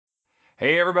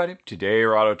Hey everybody, today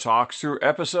Rahdo talks through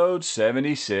episode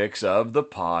 76 of the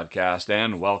podcast,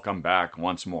 and welcome back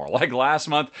once more. Like last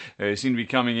month, they seem to be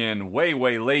coming in way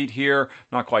late here.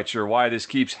 Not quite sure why this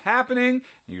keeps happening.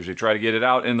 I usually try to get it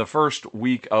out in the first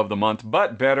week of the month,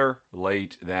 but better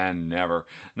late than never.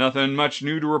 Nothing much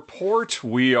new to report.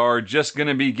 We are just going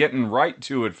to be getting right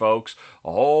to it, folks.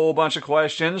 A whole bunch of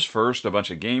questions. First, a bunch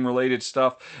of game-related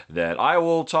stuff that I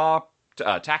will tackle.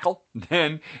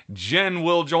 Then Jen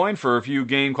will join for a few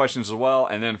game questions as well,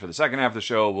 and then for the second half of the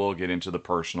show, we'll get into the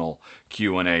personal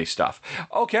Q&A stuff.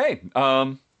 Okay,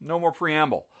 no more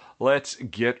preamble. Let's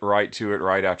get right to it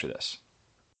right after this.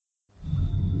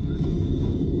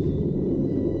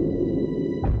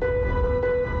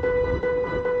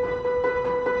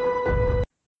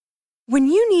 When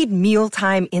you need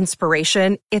mealtime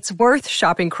inspiration, it's worth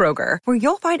shopping Kroger, where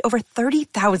you'll find over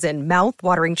 30,000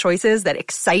 mouth-watering choices that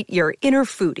excite your inner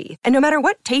foodie. And no matter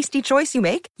what tasty choice you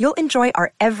make, you'll enjoy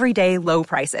our everyday low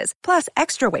prices, plus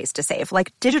extra ways to save,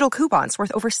 like digital coupons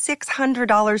worth over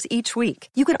 $600 each week.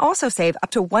 You can also save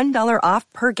up to $1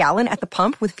 off per gallon at the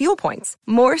pump with fuel points.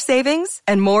 More savings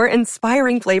and more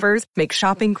inspiring flavors make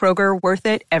shopping Kroger worth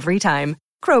it every time.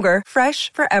 Kroger,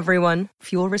 fresh for everyone.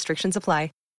 Fuel restrictions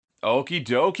apply. Okie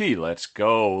dokie, let's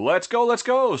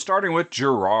go. Starting with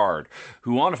Gerard,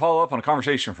 who wanted to follow up on a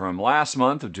conversation from last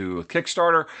month to do with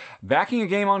Kickstarter. Backing a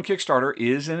game on Kickstarter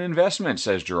is an investment,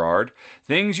 says Gerard.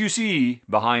 Things you see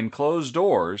behind closed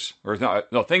doors,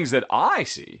 things that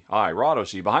Rahdo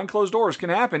see behind closed doors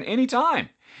can happen anytime.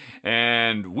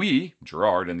 And we,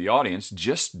 Gerard and the audience,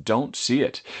 just don't see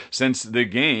it, since the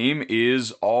game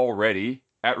is already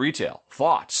at retail.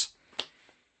 Thoughts?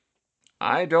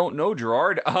 I don't know,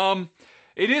 Gerard.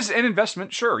 It is an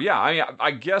investment, sure. Yeah, I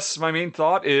guess my main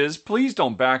thought is please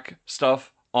don't back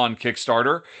stuff on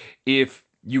Kickstarter if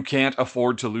you can't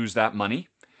afford to lose that money.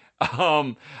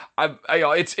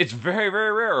 It's very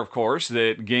rare, of course,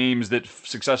 that games that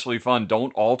successfully fund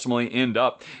don't ultimately end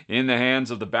up in the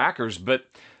hands of the backers, but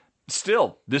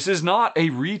still, this is not a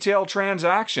retail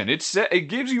transaction. It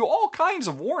gives you all kinds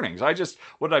of warnings. What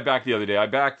did I back the other day? I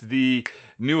backed the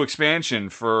new expansion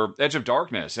for Edge of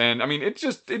Darkness, and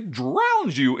it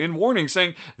drowns you in warnings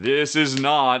saying this is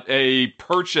not a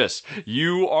purchase.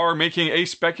 You are making a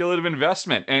speculative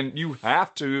investment, and you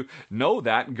have to know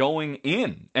that going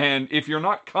in. And if you're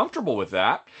not comfortable with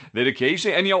that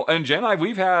occasionally, and Jen and I,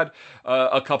 we've had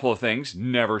a couple of things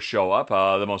never show up.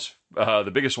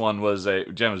 The biggest one was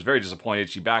Jen was very disappointed.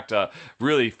 She backed a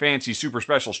really fancy, super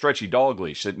special, stretchy dog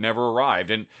leash that never arrived,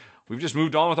 and we've just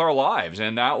moved on with our lives.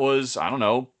 And that was, I don't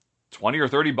know, $20 or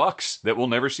 $30 that we'll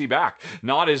never see back.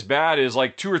 Not as bad as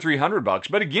like $200 or $300,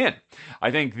 but again,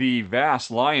 I think the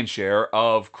vast lion's share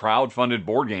of crowd-funded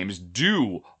board games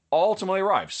do ultimately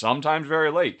arrive. Sometimes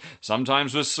very late,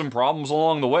 sometimes with some problems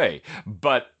along the way.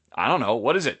 But I don't know,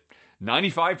 what is it?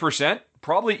 95%?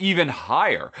 Probably even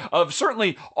higher of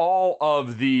certainly all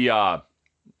of the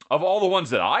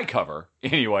ones that I cover,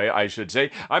 anyway, I should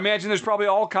say. I imagine there's probably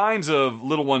all kinds of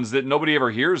little ones that nobody ever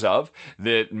hears of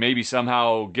that maybe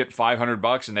somehow get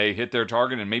 $500 and they hit their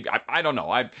target, and maybe, I don't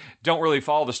know. I don't really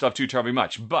follow the stuff too terribly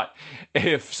much. But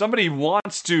if somebody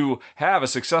wants to have a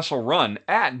successful run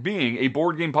at being a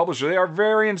board game publisher, they are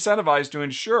very incentivized to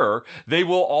ensure they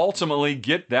will ultimately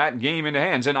get that game into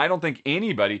hands. And I don't think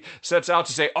anybody sets out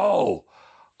to say, oh,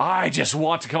 I just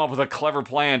want to come up with a clever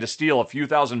plan to steal a few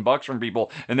 $1,000 from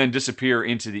people and then disappear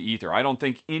into the ether. I don't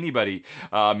think anybody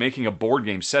making a board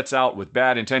game sets out with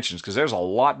bad intentions, because there's a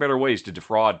lot better ways to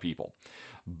defraud people.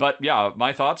 But yeah,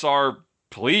 my thoughts are,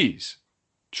 please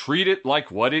treat it like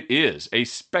what it is, a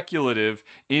speculative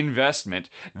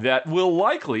investment that will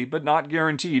likely, but not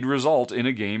guaranteed, result in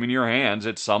a game in your hands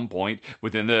at some point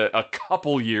within a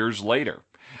couple years later.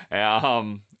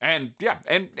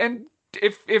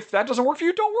 If that doesn't work for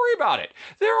you, don't worry about it.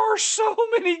 There are so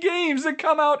many games that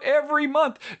come out every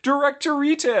month direct to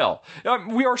retail.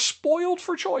 We are spoiled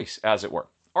for choice, as it were.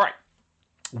 All right.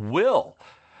 Will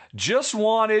just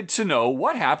wanted to know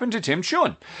what happened to Tim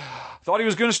Chun. Thought he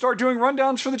was going to start doing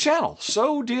rundowns for the channel.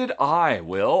 So did I,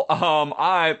 Will.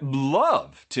 I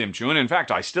love Tim Chun. In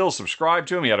fact, I still subscribe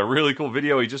to him. He had a really cool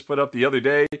video he just put up the other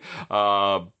day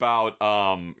about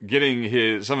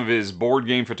getting some of his board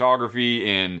game photography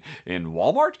in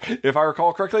Walmart, if I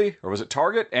recall correctly, or was it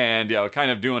Target? And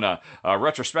kind of doing a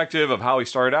retrospective of how he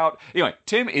started out. Anyway,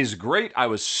 Tim is great. I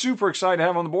was super excited to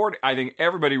have him on the board. I think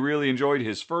everybody really enjoyed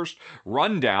his first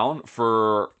rundown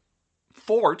for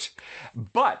Fort,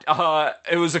 but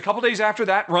it was a couple days after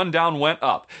that rundown went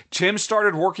up. Tim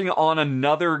started working on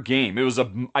another game.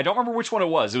 I don't remember which one it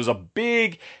was. It was a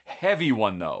big, heavy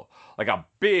one though. Like a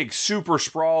big, super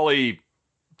sprawly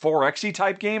 4X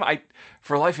type game.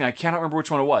 For life of me, I cannot remember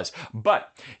which one it was.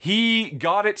 But he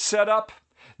got it set up.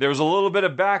 There was a little bit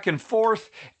of back and forth,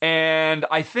 and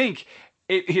I think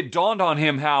it dawned on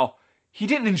him how he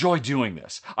didn't enjoy doing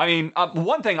this. I mean,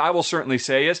 one thing I will certainly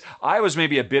say is I was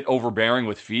maybe a bit overbearing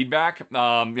with feedback.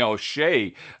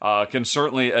 Shay can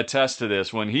certainly attest to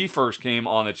this. When he first came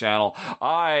on the channel,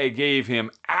 I gave him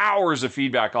hours of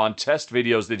feedback on test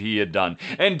videos that he had done.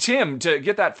 And Tim, to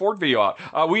get that Fort video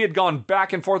out, we had gone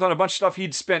back and forth on a bunch of stuff.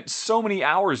 He'd spent so many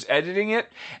hours editing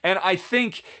it, and I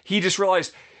think he just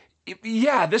realized,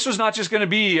 yeah, this was not just going to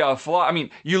be a fly. I mean,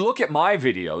 you look at my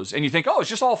videos and you think, oh, it's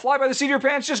just all fly by the seat of your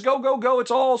pants, just go, go, go. It's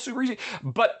all super easy.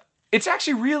 But it's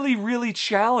actually really, really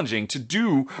challenging to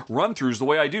do run-throughs the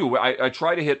way I do. I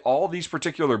try to hit all these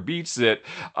particular beats that,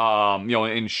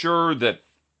 ensure that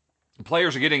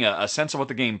players are getting a sense of what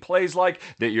the game plays like,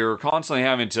 that you're constantly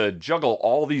having to juggle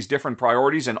all these different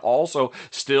priorities and also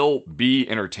still be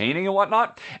entertaining and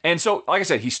whatnot. And so, like I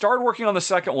said, he started working on the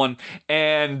second one,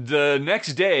 and the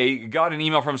next day got an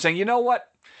email from him saying, you know what?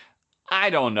 I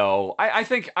don't know. I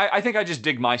think I just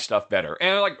dig my stuff better.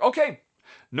 And I'm like, okay,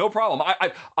 no problem.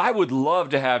 I would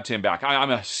love to have Tim back.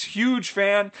 I'm a huge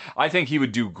fan. I think he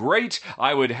would do great.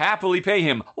 I would happily pay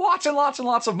him lots and lots and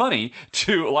lots of money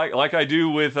to, like I do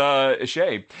with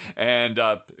Shay. And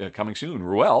coming soon,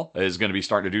 Ruel is going to be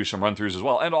starting to do some run-throughs as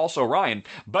well. And also Ryan.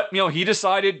 But, he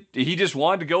decided he just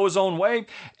wanted to go his own way.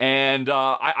 And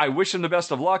I wish him the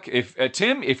best of luck. If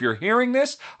Tim, if you're hearing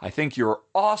this, I think you're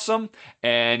awesome.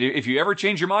 And if you ever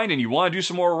change your mind and you want to do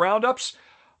some more roundups,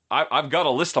 I've got a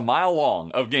list a mile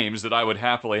long of games that I would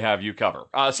happily have you cover.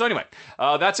 So anyway,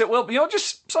 that's it. Well,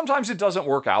 just sometimes it doesn't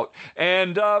work out.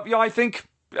 And, I think,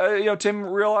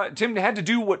 Tim had to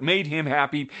do what made him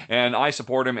happy, and I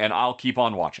support him, and I'll keep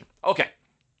on watching. Okay.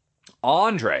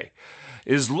 Andre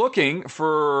is looking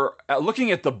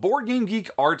at the Board Game Geek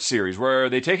art series, where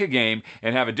they take a game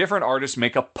and have a different artist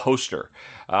make a poster,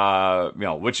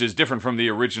 which is different from the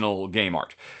original game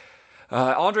art.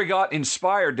 Andre got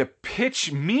inspired to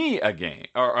pitch me a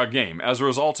game as a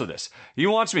result of this. He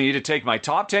wants me to take my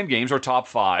top 10 games, or top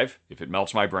 5, if it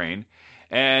melts my brain,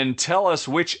 and tell us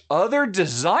which other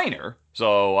designer,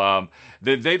 so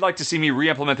they'd like to see me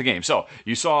re-implement the game. So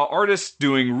you saw artists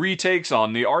doing retakes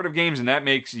on the art of games, and that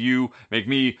make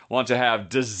me want to have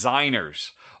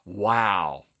designers.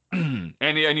 Wow. and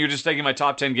you're just taking my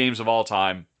top 10 games of all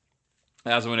time,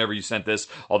 as whenever you sent this,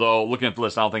 although looking at the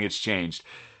list, I don't think it's changed.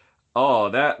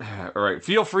 Oh, all right.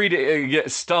 Feel free to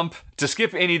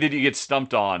skip any that you get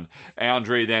stumped on,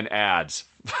 Andre then adds.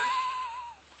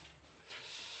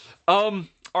 All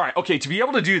right, okay, to be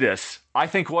able to do this, I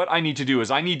think what I need to do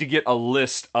is I need to get a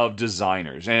list of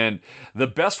designers. And the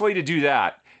best way to do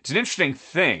that, it's an interesting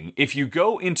thing. If you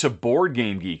go into Board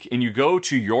Game Geek and you go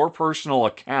to your personal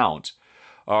account,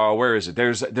 where is it?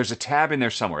 There's a tab in there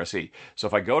somewhere. Let's see. So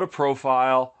if I go to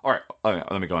profile, all right,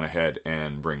 let me go on ahead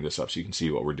and bring this up so you can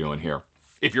see what we're doing here.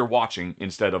 If you're watching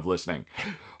instead of listening.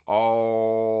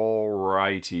 All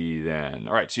righty then.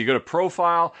 All right, so you go to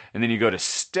profile, and then you go to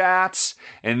stats,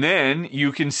 and then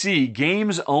you can see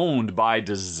games owned by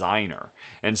designer.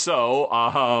 And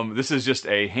so this is just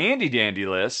a handy-dandy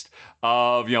list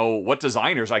of, what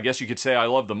designers I guess you could say I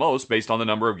love the most based on the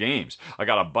number of games. I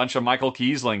got a bunch of Michael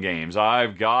Kiesling games.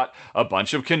 I've got a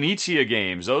bunch of Knizia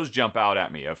games. Those jump out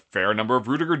at me. A fair number of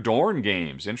Rudiger Dorn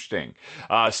games. Interesting.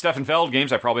 Stefan Feld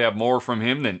games. I probably have more from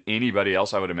him than anybody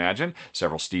else, I would imagine.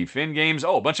 Several Steve Finn games.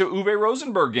 Oh, a bunch of Uwe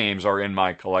Rosenberg games are in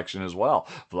my collection as well.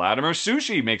 Vladimir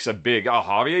Sushi makes a big...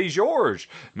 Javier George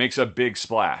makes a big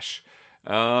splash.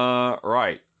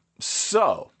 Right.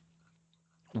 So...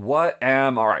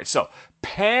 all right, so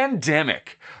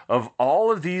Pandemic, of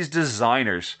all of these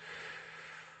designers,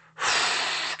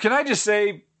 can I just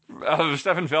say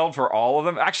Stefan Feld for all of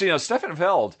them? Actually, Stefan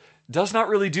Feld does not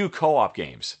really do co-op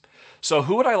games. So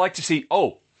who would I like to see?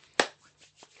 Oh,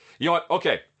 you know what?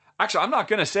 Okay. Actually, I'm not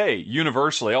going to say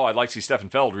universally, I'd like to see Stefan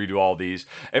Feld redo all these.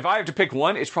 If I have to pick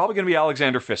one, it's probably going to be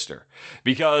Alexander Pfister.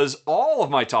 Because all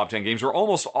of my top 10 games, or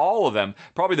almost all of them,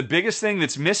 probably the biggest thing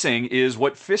that's missing is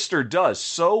what Pfister does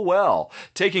so well.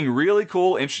 Taking really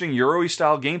cool, interesting Euro-y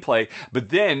style gameplay, but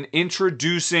then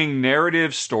introducing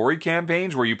narrative story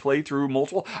campaigns where you play through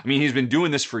multiple... I mean, he's been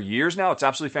doing this for years now. It's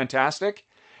absolutely fantastic.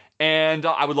 And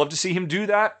I would love to see him do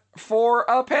that for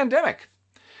a Pandemic.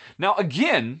 Now,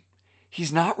 again...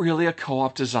 he's not really a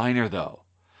co-op designer, though.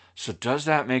 So does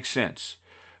that make sense?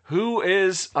 Who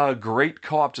is a great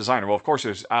co-op designer? Well, of course,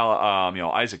 there's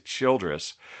Isaac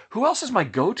Childress. Who else is my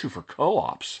go-to for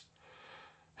co-ops?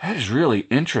 That is really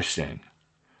interesting.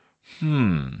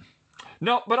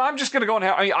 No, but I'm just going to go and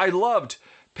I loved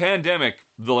Pandemic,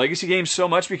 the legacy games so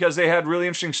much because they had really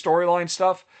interesting storyline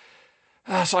stuff.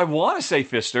 So I want to say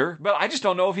Pfister, but I just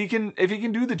don't know if he can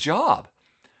do the job.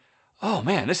 Oh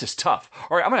man, this is tough.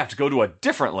 All right, I'm gonna have to go to a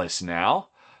different list now.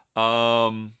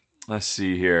 Let's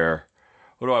see here.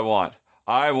 What do I want?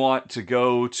 I want to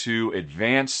go to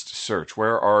Advanced Search.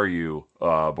 Where are you,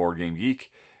 Board Game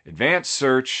Geek? Advanced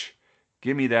Search.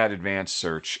 Give me that Advanced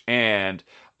Search. And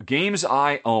games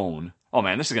I own. Oh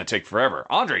man, this is going to take forever.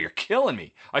 Andre, you're killing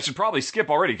me. I should probably skip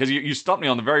already because you stumped me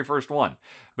on the very first one.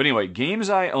 But anyway, games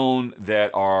I own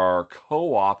that are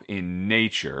co-op in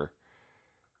nature.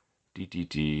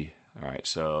 DTT. All right,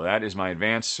 so that is my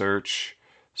Advanced Search.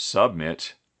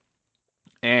 Submit.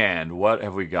 And what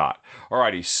have we got?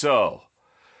 Alrighty, so.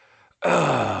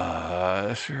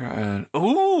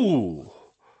 Ooh!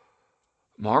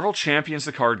 Marvel Champions,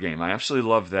 the card game. I absolutely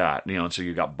love that. And so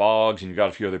you got Boggs and you got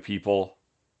a few other people.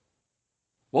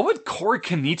 What would Corey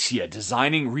Konieczka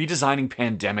redesigning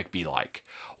Pandemic be like?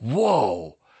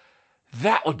 Whoa!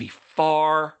 That would be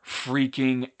far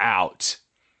freaking out.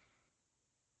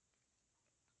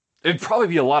 It'd probably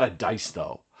be a lot of dice,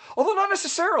 though. Although not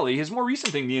necessarily. His more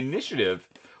recent thing, The Initiative,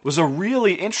 was a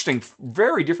really interesting,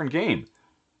 very different game.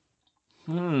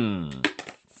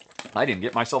 I didn't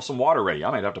get myself some water ready.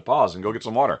 I might have to pause and go get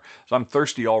some water. So I'm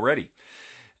thirsty already.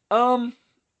 Yeah.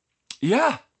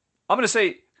 I'm going to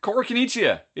say, Corey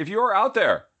Konieczka, if you're out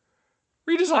there,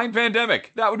 redesign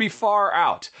Pandemic. That would be far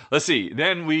out. Let's see.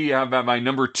 Then we have my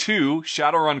number 2,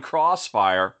 Shadowrun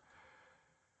Crossfire.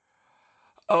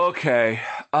 Okay.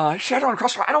 Shadowrun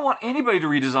Crossfire. I don't want anybody to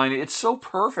redesign it. It's so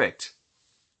perfect.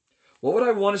 What would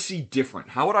I want to see different?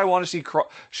 How would I want to see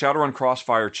Shadowrun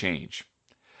Crossfire change?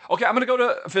 Okay, I'm going to go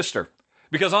to Pfister.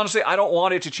 Because honestly, I don't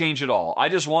want it to change at all. I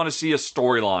just want to see a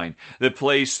storyline that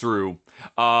plays through,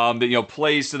 that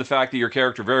plays to the fact that your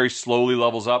character very slowly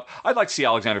levels up. I'd like to see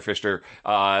Alexander Pfister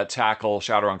tackle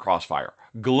Shadowrun Crossfire.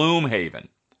 Gloomhaven.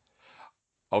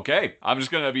 Okay, I'm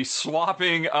just going to be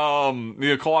swapping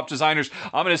the co-op designers.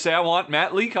 I'm going to say I want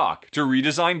Matt Leacock to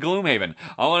redesign Gloomhaven.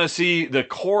 I want to see the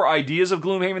core ideas of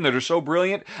Gloomhaven that are so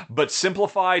brilliant, but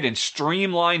simplified and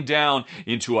streamlined down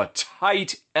into a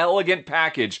tight, elegant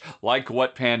package like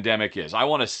what Pandemic is. I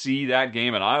want to see that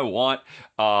game, and I want,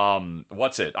 I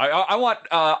want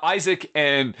Isaac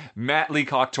and Matt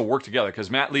Leacock to work together, because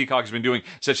Matt Leacock has been doing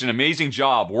such an amazing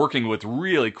job working with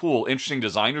really cool, interesting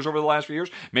designers over the last few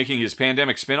years, making his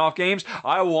Pandemic spin-off games.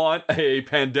 I want a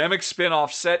Pandemic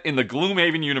spin-off set in the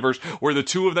Gloomhaven universe where the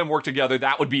two of them work together.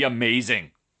 That would be amazing.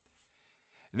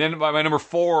 And then my number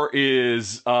 4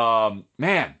 is, like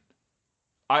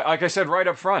I said right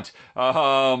up front,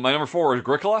 my number 4 is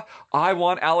Agricola. I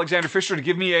want Alexander Pfister to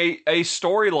give me a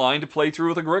storyline to play through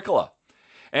with Agricola.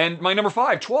 And my number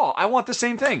 5, Twa, I want the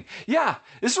same thing. Yeah,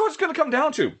 this is what it's going to come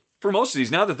down to. For most of these,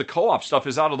 now that the co-op stuff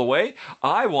is out of the way,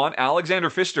 I want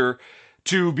Alexander Pfister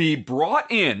to be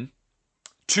brought in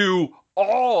to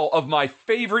all of my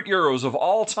favorite Euros of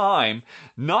all time,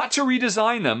 not to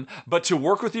redesign them, but to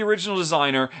work with the original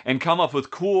designer and come up with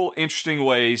cool, interesting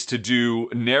ways to do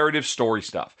narrative story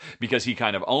stuff. Because he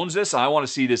kind of owns this, and I want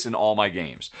to see this in all my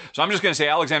games. So I'm just going to say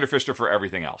Alexander Pfister for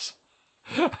everything else.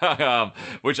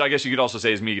 Which I guess you could also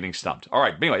say is me getting stumped. All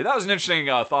right, but anyway, that was an interesting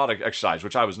thought exercise,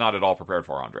 which I was not at all prepared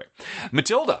for, Andre.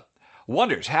 Matilda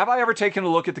wonders, have I ever taken a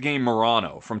look at the game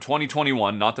Murano from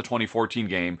 2021, not the 2014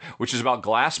 game, which is about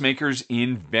glassmakers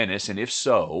in Venice, and if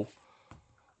so,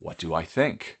 what do I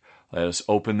think? Let us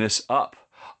open this up.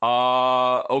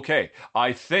 Okay,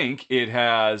 I think it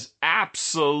has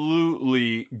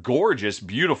absolutely gorgeous,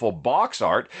 beautiful box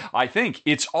art. I think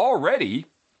it's already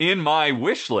in my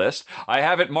wish list. I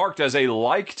have it marked as a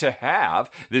like to have,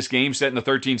 this game set in the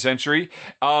 13th century.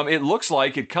 It looks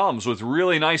like it comes with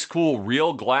really nice, cool,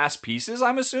 real glass pieces,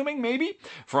 I'm assuming, maybe,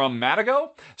 from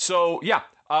Matago. So, yeah,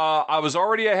 I was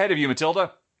already ahead of you,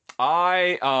 Matilda.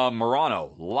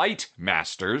 Murano, Light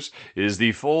Masters is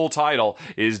the full title,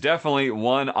 is definitely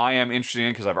one I am interested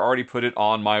in because I've already put it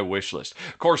on my wish list.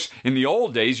 Of course, in the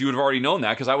old days, you would have already known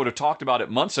that because I would have talked about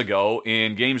it months ago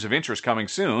in Games of Interest coming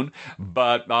soon,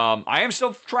 but I am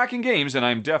still tracking games and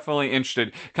I'm definitely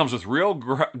interested. Comes with real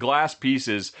glass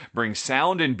pieces, brings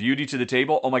sound and beauty to the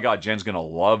table. Oh my god, Jen's gonna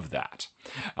love that.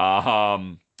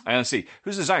 And let's see,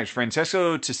 who's the designer?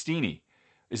 Francesco Testini.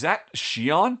 Is that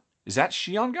Shion? Is that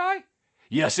Shion guy?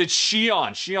 Yes, it's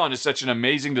Shion. Shion is such an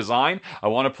amazing design. I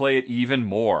want to play it even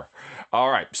more. All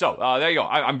right, so there you go.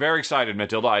 I'm very excited,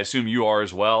 Matilda. I assume you are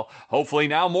as well. Hopefully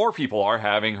now more people are,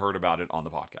 having heard about it on the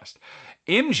podcast.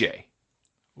 MJ.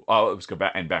 Let's go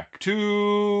back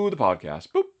to the podcast.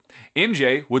 Boop.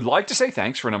 MJ would like to say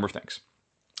thanks for a number of things.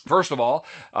 First of all,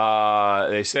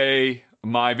 they say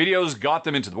My videos got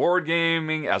them into the board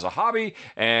gaming as a hobby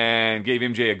and gave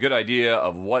MJ a good idea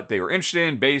of what they were interested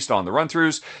in based on the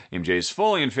run-throughs. MJ is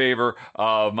fully in favor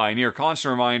of my near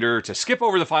constant reminder to skip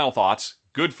over the final thoughts.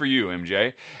 Good for you,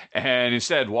 MJ. And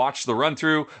instead, watch the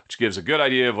run-through, which gives a good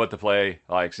idea of what the play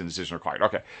likes and decision required.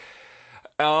 Okay.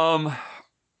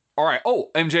 All right. Oh,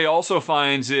 MJ also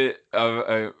finds it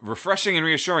refreshing and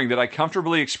reassuring that I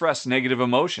comfortably express negative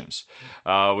emotions,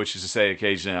 which is to say,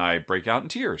 occasionally I break out in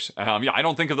tears. I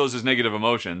don't think of those as negative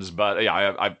emotions, but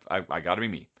yeah, I got to be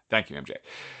me. Thank you, MJ.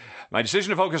 My decision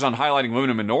to focus on highlighting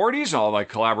women and minorities and all my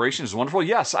collaborations is wonderful.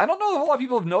 Yes, I don't know if a whole lot of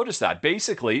people have noticed that.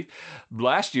 Basically,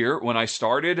 last year when I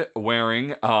started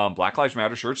wearing Black Lives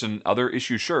Matter shirts and other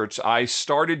issue shirts, I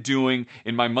started doing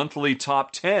in my monthly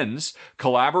top 10s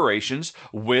collaborations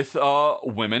with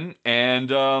women and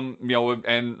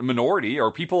and minority or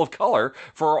people of color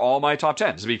for all my top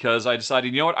 10s because I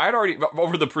decided, I'd already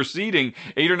over the preceding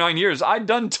 8 or 9 years, I'd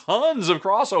done tons of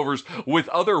crossovers with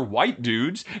other white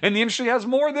dudes, and the industry has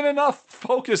more than enough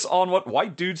focus on what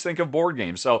white dudes think of board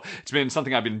games. So it's been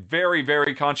something I've been very,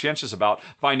 very conscientious about,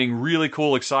 finding really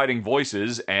cool, exciting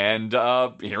voices and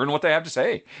hearing what they have to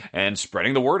say and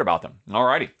spreading the word about them.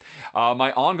 Alrighty.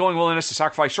 My ongoing willingness to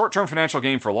sacrifice short-term financial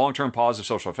gain for long-term positive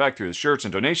social effect through the shirts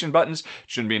and donation buttons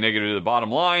shouldn't be negative to the bottom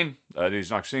line.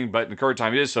 He's not seeing, but in the current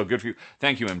time it is, so good for you.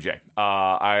 Thank you, MJ.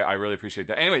 I really appreciate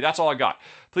that. Anyway, that's all I got.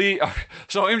 Please.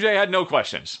 So MJ had no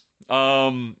questions.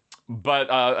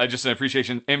 But just an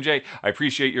appreciation. MJ, I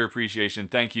appreciate your appreciation.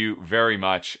 Thank you very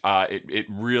much. It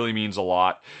really means a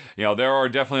lot. There are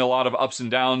definitely a lot of ups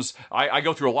and downs. I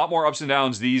go through a lot more ups and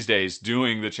downs these days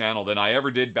doing the channel than I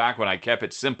ever did back when I kept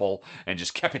it simple and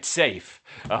just kept it safe.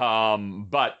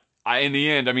 But in the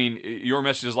end, your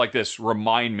messages like this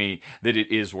remind me that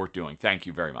it is worth doing. Thank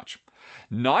you very much.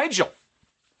 Nigel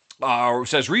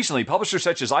says recently, publishers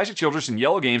such as Isaac Childress and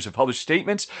Yellow Games have published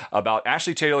statements about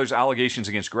Ashley Taylor's allegations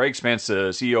against Greg Spence, the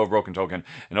CEO of Broken Token,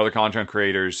 and other content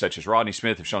creators such as Rodney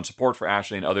Smith have shown support for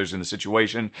Ashley and others in the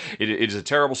situation. It is a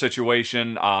terrible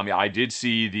situation. I did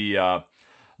see the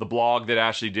blog that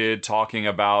Ashley did talking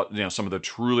about, some of the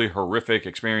truly horrific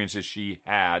experiences she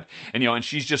had. And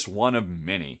she's just one of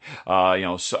many,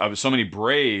 so many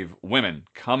brave women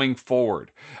coming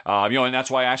forward. And that's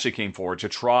why Ashley came forward to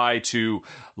try to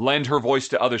lend her voice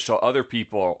to others so other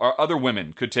people or other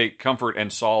women could take comfort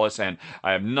and solace. And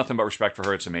I have nothing but respect for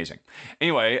her. It's amazing.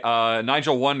 Anyway,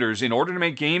 Nigel wonders, in order to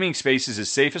make gaming spaces as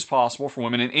safe as possible for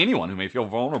women and anyone who may feel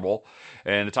vulnerable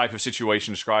in the type of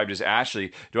situation described as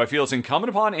Ashley, do I feel it's incumbent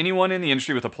upon anyone in the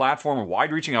industry with a platform or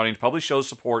wide-reaching audience publicly shows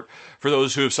support for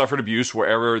those who have suffered abuse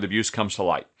wherever the abuse comes to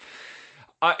light?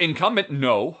 Incumbent,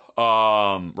 no.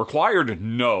 Required,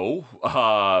 no.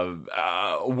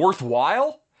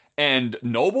 Worthwhile and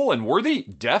noble and worthy,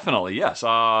 definitely, yes.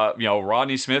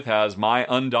 Rodney Smith has my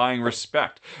undying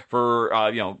respect for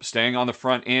staying on the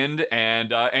front end,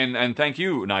 and thank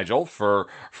you, Nigel, for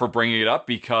bringing it up,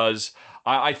 because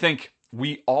I think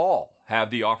we all have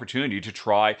the opportunity to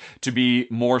try to be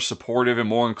more supportive and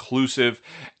more inclusive,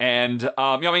 and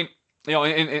we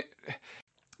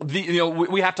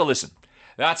have to listen.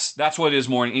 That's what it is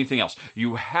more than anything else.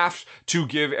 You have to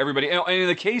give everybody, and in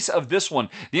the case of this one,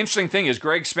 the interesting thing is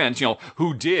Greg Spence,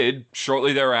 who did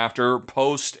shortly thereafter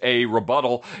post a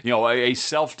rebuttal, a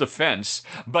self-defense,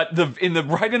 but in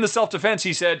the self-defense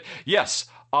he said, yes,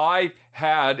 I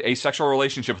had a sexual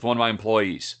relationship with one of my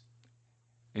employees.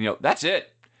 And that's it.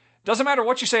 Doesn't matter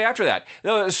what you say after that.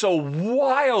 So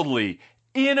wildly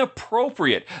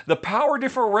inappropriate. The power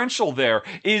differential there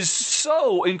is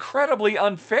so incredibly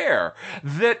unfair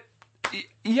that,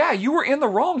 yeah, you were in the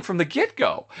wrong from the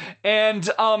get-go. And,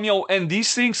 and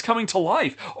these things coming to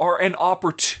life are an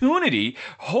opportunity,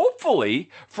 hopefully,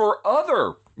 for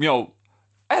other,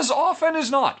 as often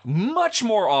as not, much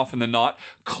more often than not,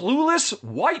 clueless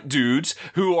white dudes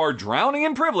who are drowning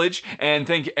in privilege and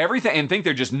think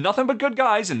they're just nothing but good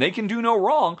guys and they can do no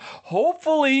wrong,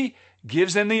 hopefully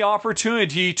gives them the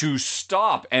opportunity to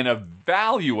stop and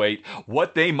evaluate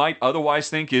what they might otherwise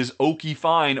think is okie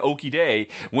fine, okie day,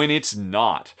 when it's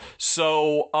not.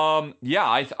 So,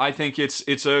 I think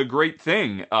it's a great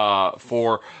thing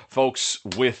for folks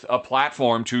with a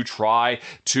platform to try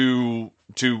to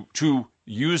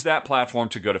use that platform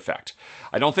to good effect.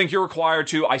 I don't think you're required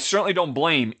to. I certainly don't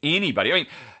blame anybody.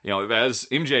 As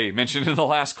MJ mentioned in the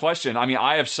last question,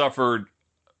 I have suffered,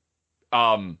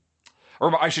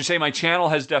 or I should say my channel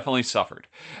has definitely suffered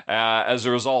as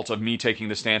a result of me taking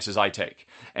the stances I take.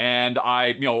 And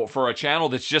for a channel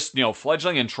that's just,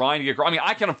 fledgling and trying to get,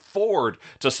 I can afford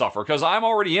to suffer because I'm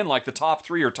already in like the top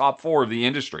 3 or top 4 of the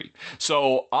industry.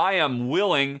 So I am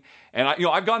willing, and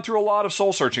I've gone through a lot of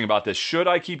soul searching about this. Should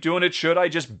I keep doing it? Should I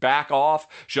just back off?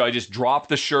 Should I just drop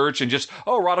the church and just,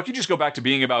 Roddick, you just go back to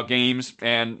being about games?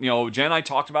 And, Jen and I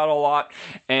talked about it a lot.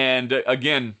 And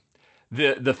again,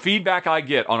 the feedback I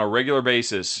get on a regular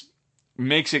basis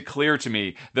makes it clear to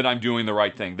me that I'm doing the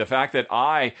right thing. The fact that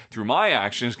I, through my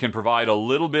actions, can provide a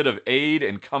little bit of aid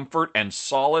and comfort and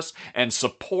solace and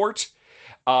support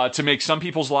to make some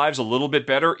people's lives a little bit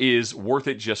better is worth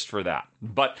it just for that.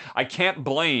 But I can't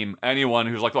blame anyone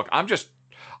who's like, look, I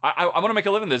want to make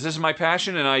a living this. This is my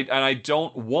passion, and I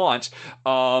don't want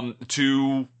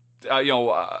to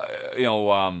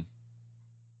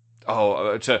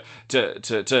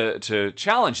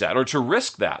challenge that or to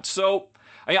risk that. So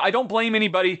I don't blame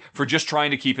anybody for just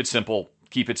trying to keep it simple,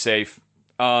 keep it safe.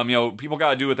 People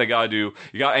got to do what they got to do.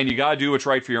 You got to do what's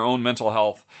right for your own mental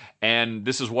health. And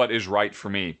this is what is right for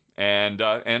me. And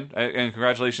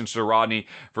congratulations to Rodney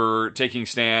for taking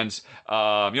stands.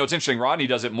 It's interesting. Rodney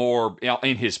does it more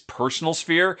in his personal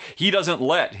sphere. He doesn't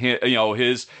let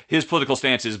his political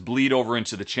stances bleed over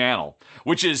into the channel,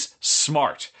 which is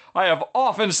smart. I have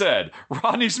often said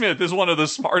Rodney Smith is one of the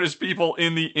smartest people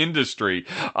in the industry.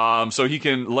 So he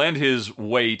can lend his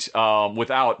weight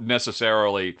without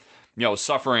necessarily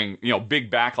suffering big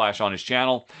backlash on his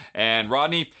channel. And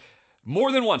Rodney,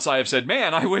 more than once I have said,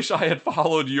 man, I wish I had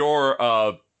followed your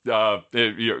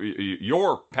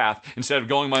path instead of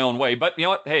going my own way. But you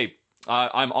know what? Hey,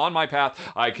 I'm on my path.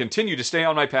 I continue to stay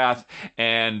on my path,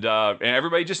 and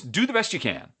everybody just do the best you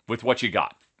can with what you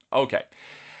got. Okay.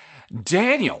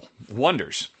 Daniel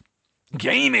wonders,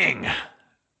 gaming.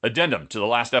 Addendum to the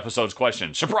last episode's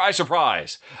question. Surprise,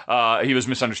 surprise. He was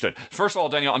misunderstood. First of all,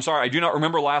 Daniel, I'm sorry. I do not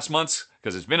remember last month's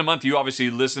because it's been a month. You obviously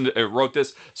wrote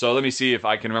this. So let me see if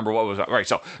I can remember what was. All right.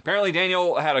 So apparently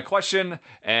Daniel had a question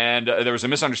and there was a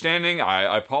misunderstanding.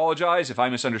 I apologize if I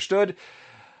misunderstood.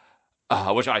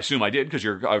 Which I assume I did because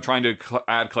you're trying to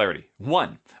add clarity.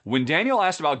 1. When Daniel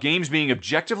asked about games being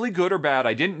objectively good or bad,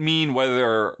 I didn't mean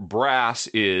whether Brass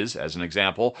is, as an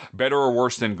example, better or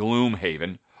worse than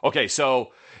Gloomhaven. Okay,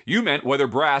 so you meant whether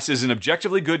Brass is an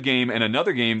objectively good game and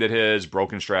another game that has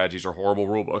broken strategies or horrible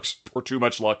rulebooks or too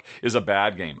much luck is a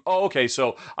bad game. Oh, okay,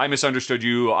 so I misunderstood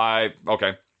you.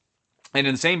 Okay. And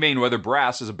in the same vein, whether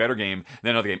Brass is a better game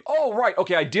than another game. Oh, right.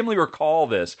 Okay, I dimly recall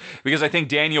this because I think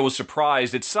Daniel was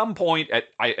surprised at some point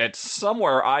at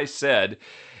somewhere I said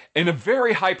in a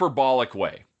very hyperbolic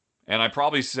way, and I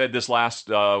probably said this last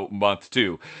month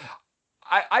too,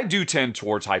 I do tend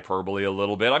towards hyperbole a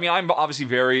little bit. I mean, I'm obviously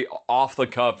very off the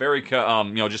cuff, very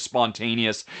just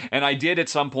spontaneous, and I did at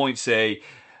some point say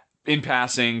in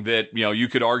passing that, you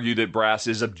could argue that Brass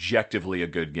is objectively a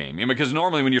good game. Because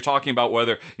normally when you're talking about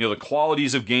whether, the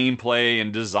qualities of gameplay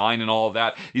and design and all of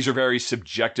that, these are very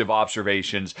subjective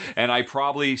observations. And I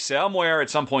probably somewhere at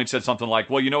some point said something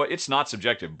like, well, it's not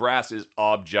subjective. Brass is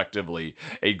objectively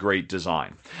a great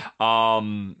design. All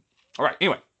right,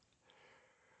 anyway.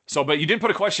 So, but you didn't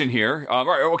put a question here.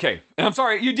 Right, okay. And I'm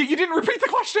sorry, you didn't repeat the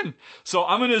question. So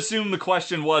I'm going to assume the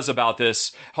question was about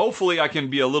this. Hopefully I can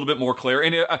be a little bit more clear.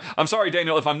 And I'm sorry,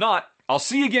 Daniel, if I'm not, I'll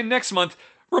see you again next month.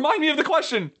 Remind me of the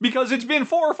question, because it's been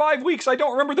 4 or 5 weeks. I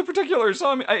don't remember the particulars,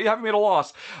 so I haven't made a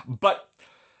loss. But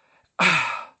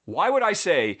why would I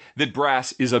say that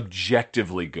Brass is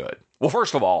objectively good? Well,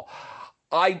 first of all,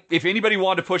 if anybody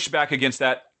wanted to push back against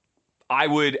that, I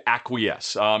would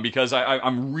acquiesce because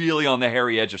I'm really on the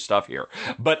hairy edge of stuff here.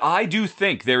 But I do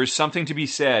think there is something to be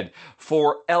said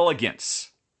for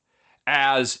elegance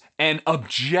as an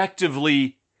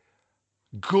objectively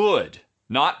good,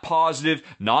 not positive,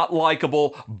 not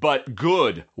likable, but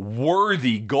good,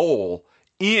 worthy goal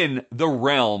in the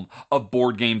realm of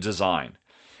board game design.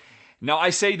 Now,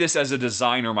 I say this as a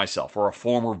designer myself, or a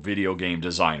former video game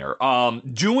designer.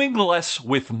 Doing less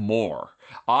with more,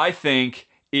 I think,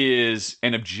 is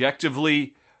an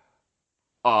objectively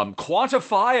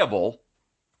quantifiable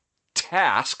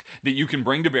task that you can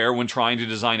bring to bear when trying to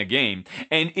design a game.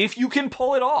 And if you can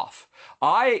pull it off,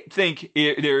 I think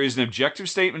there is an objective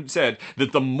statement said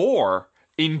that the more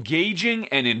engaging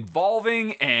and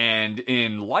involving and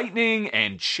enlightening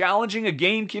and challenging a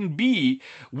game can be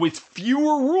with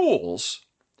fewer rules,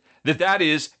 that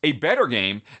is a better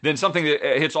game than something that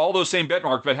hits all those same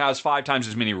benchmarks but has 5 times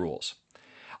as many rules.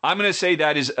 I'm going to say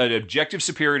that is an objective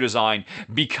superior design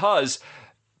because,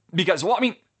 well, I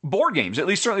mean, board games, at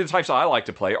least certainly the types I like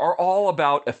to play, are all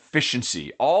about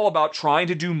efficiency, all about trying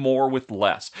to do more with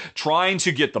less, trying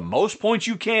to get the most points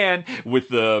you can with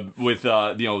the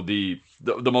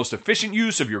most efficient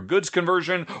use of your goods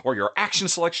conversion or your action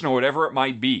selection or whatever it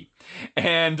might be.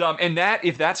 And that,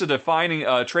 if that's a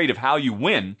defining trait of how you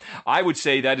win, I would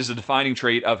say that is a defining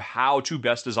trait of how to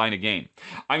best design a game.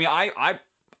 I mean,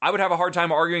 I would have a hard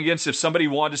time arguing against if somebody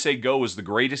wanted to say Go was the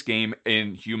greatest game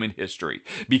in human history,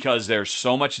 because there's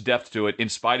so much depth to it in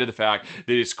spite of the fact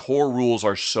that its core rules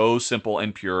are so simple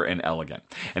and pure and elegant.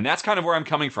 And that's kind of where I'm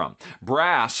coming from.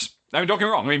 Brass, I mean, don't get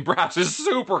me wrong. I mean, Brass is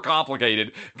super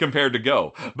complicated compared to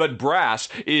Go, but Brass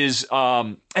is,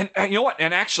 and you know what?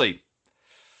 And actually,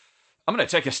 I'm going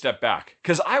to take a step back,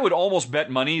 because I would almost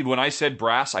bet money when I said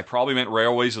Brass, I probably meant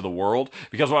Railways of the World,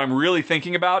 because what I'm really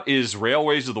thinking about is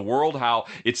Railways of the World, how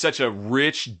it's such a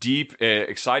rich, deep,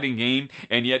 exciting game,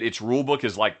 and yet its rulebook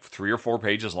is like 3 or 4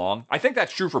 pages long. I think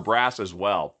that's true for Brass as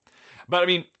well. But I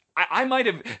mean, I might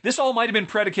have, this all might have been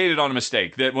predicated on a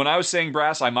mistake, that when I was saying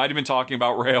Brass, I might have been talking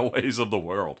about Railways of the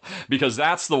World, because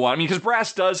that's the one. I mean, because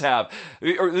Brass does have,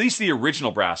 or at least the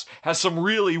original Brass, has some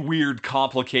really weird,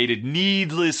 complicated,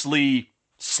 needlessly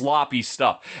sloppy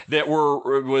stuff that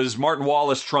was Martin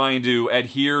Wallace trying to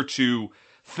adhere to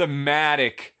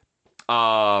thematic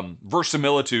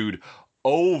verisimilitude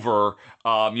over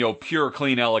pure,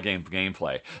 clean, elegant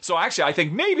gameplay. So actually, I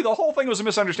think maybe the whole thing was a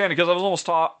misunderstanding, because I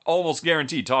was almost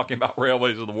guaranteed talking about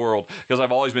Railways of the World, because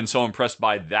I've always been so impressed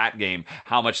by that game,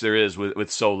 how much there is with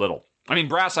so little. I mean,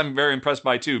 Brass I'm very impressed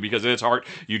by too, because it's hard.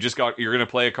 You're going to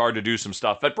play a card to do some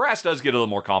stuff, but Brass does get a little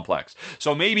more complex.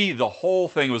 So maybe the whole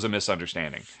thing was a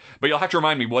misunderstanding. But you'll have to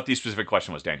remind me what the specific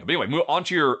question was, Daniel. But anyway, move on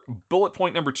to your bullet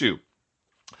point number 2,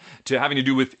 to having to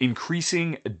do with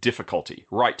increasing difficulty.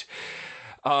 Right.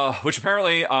 Which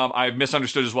apparently I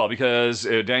misunderstood as well, because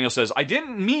Daniel says, I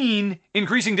didn't mean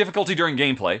increasing difficulty during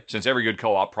gameplay, since every good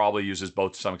co-op probably uses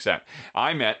both to some extent.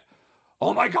 I meant,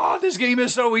 oh my god, this game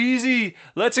is so easy!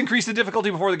 Let's increase the difficulty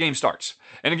before the game starts.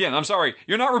 And again, I'm sorry,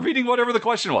 you're not repeating whatever the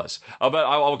question was. But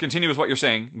I will continue with what you're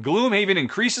saying. Gloomhaven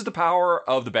increases the power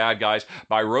of the bad guys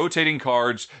by rotating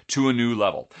cards to a new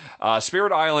level.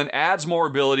 Spirit Island adds more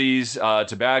abilities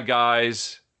to bad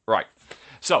guys. Right.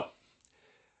 So,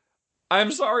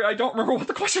 I'm sorry, I don't remember what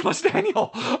the question was,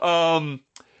 Daniel.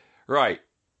 Right.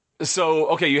 So,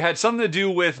 okay, you had something to do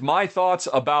with my thoughts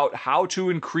about how to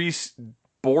increase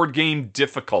board game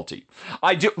difficulty.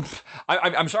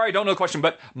 I'm sorry, I don't know the question,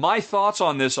 but my thoughts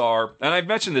on this are, and I've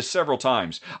mentioned this several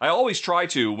times, I always try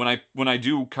to, when I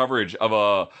do coverage of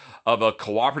a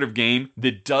cooperative game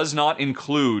that does not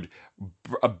include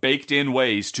baked in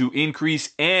ways to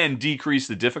increase and decrease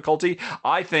the difficulty,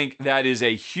 I think that is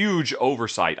a huge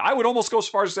oversight. I would almost go so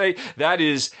far as to say that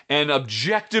is an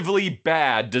objectively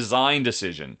bad design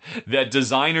decision that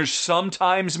designers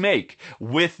sometimes make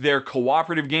with their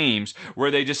cooperative games,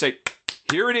 where they just say,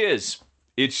 here it is.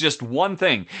 It's just one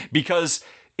thing. Because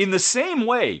in the same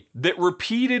way that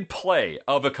repeated play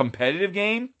of a competitive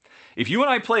game, if you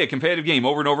and I play a competitive game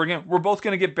over and over again, we're both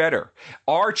going to get better.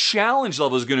 Our challenge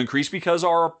level is going to increase because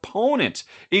our opponent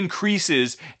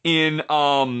increases in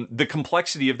the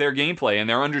complexity of their gameplay and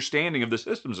their understanding of the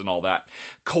systems and all that.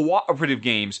 Cooperative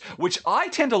games, which I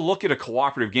tend to look at a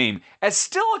cooperative game as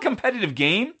still a competitive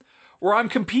game, where I'm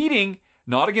competing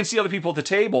not against the other people at the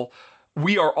table.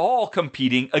 We are all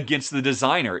competing against the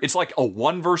designer. It's like a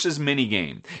 1 versus mini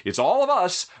game. It's all of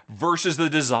us versus the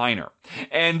designer.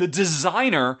 And the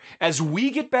designer, as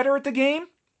we get better at the game,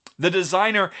 the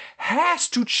designer has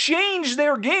to change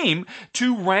their game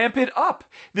to ramp it up.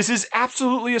 This is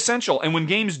absolutely essential. And when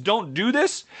games don't do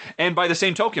this, and by the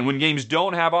same token, when games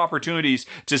don't have opportunities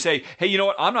to say, hey, you know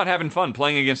what, I'm not having fun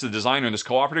playing against the designer in this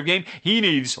cooperative game, he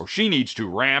needs or she needs to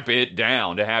ramp it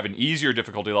down to have an easier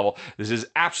difficulty level. This is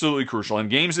absolutely crucial.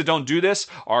 And games that don't do this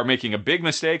are making a big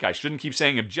mistake. I shouldn't keep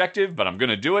saying objective, but I'm going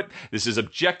to do it. This is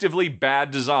objectively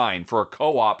bad design for a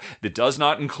co-op that does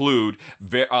not include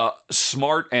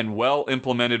smart and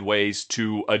well-implemented ways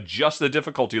to adjust the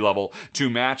difficulty level to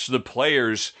match the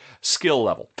player's skill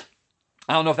level.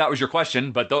 I don't know if that was your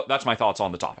question, but that's my thoughts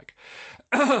on the topic.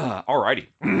 Alrighty.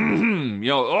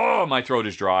 My throat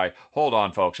is dry. Hold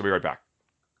on, folks. I'll be right back.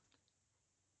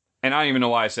 And I don't even know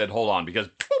why I said hold on, because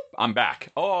I'm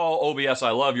back. Oh, OBS, I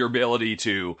love your ability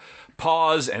to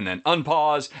pause and then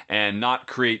unpause and not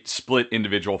create split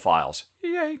individual files.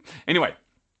 Yay. Anyway,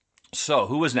 so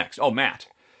who was next? Oh, Matt.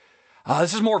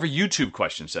 This is more of a YouTube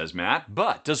question, says Matt,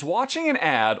 but does watching an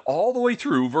ad all the way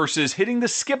through versus hitting the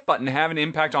skip button have an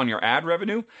impact on your ad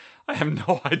revenue? I have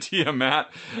no idea, Matt.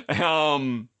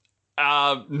 No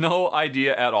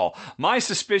idea at all. My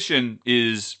suspicion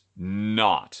is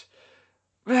not.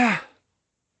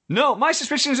 No, my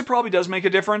suspicion is it probably does make a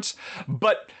difference,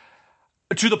 but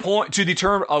to the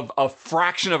term of a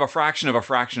fraction of a fraction of a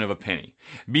fraction of a penny.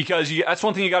 Because that's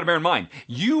one thing you got to bear in mind.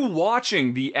 You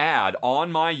watching the ad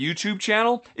on my YouTube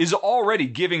channel is already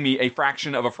giving me a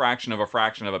fraction of a fraction of a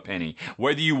fraction of a penny,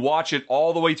 whether you watch it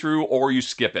all the way through or you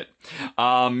skip it.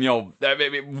 I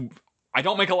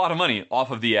don't make a lot of money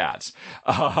off of the ads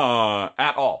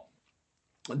at all.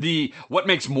 What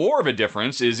makes more of a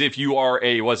difference is if you are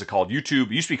what's it called? YouTube,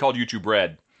 it used to be called YouTube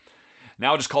Red.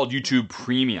 Now it's called YouTube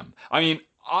Premium. I mean,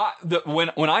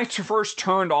 when I first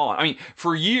turned on,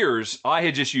 for years I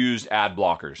had just used ad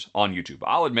blockers on YouTube.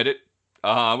 I'll admit it.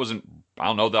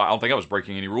 I don't think I was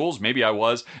breaking any rules. Maybe I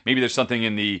was. Maybe there's something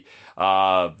in the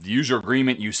user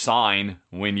agreement you sign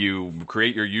when you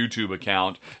create your YouTube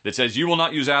account that says you will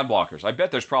not use ad blockers. I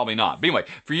bet there's probably not. But anyway,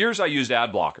 for years I used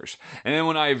ad blockers. And then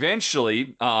when I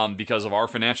eventually, because of our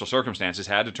financial circumstances,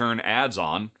 had to turn ads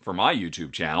on for my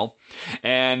YouTube channel,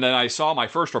 and then I saw my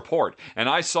first report, and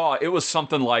I saw it was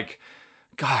something like,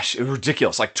 gosh, it was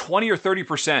ridiculous, like 20 or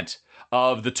 30%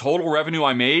 of the total revenue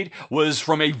I made was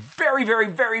from a very, very,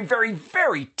 very, very,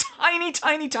 very tiny,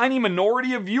 tiny, tiny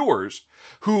minority of viewers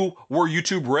who were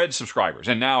YouTube Red subscribers.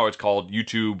 And now it's called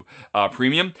YouTube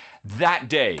Premium. That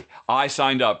day, I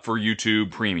signed up for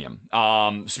YouTube Premium.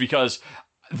 Because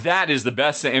that is the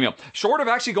best thing. Short of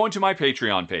actually going to my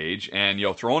Patreon page and,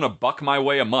 throwing $1 my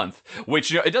way a month,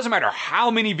 which, it doesn't matter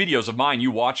how many videos of mine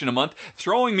you watch in a month,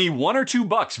 throwing me $1 or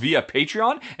 $2 via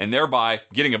Patreon and thereby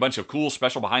getting a bunch of cool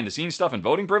special behind the scenes stuff and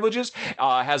voting privileges,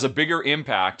 has a bigger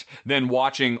impact than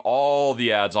watching all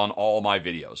the ads on all my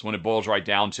videos when it boils right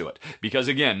down to it. Because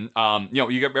again,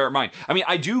 you got to bear in mind,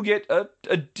 I do get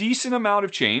a decent amount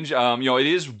of change. It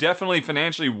is definitely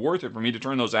financially worth it for me to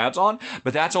turn those ads on,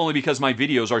 but that's only because my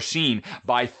videos are seen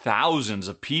by thousands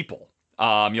of people.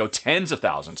 Tens of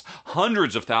thousands,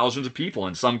 hundreds of thousands of people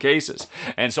in some cases.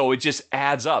 And so it just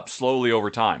adds up slowly over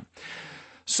time.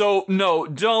 So no,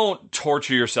 don't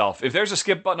torture yourself. If there's a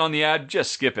skip button on the ad,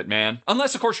 just skip it, man.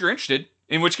 Unless, of course, you're interested.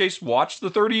 In which case, watch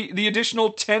the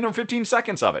additional 10 or 15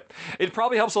 seconds of it. It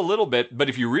probably helps a little bit, but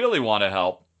if you really want to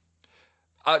help,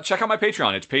 check out my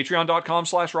Patreon. It's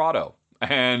patreon.com/Rahdo.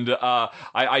 And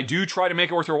I do try to make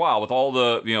it worth your while with all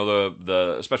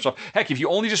the special stuff. Heck, if you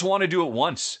only just want to do it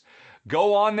once,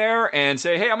 go on there and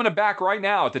say, hey, I'm going to back right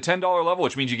now at the $10 level,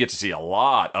 which means you get to see a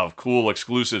lot of cool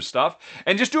exclusive stuff.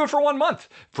 And just do it for 1 month.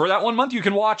 For that 1 month, you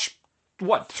can watch,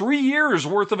 3 years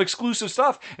worth of exclusive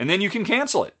stuff, and then you can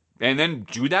cancel it. And then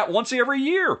do that once every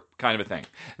year kind of a thing.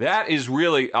 That is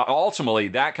really, ultimately,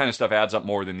 that kind of stuff adds up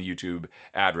more than the YouTube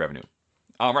ad revenue.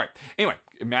 All right. Anyway,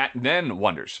 Matt then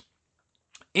wonders,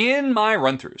 in my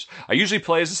run-throughs, I usually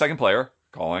play as a second player,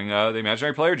 calling the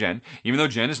imaginary player Jen, even though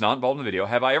Jen is not involved in the video.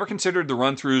 Have I ever considered the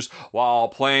run-throughs while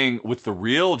playing with the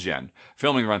real Jen,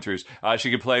 filming run-throughs?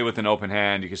 She could play with an open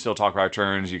hand. You could still talk about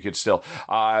turns. You could still...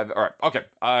 all right, okay.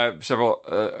 Several...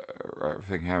 I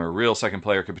think having a real second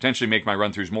player could potentially make my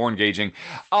run-throughs more engaging.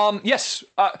 Yes,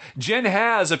 Jen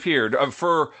has appeared.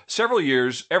 For several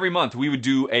years, every month, we would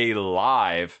do a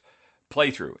live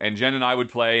playthrough, and Jen and I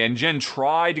would play, and Jen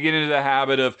tried to get into the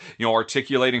habit of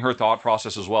articulating her thought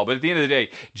process as well, but at the end of the day,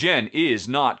 Jen is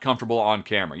not comfortable on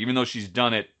camera, even though she's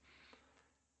done it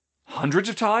hundreds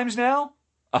of times now.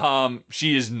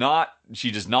 She does not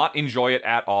enjoy it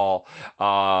at all,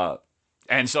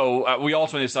 and so we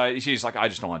ultimately decided, she's like, I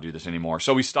just don't want to do this anymore.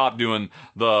 So we stopped doing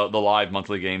the live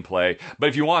monthly gameplay. But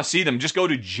if you want to see them, just go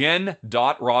to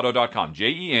jen.rahdo.com.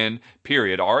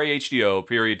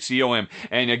 JEN.RAHDO.com.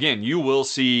 And again, you will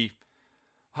see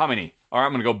how many? All right,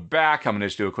 I'm going to go back. I'm going to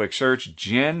just do a quick search.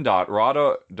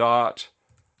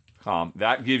 jen.rahdo.com.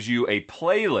 That gives you a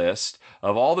playlist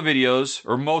of all the videos,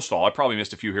 or most all. I probably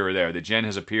missed a few here or there, that Jen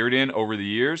has appeared in over the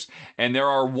years. And there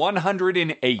are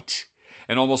 108.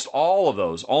 And almost all of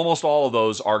those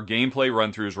are gameplay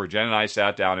run-throughs where Jen and I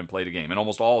sat down and played a game. And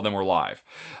almost all of them were live.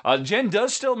 Jen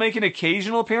does still make an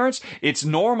occasional appearance. It's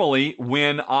normally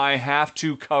when I have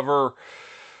to cover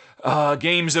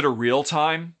games that are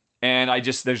real-time. And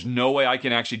there's no way I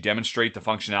can actually demonstrate the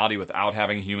functionality without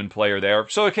having a human player there.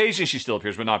 So occasionally she still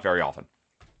appears, but not very often.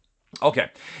 Okay.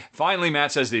 Finally,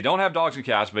 Matt says they don't have dogs and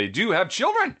cats, but they do have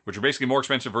children, which are basically more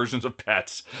expensive versions of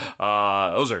pets.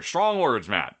 Those are strong words,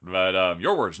 Matt, but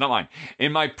your words, not mine.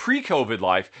 In my pre-COVID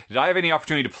life, did I have any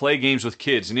opportunity to play games with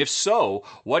kids? And if so,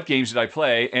 what games did I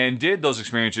play? And did those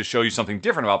experiences show you something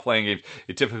different about playing games,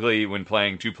 typically when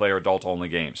playing two-player adult-only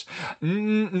games?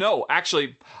 No,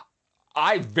 actually,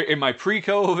 in my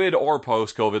pre-COVID or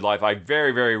post-COVID life, I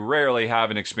very, very rarely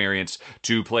have an experience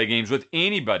to play games with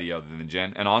anybody other than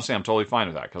Jen. And honestly, I'm totally fine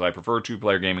with that because I prefer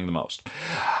two-player gaming the most.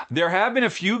 There have been a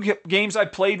few games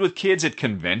I've played with kids at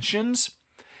conventions,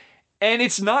 and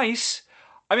it's nice.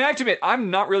 I mean, I have to admit,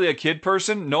 I'm not really a kid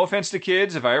person. No offense to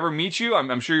kids. If I ever meet you,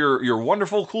 I'm sure you're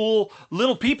wonderful, cool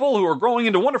little people who are growing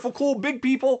into wonderful, cool, big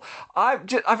people.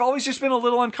 I've always just been a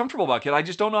little uncomfortable about kids. I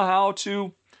just don't know how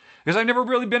to, because I've never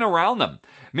really been around them.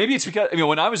 Maybe it's because,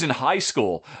 when I was in high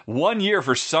school, 1 year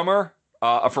for a summer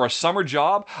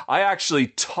job, I actually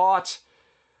taught,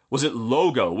 was it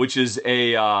Logo, which is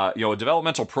a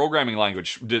developmental programming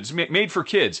language that's made for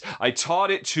kids. I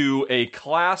taught it to a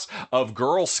class of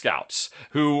Girl Scouts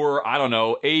who were, I don't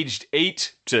know, aged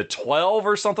 8 to 12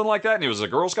 or something like that. And it was a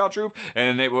Girl Scout troop.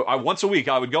 And once a week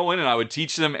I would go in and I would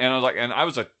teach them. And I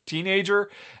was a teenager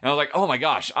and I was like, oh my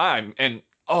gosh,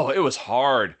 it was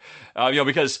hard,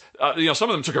 because some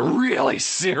of them took it really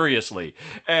seriously,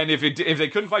 and if they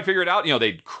couldn't quite figure it out,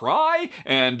 they'd cry,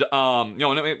 and a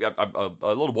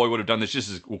little boy would have done this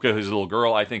just as good as a little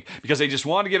girl, I think, because they just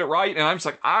wanted to get it right, and I'm just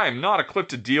like, I'm not equipped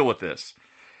to deal with this,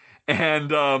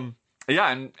 and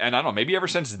and I don't know, maybe ever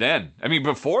since then. I mean,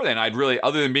 before then, I'd really,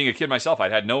 other than being a kid myself,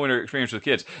 I'd had no experience with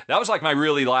kids. That was like my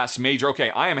really last major, okay,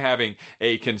 I am having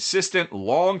a consistent,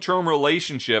 long-term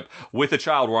relationship with a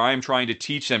child where I am trying to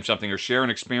teach them something or share an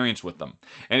experience with them.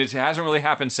 And it hasn't really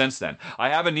happened since then. I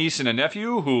have a niece and a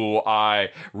nephew who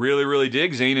I really, really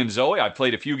dig, Zane and Zoe. I've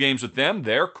played a few games with them.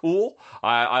 They're cool.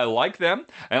 I like them.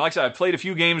 And like I said, I've played a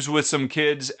few games with some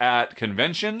kids at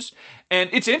conventions. And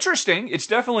it's interesting. It's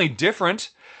definitely different.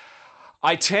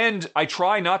 I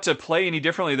try not to play any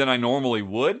differently than I normally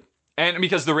would. And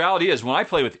because the reality is, when I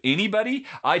play with anybody,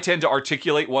 I tend to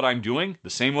articulate what I'm doing the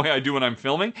same way I do when I'm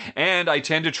filming. And I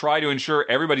tend to try to ensure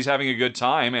everybody's having a good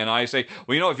time. And I say,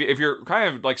 well, if you're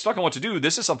kind of like stuck on what to do,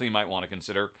 this is something you might want to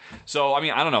consider. So, I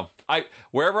mean, I don't know.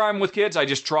 Wherever I'm with kids, I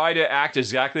just try to act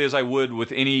exactly as I would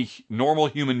with any normal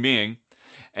human being.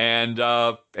 And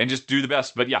just do the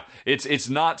best. But yeah, it's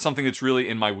not something that's really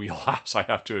in my wheelhouse, I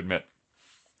have to admit.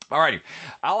 Alrighty,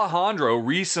 Alejandro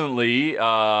recently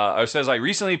says, I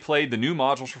recently played the new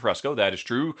modules for Fresco. That is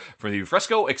true, for the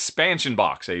Fresco expansion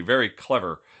box, a very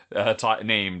clever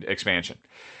named expansion.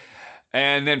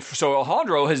 And then, so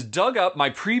Alejandro has dug up my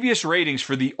previous ratings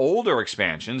for the older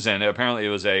expansions, and apparently it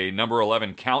was a number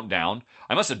 11 countdown.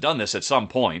 I must have done this at some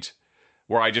point,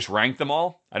 where I just ranked them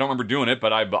all. I don't remember doing it,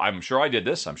 but I'm sure I did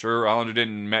this. I'm sure Alejandro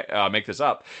didn't make this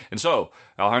up. And so,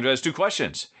 Alejandro has two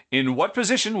questions. In what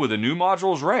position would the new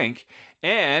modules rank?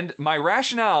 And my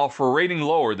rationale for rating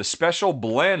lower the special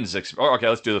blends. Okay,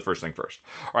 let's do the first thing first.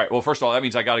 All right, well, first of all, that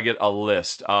means I got to get a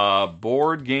list.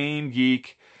 Board Game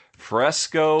Geek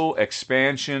Fresco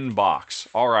expansion box.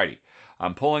 Alrighty.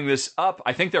 I'm pulling this up.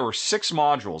 I think there were 6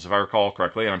 modules, if I recall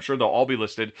correctly, and I'm sure they'll all be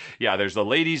listed. Yeah, there's the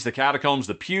Ladies, the Catacombs,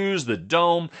 the Pews, the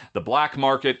Dome, the Black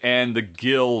Market, and the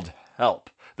Guild.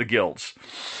 The guilds.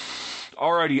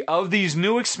 Alrighty, of these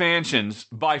new expansions,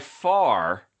 by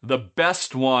far, the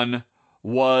best one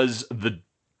was the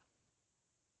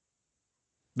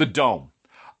Dome.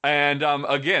 And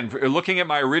again, looking at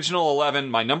my original 11,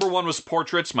 my number 1 was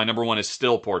Portraits. My number 1 is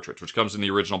still Portraits, which comes in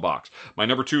the original box. My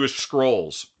number 2 is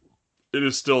Scrolls. It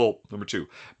is still number 2.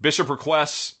 Bishop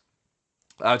Requests,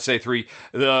 I'd say 3.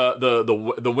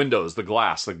 The windows, the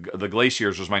glass, the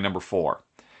glaciers was my number 4.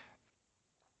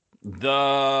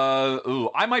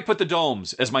 I might put the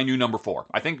domes as my new number 4.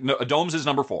 I think domes is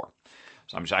number 4.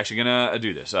 So I'm just actually gonna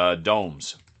do this.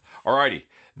 Domes. Alrighty.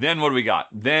 Then what do we got?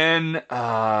 Then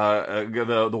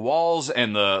the walls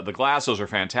and the glass, those are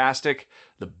fantastic.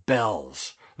 The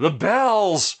bells.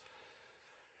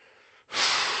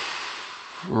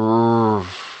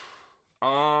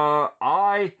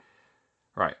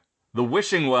 Right. The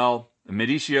Wishing Well,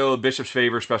 Medicio, Bishop's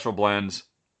Favor, Special Blends,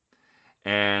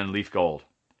 and Leaf Gold.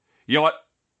 You know what?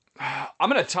 I'm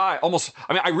going to tie almost...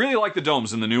 I mean, I really like the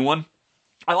domes in the new one.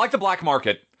 I like the Black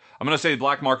Market. I'm going to say the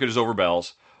Black Market is over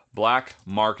bells. Black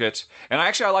Market. And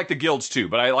I like the guilds too,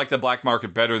 but I like the Black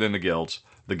Market better than the guild.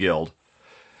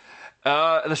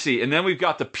 Let's see. And then we've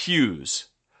got the pews.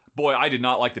 Boy, I did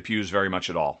not like the pews very much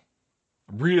at all.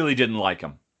 Really didn't like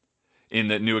them in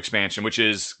the new expansion, which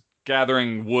is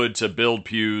gathering wood to build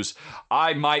pews.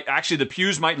 The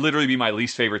pews might literally be my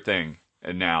least favorite thing.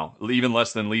 And now, even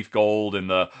less than Leaf Gold and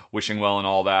the Wishing Well and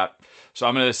all that. So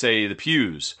I'm going to say the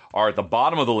pews are at the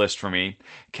bottom of the list for me.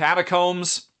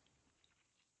 Catacombs,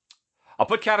 I'll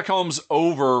put Catacombs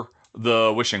over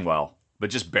the Wishing Well,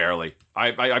 but just barely.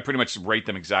 I pretty much rate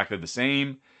them exactly the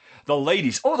same. The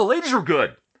ladies, the ladies are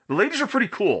good. The ladies are pretty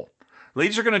cool.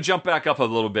 Ladies are going to jump back up a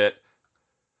little bit.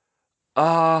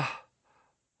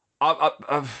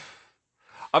 I'm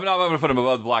not going to put them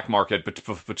above the black market, but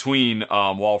between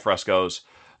wall frescoes,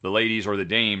 the ladies or the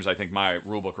dames, I think my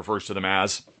rulebook refers to them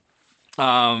as.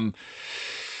 And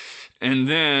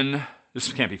then,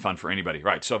 this can't be fun for anybody.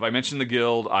 Right, so if I mentioned the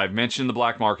guild, I've mentioned the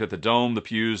black market, the dome, the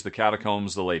pews, the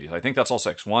catacombs, the ladies. I think that's all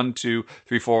 6. 1, 2,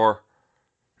 3, 4.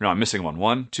 No, I'm missing one.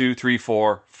 1, 2, 3,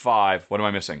 4, 5. What am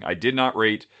I missing? I did not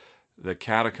rate the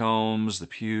catacombs, the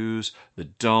pews, the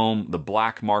dome, the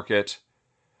black market.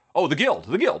 Oh, the guild.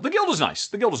 The guild is nice.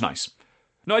 The guild is nice.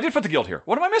 No, I did put the guild here.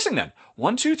 What am I missing then?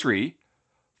 1, 2, 3,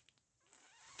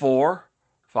 4,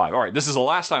 5. All right, this is the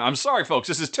last time. I'm sorry, folks.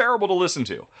 This is terrible to listen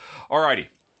to. All righty.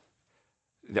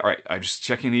 All right, I'm just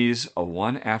checking these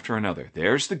one after another.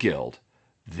 There's the guild.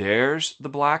 There's the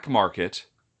black market.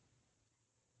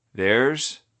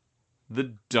 There's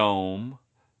the dome.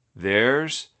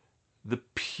 There's the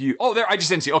pew. Oh, there. I just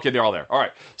didn't see. Okay, they're all there. All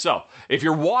right. So if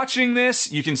you're watching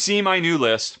this, you can see my new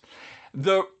list.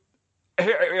 I'm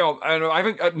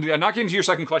not getting to your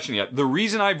second question yet. The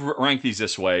reason I've ranked these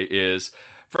this way is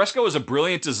Fresco is a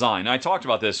brilliant design. I talked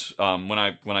about this when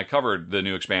I covered the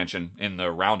new expansion in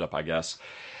the roundup, I guess.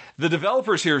 The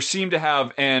developers here seem to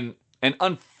have an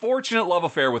unfortunate love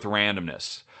affair with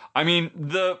randomness. I mean,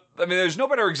 there's no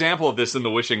better example of this than the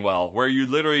Wishing Well, where you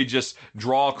literally just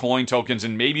draw coin tokens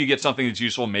and maybe you get something that's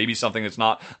useful, maybe something that's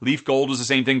not. Leaf Gold is the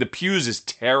same thing. The Pews is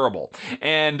terrible.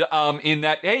 And in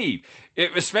that,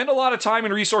 spend a lot of time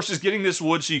and resources getting this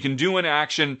wood so you can do an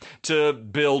action to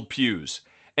build pews.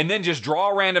 And then just draw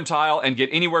a random tile and get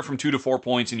anywhere from 2 to 4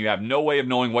 points, and you have no way of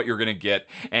knowing what you're going to get.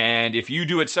 And if you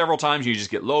do it several times, you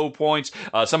just get low points.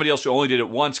 Somebody else who only did it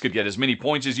once could get as many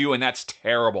points as you, and that's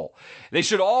terrible. They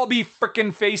should all be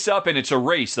frickin' face up, and it's a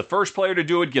race. The first player to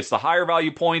do it gets the higher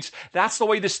value points. That's the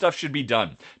way this stuff should be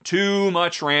done. Too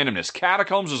much randomness.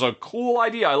 Catacombs is a cool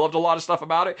idea. I loved a lot of stuff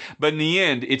about it, but in the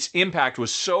end, its impact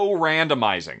was so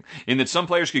randomizing in that some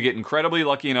players could get incredibly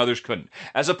lucky and others couldn't.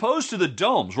 As opposed to the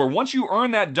domes, where once you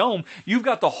earn that dome, you've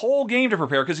got the whole game to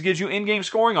prepare because it gives you in-game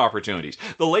scoring opportunities.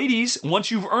 The ladies,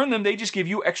 once you've earned them, they just give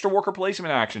you extra worker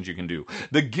placement actions you can do.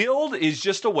 The guild is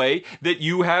just a way that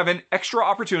you have an extra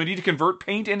opportunity to convert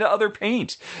paint into other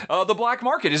paint. The black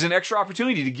market is an extra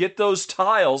opportunity to get those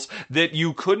tiles that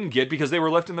you couldn't get because they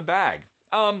were left in the bag.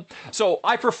 So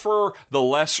I prefer the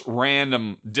less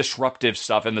random, disruptive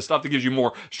stuff and the stuff that gives you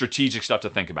more strategic stuff to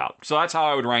think about. So that's how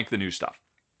I would rank the new stuff.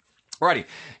 Alrighty,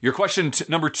 your question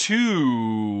number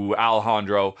 2,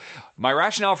 Alejandro. My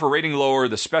rationale for rating lower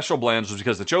the special blends was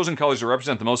because the chosen colors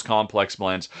represent the most complex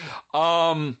blends.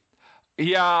 The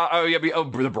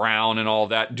brown and all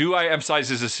that. Do I emphasize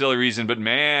this as a silly reason? But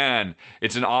man,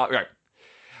 it's an right.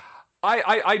 So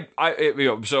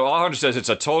Alejandro says it's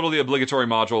a totally obligatory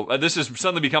module. This has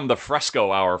suddenly become the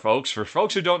Fresco hour, folks. For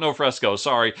folks who don't know Fresco,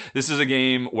 sorry, this is a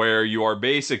game where you are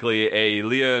basically a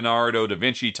Leonardo da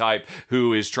Vinci type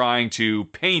who is trying to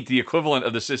paint the equivalent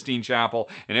of the Sistine Chapel.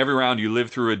 And every round you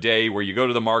live through a day where you go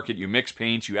to the market, you mix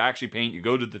paints, you actually paint, you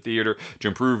go to the theater to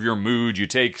improve your mood, you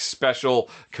take special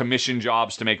commission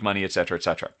jobs to make money, etc.,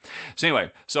 etc. So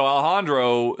anyway, so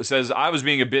Alejandro says I was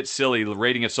being a bit silly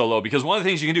rating it so low because one of the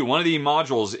things you can do, one of the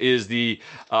modules is the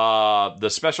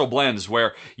special blends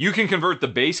where you can convert the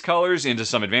base colors into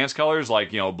some advanced colors,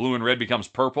 like blue and red becomes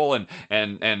purple,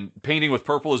 and painting with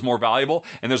purple is more valuable.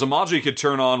 And there's a module you could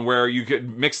turn on where you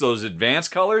could mix those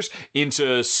advanced colors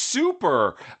into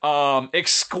super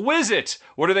exquisite,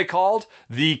 what are they called?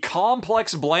 The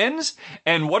complex blends.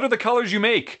 And what are the colors you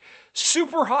make?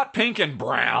 Super hot pink and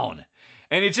brown.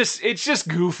 And it's just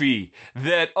goofy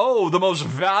that, the most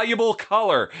valuable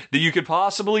color that you could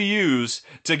possibly use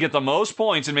to get the most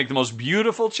points and make the most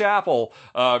beautiful chapel,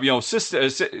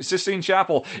 Sistine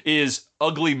Chapel, is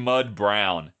ugly mud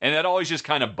brown. And that always just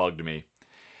kind of bugged me.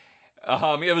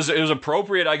 It was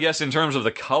appropriate, I guess, in terms of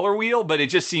the color wheel, but it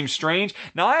just seems strange.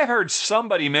 Now, I heard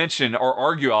somebody mention or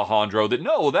argue, Alejandro, that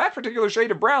no, that particular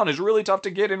shade of brown is really tough to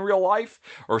get in real life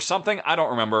or something. I don't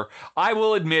remember. I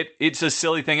will admit it's a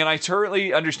silly thing, and I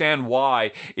totally understand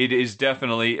why it is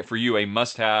definitely, for you, a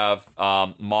must-have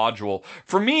module.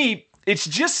 For me, it's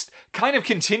just kind of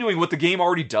continuing what the game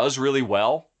already does really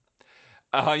well.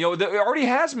 It already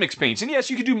has mixed paints, and yes,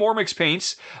 you could do more mixed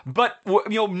paints, but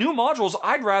new modules,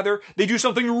 I'd rather they do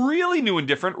something really new and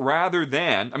different rather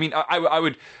than, I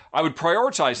would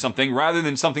prioritize something rather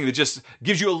than something that just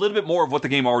gives you a little bit more of what the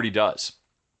game already does.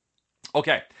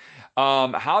 Okay,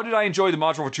 how did I enjoy the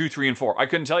module for 2, 3, and 4? I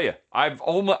couldn't tell you. I've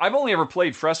only ever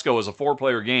played Fresco as a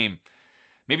 4-player game,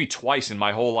 maybe twice in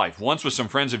my whole life. Once with some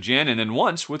friends of Jen, and then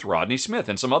once with Rodney Smith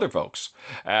and some other folks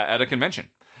at a convention.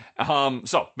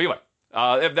 Anyway.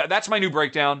 That's my new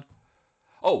breakdown.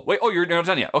 Oh, wait. Oh, you're not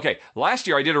done yet. Okay. Last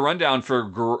year, I did a rundown for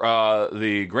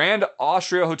the Grand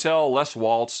Austria Hotel Les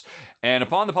Waltz, and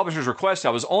upon the publisher's request, I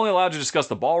was only allowed to discuss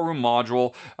the ballroom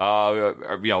module,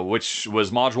 which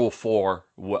was Module 4.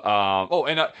 You're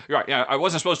right. Yeah, I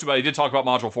wasn't supposed to, but I did talk about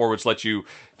Module 4, which lets you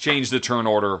change the turn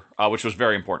order, which was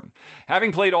very important.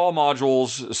 Having played all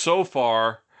modules so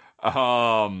far,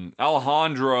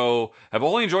 Alejandro have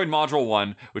only enjoyed Module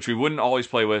 1, which we wouldn't always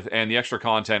play with, and the extra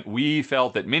content. We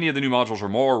felt that many of the new modules were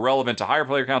more relevant to higher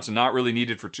player counts and not really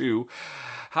needed for 2.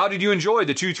 How did you enjoy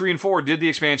the 2, 3, and 4? Did the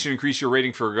expansion increase your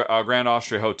rating for Grand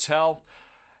Austria Hotel?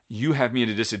 You have me at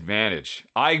a disadvantage.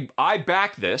 I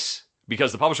backed this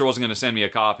because the publisher wasn't going to send me a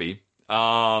copy.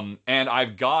 And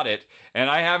I've got it, and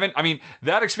I haven't. I mean,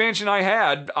 that expansion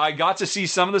I got to see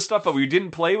some of the stuff, but we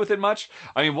didn't play with it much.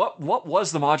 I mean, what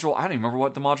was the module? I don't even remember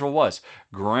what the module was.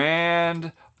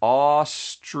 Grand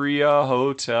Austria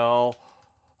Hotel,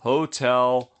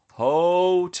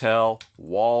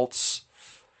 Waltz.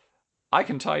 I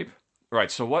can type.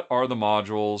 Right, so what are the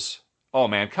modules? Oh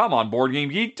man, come on, Board Game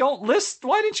Geek, don't list.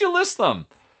 Why didn't you list them?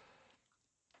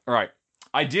 All right.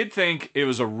 I did think it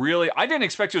was I didn't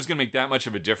expect it was going to make that much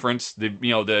of a difference, the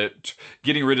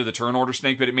getting rid of the turn order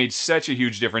snake, but it made such a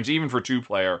huge difference, even for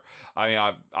 2-player. I mean,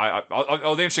 the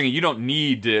interesting thing, you don't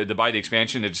need to buy the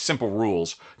expansion. It's simple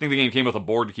rules. I think the game came with a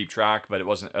board to keep track, but it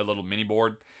wasn't a little mini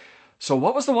board. So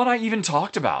what was the one I even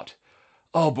talked about?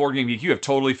 Oh, Board Game Geek, you have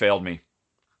totally failed me.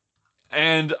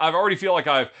 And I already feel like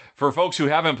for folks who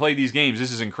haven't played these games,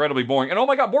 this is incredibly boring. And oh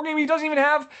my God, Board Game Geek doesn't even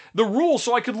have the rules,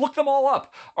 so I could look them all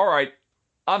up. All right.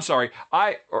 I'm sorry.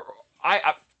 I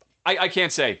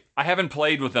can't say. I haven't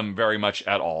played with them very much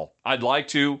at all. I'd like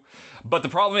to, but the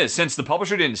problem is, since the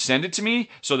publisher didn't send it to me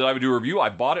so that I would do a review, I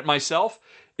bought it myself.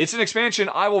 It's an expansion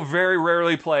I will very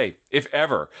rarely play, if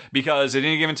ever, because at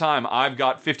any given time, I've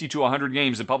got 50 to 100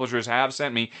 games that publishers have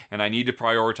sent me, and I need to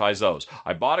prioritize those.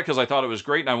 I bought it because I thought it was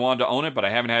great and I wanted to own it, but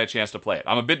I haven't had a chance to play it.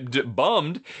 I'm a bit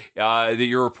bummed that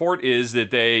your report is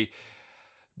that they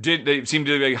seem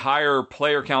to be higher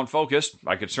player count focused.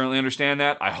 I could certainly understand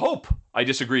that. I hope I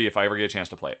disagree if I ever get a chance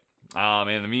to play it.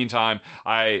 In the meantime,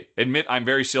 I admit I'm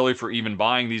very silly for even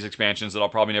buying these expansions that I'll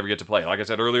probably never get to play. Like I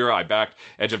said earlier, I backed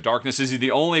Edge of Darkness. This is the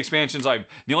only things I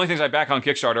back on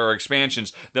Kickstarter are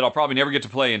expansions that I'll probably never get to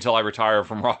play until I retire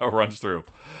from Runs Through.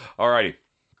 Alrighty.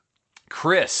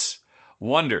 Chris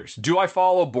wonders, do I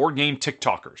follow board game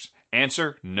TikTokers?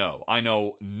 Answer, no. I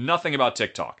know nothing about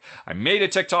TikTok. I made a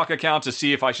TikTok account to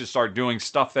see if I should start doing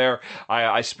stuff there.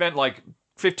 I spent like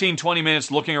 15, 20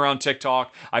 minutes looking around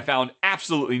TikTok. I found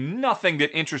absolutely nothing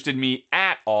that interested me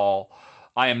at all.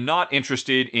 I am not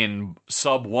interested in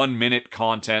sub 1 minute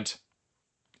content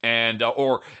and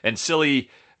silly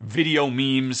video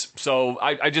memes. So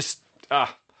I just,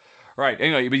 right.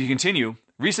 Anyway, but you continue.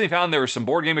 Recently found there were some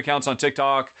board game accounts on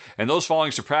TikTok, and those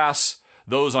following surpass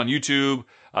those on YouTube.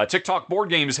 TikTok Board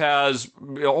Games has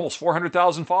almost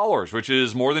 400,000 followers, which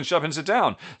is more than Shut Up and Sit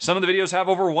Down. Some of the videos have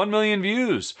over 1 million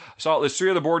views. I saw at least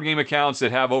 3 other board game accounts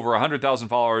that have over 100,000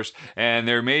 followers, and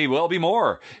there may well be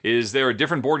more. Is there a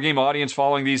different board game audience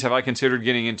following these? Have I considered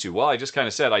getting into? Well, I just kind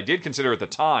of said I did consider at the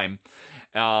time,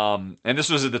 and this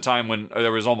was at the time when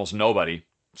there was almost nobody.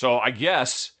 So I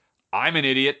guess I'm an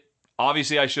idiot.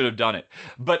 Obviously, I should have done it.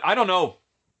 But I don't know.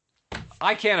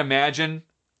 I can't imagine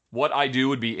what I do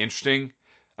would be interesting.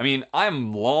 I mean,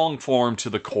 I'm long form to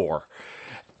the core,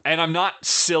 and I'm not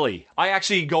silly. I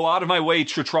actually go out of my way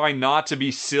to try not to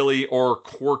be silly or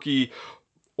quirky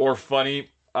or funny.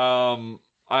 To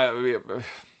me,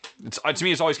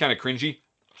 it's always kind of cringy.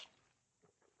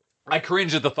 I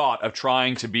cringe at the thought of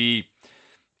trying to be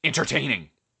entertaining.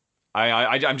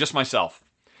 I'm just myself,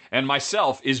 and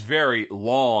myself is very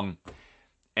long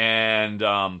and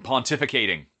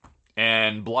pontificating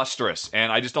and blusterous,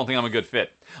 and I just don't think I'm a good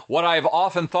fit. What I've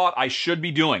often thought I should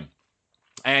be doing,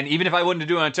 and even if I wouldn't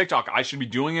do it on TikTok, I should be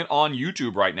doing it on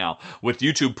YouTube right now, with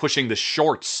YouTube pushing the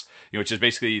shorts, which is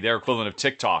basically their equivalent of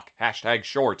TikTok,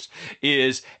 #shorts,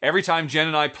 is every time Jen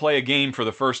and I play a game for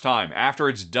the first time, after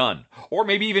it's done, or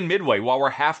maybe even midway, while we're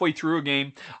halfway through a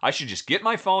game, I should just get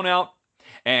my phone out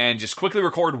and just quickly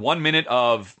record 1 minute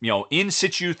of, in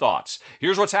situ thoughts.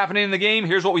 Here's what's happening in the game.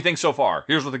 Here's what we think so far.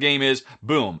 Here's what the game is.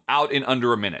 Boom. Out in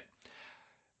under a minute.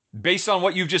 Based on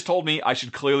what you've just told me, I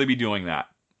should clearly be doing that.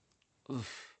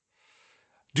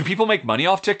 Do people make money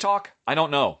off TikTok? I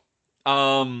don't know.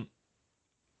 I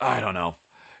don't know.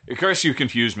 Chris, you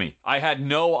confused me. I had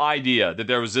no idea that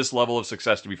there was this level of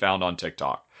success to be found on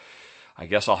TikTok. I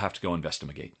guess I'll have to go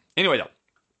investigate. Anyway, though.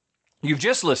 You've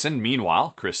just listened,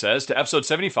 meanwhile, Chris says, to episode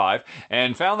 75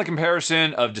 and found the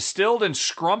comparison of distilled and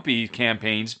scrumpy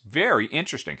campaigns very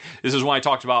interesting. This is when I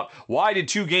talked about why did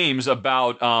two games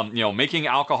about making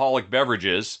alcoholic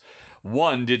beverages,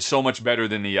 one did so much better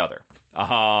than the other.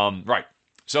 Right.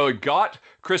 So it got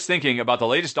Chris thinking about the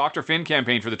latest Dr. Finn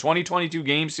campaign for the 2022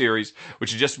 game series,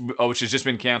 which has just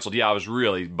been canceled. Yeah, I was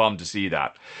really bummed to see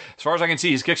that. As far as I can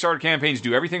see, his Kickstarter campaigns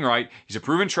do everything right. He's a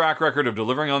proven track record of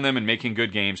delivering on them and making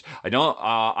good games.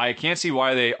 I can't see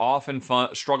why they often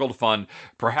struggle to fund.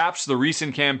 Perhaps the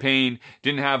recent campaign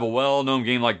didn't have a well-known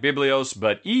game like Biblios,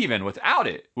 but even without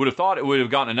it, would have thought it would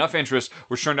have gotten enough interest,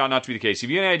 which turned out not to be the case. Have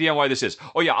you any idea why this is?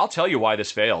 Oh yeah, I'll tell you why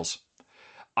this fails.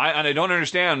 I don't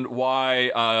understand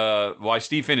why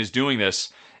Steve Finn is doing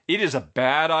this. It is a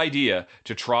bad idea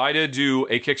to try to do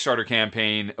a Kickstarter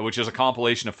campaign, which is a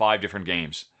compilation of 5 different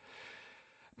games.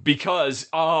 Because,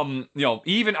 I'm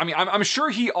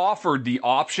sure he offered the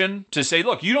option to say,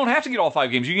 look, you don't have to get all 5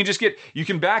 games. You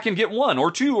can back and get 1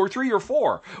 or 2 or 3 or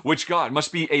 4, which, God,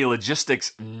 must be a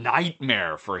logistics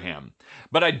nightmare for him.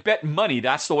 But I'd bet money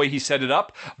that's the way he set it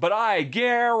up. But I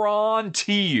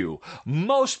guarantee you,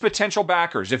 most potential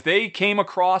backers, if they came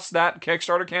across that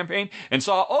Kickstarter campaign and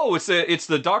saw, oh, it's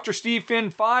the Dr. Steve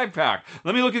Finn 5-pack.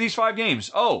 Let me look at these 5 games.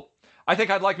 Oh, I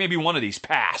think I'd like maybe one of these.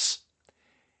 Pass.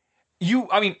 You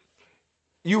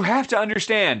have to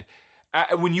understand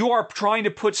when you are trying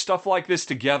to put stuff like this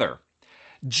together,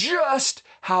 just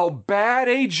how bad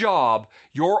a job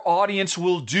your audience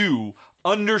will do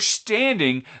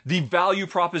understanding the value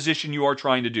proposition you are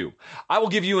trying to do. I will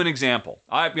give you an example.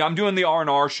 I'm doing the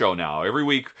R&R show now. Every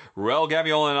week, Ruel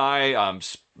Gaviola and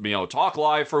I talk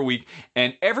live for a week,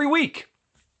 and every week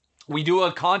we do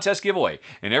a contest giveaway,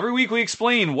 and every week we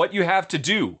explain what you have to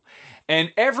do,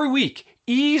 and every week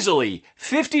easily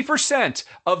 50%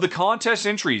 of the contest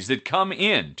entries that come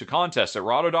in to contests at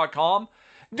Rahdo.com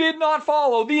did not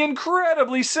follow the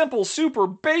incredibly simple, super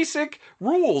basic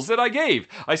rules that I gave.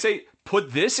 I say,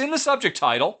 put this in the subject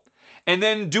title and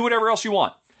then do whatever else you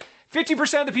want.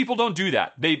 50% of the people don't do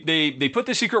that. They put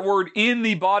the secret word in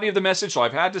the body of the message, so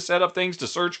I've had to set up things to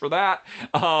search for that.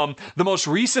 The most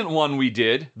recent one we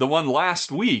did, the one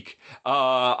last week,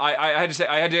 I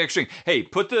had to actually, hey,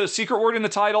 put the secret word in the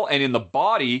title, and in the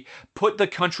body, put the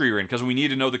country you're in, because we need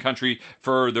to know the country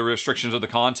for the restrictions of the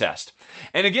contest.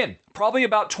 And again, probably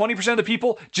about 20% of the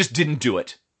people just didn't do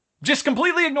it. Just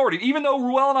completely ignored it, even though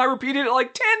Ruel and I repeated it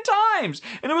like 10 times.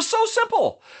 And it was so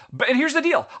simple. And here's the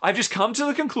deal. I've just come to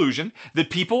the conclusion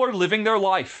that people are living their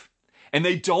life. And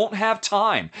they don't have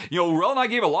time. Ruel and I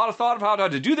gave a lot of thought about how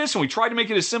to do this, and we tried to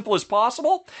make it as simple as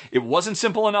possible. It wasn't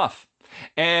simple enough.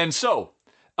 And so,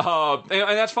 and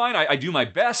that's fine. I do my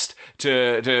best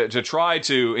to try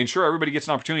to ensure everybody gets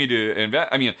an opportunity to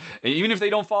invest. Even if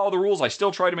they don't follow the rules, I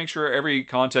still try to make sure every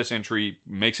contest entry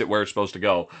makes it where it's supposed to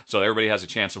go, so everybody has a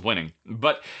chance of winning.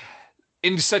 But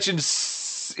in such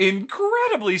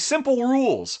incredibly simple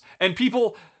rules, and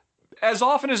people, as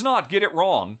often as not, get it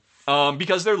wrong.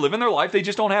 Because they're living their life, they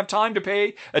just don't have time to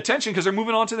pay attention because they're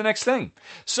moving on to the next thing.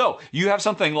 So you have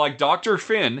something like Dr.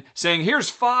 Finn saying, here's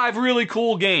 5 really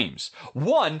cool games.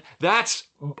 1, that's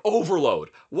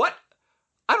overload. What?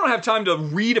 I don't have time to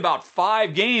read about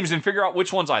 5 games and figure out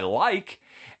which ones I like.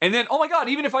 And then, oh my God,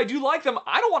 even if I do like them,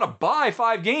 I don't want to buy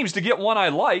 5 games to get one I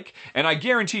like. And I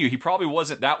guarantee you, he probably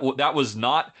wasn't, that was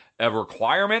not a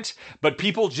requirement, but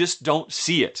people just don't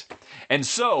see it. And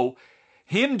so,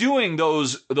 him doing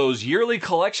those yearly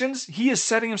collections, he is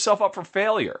setting himself up for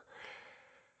failure.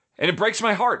 And it breaks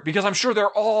my heart because I'm sure they're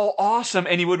all awesome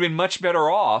and he would have been much better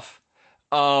off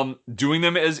doing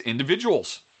them as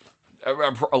individuals,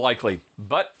 likely.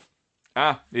 But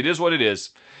it is what it is.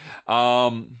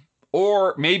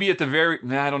 Or maybe at the very,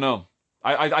 I don't know.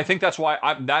 I think that's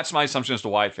why, that's my assumption as to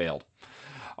why it failed.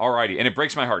 Alrighty, and it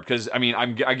breaks my heart because I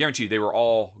guarantee you they were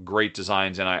all great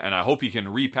designs, and I hope he can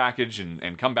repackage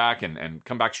and come back and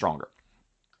come back stronger.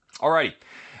 Alrighty,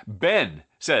 Ben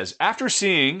says, after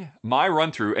seeing my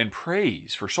run through and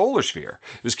praise for Solar Sphere,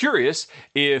 I was curious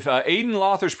if Aidan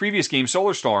Lother's previous game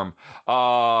Solar-Storm,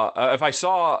 if I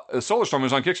saw Solar-Storm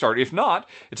was on Kickstarter. If not,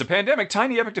 it's a pandemic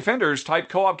Tiny Epic Defenders type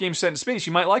co-op game set in space.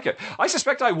 You might like it. I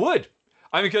suspect I would.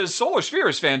 Because Solar Sphere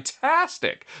is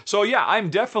fantastic. So yeah, I'm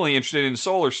definitely interested in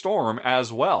Solar-Storm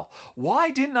as well. Why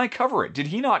didn't I cover it? Did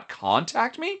he not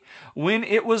contact me when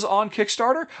it was on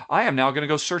Kickstarter? I am now going to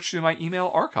go search through my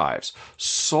email archives.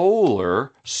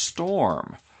 Solar-Storm.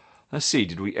 Let's see,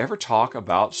 did we ever talk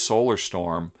about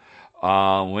Solar-Storm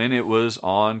when it was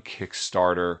on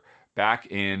Kickstarter back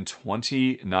in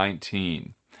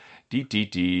 2019?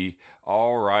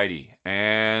 Alrighty.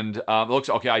 And looks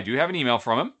okay, I do have an email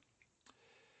from him.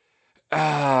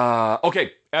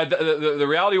 Okay. The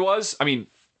reality was, I mean,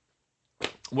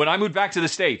 when I moved back to the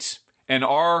States and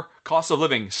our cost of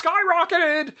living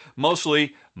skyrocketed,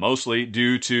 mostly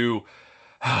due to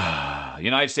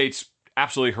United States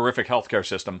absolutely horrific healthcare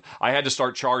system, I had to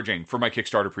start charging for my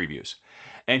Kickstarter previews.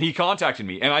 And he contacted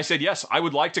me and I said, yes, I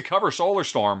would like to cover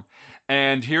Solar-Storm.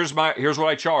 And here's what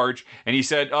I charge. And he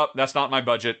said, oh, that's not my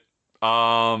budget.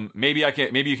 Maybe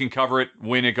you can cover it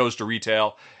when it goes to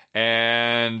retail.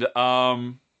 And,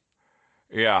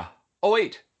 yeah. Oh,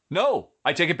 wait, no,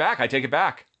 I take it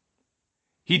back.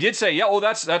 He did say, yeah,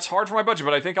 that's hard for my budget,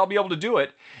 but I think I'll be able to do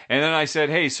it. And then I said,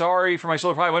 hey, sorry for my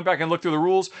Solar Pie. I went back and looked through the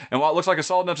rules, and while it looks like a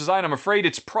solid enough design, I'm afraid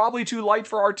it's probably too light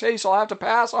for our taste. So I'll have to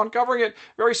pass on covering it.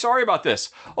 Very sorry about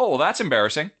this. Oh, well, that's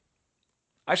embarrassing.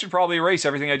 I should probably erase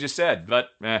everything I just said, but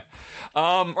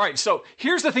right, so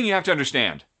here's the thing you have to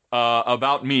understand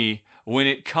about me when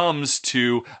it comes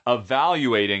to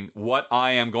evaluating what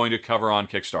I am going to cover on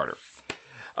Kickstarter,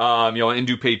 and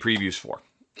do paid previews for.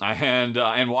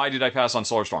 And why did I pass on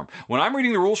Solar-Storm? When I'm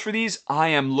reading the rules for these, I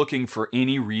am looking for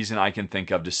any reason I can think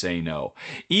of to say no.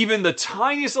 Even the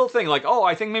tiniest little thing, like, oh,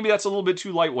 I think maybe that's a little bit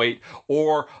too lightweight,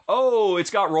 or, oh, it's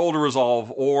got roll to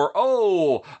resolve, or,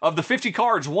 oh, of the 50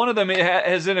 cards, one of them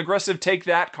has an aggressive take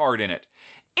that card in it.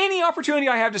 Any opportunity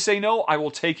I have to say no, I will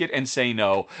take it and say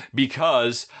no,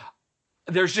 because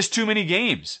there's just too many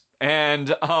games.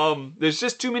 And there's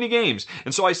just too many games.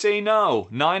 And so I say no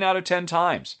 9 out of 10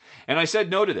 times. And I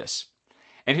said no to this.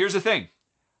 And here's the thing.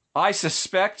 I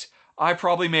suspect I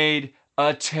probably made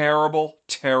a terrible,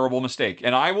 terrible mistake.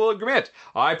 And I will admit,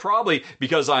 I probably,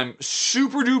 because I'm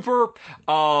super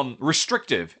duper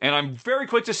restrictive, and I'm very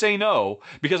quick to say no,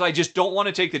 because I just don't want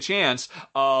to take the chance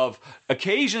of,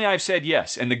 occasionally I've said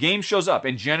yes, and the game shows up,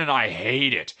 and Jen and I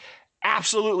hate it.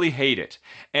 Absolutely hate it.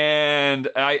 And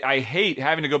I hate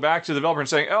having to go back to the developer and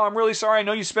saying, oh, I'm really sorry. I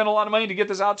know you spent a lot of money to get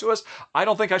this out to us. I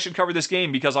don't think I should cover this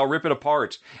game because I'll rip it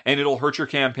apart and it'll hurt your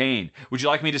campaign. Would you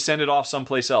like me to send it off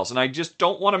someplace else? And I just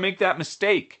don't want to make that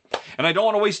mistake. And I don't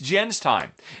want to waste Jen's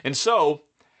time. And so,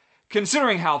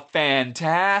 considering how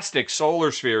fantastic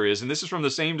Solar Sphere is, and this is from the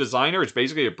same designer, it's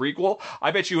basically a prequel, I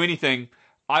bet you anything,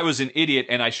 I was an idiot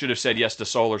and I should have said yes to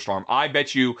Solar-Storm. I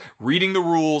bet you, reading the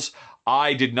rules,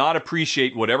 I did not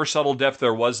appreciate whatever subtle depth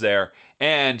there was there,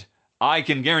 and I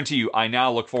can guarantee you I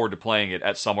now look forward to playing it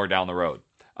at somewhere down the road.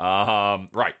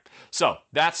 Right. So,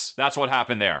 that's what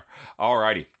happened there.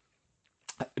 Alrighty.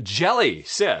 Jelly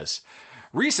says,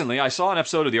 recently I saw an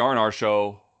episode of the R&R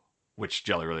show, which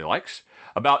Jelly really likes,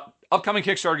 about upcoming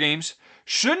Kickstarter games.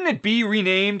 Shouldn't it be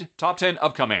renamed Top 10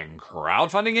 Upcoming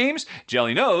Crowdfunding Games?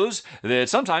 Jelly knows that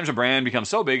sometimes a brand becomes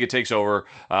so big it takes over.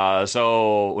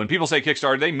 So when people say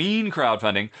Kickstarter, they mean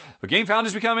crowdfunding. But GameFound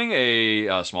is becoming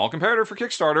a small competitor for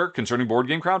Kickstarter concerning board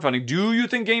game crowdfunding. Do you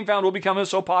think GameFound will become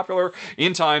so popular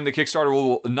in time that Kickstarter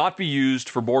will not be used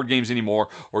for board games anymore?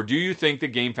 Or do you think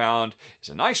that GameFound is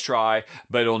a nice try,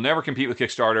 but it'll never compete with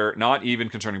Kickstarter, not even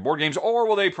concerning board games? Or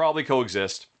will they probably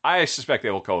coexist? I suspect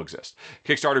they will coexist.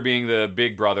 Kickstarter being the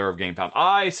big brother of GameFound.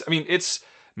 I mean, it's,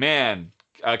 man,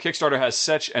 Kickstarter has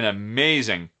such an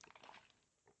amazing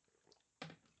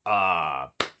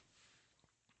first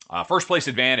place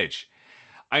advantage.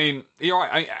 I mean,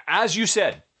 as you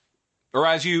said, or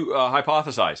as you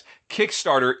hypothesized,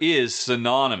 Kickstarter is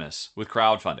synonymous with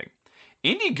crowdfunding.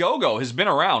 Indiegogo has been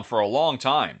around for a long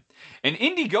time. And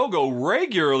Indiegogo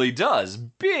regularly does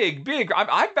big.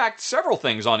 I've backed several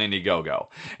things on Indiegogo.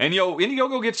 And,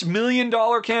 Indiegogo gets $1 million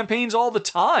campaigns all the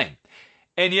time.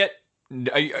 And yet,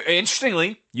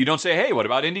 interestingly, you don't say, hey, what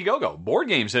about Indiegogo? Board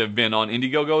games have been on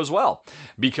Indiegogo as well.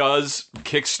 Because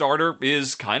Kickstarter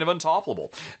is kind of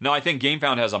untoppable. Now, I think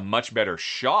GameFound has a much better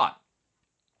shot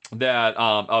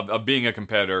of being a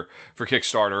competitor for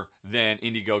Kickstarter than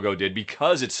Indiegogo did,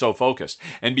 because it's so focused.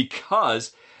 And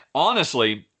because,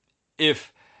 honestly,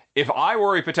 if I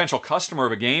were a potential customer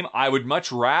of a game, I would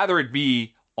much rather it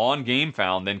be on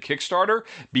GameFound than Kickstarter,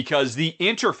 because the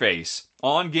interface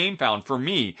on GameFound for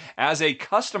me as a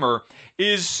customer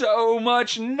is so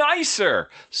much nicer,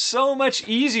 so much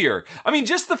easier. I mean,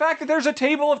 just the fact that there's a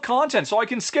table of contents so I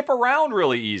can skip around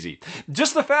really easy.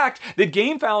 Just the fact that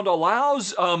GameFound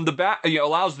allows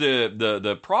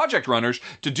the project runners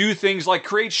to do things like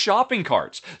create shopping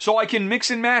carts, so I can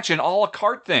mix and match and a la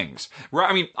carte things.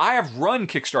 I mean, I have run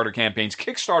Kickstarter campaigns.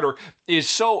 Kickstarter is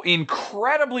so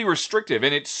incredibly restrictive,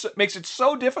 and it makes it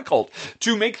so difficult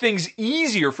to make things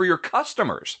easier for your customers.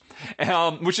 customers,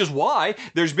 which is why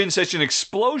there's been such an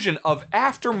explosion of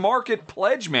aftermarket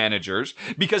pledge managers,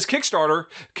 because Kickstarter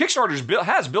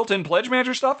has built-in pledge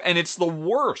manager stuff, and it's the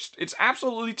worst. It's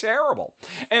absolutely terrible.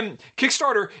 And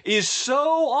Kickstarter is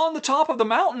so on the top of the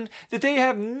mountain that they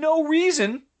have no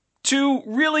reason to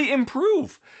really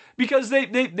improve, because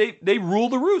they rule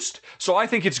the roost. So I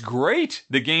think it's great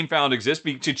that GameFound exists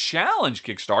to challenge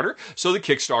Kickstarter, so that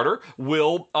Kickstarter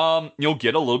will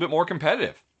get a little bit more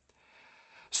competitive.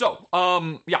 So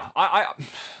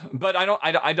but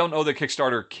I don't know that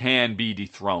Kickstarter can be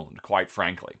dethroned, quite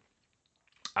frankly.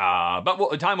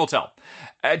 But time will tell.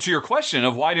 To your question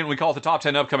of why didn't we call it the top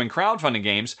 10 upcoming crowdfunding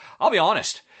games, I'll be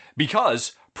honest,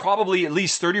 because probably at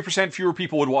least 30% fewer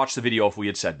people would watch the video if we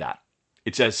had said that.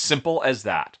 It's as simple as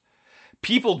that.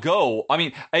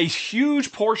 A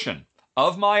huge portion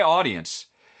of my audience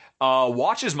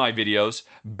watches my videos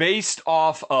based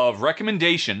off of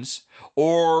recommendations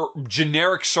or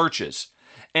generic searches.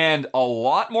 And a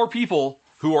lot more people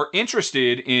who are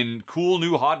interested in cool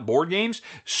new hot board games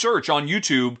search on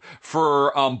YouTube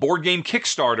for board game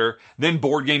Kickstarter than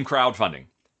board game crowdfunding.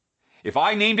 If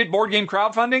I named it board game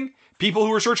crowdfunding, people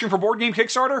who are searching for board game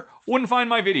Kickstarter wouldn't find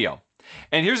my video.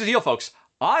 And here's the deal, folks.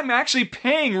 I'm actually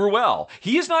paying Ruel.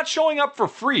 He is not showing up for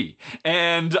free.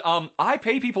 And I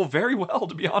pay people very well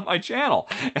to be on my channel.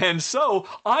 And so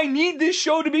I need this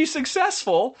show to be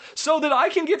successful so that I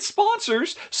can get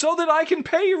sponsors, so that I can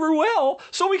pay Ruel,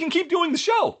 so we can keep doing the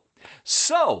show.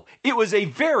 So it was a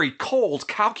very cold,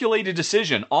 calculated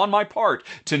decision on my part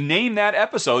to name that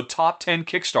episode Top 10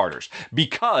 Kickstarters,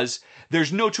 because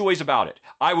there's no two ways about it.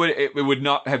 It would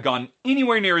not have gone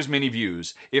anywhere near as many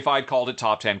views if I'd called it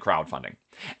Top 10 Crowdfunding.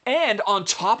 And on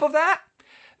top of that,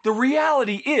 the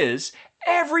reality is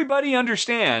everybody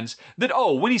understands that,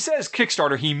 when he says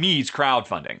Kickstarter, he means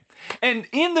crowdfunding. And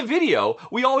in the video,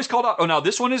 we always called out, now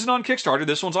this one isn't on Kickstarter,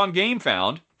 this one's on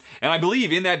GameFound. And I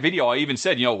believe in that video, I even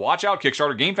said, watch out,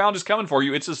 Kickstarter, GameFound is coming for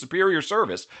you. It's a superior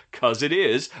service, because it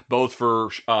is, both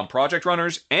for project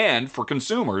runners and for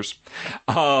consumers.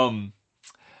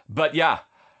 But yeah,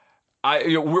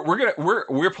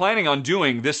 we're planning on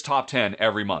doing this top 10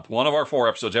 every month. One of our 4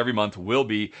 episodes every month will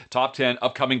be top 10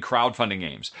 upcoming crowdfunding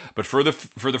games. But for the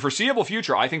foreseeable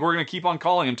future, I think we're going to keep on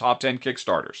calling them top 10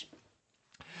 Kickstarters,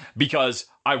 because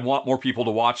I want more people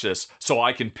to watch this so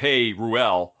I can pay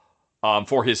Ruel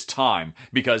for his time,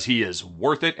 because he is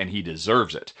worth it and he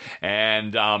deserves it.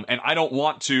 And I don't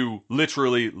want to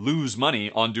literally lose money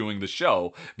on doing the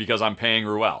show because I'm paying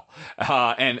Ruel.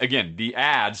 And again, the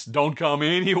ads don't come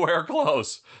anywhere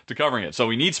close to covering it. So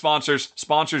we need sponsors.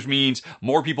 Sponsors means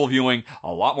more people viewing,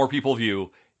 a lot more people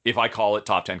view if I call it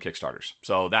Top 10 Kickstarters.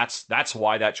 So that's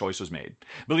why that choice was made.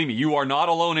 Believe me, you are not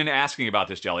alone in asking about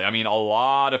this, Jelly. I mean, a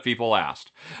lot of people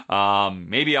asked.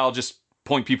 Maybe I'll just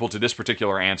point people to this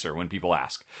particular answer when people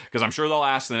ask, because I'm sure they'll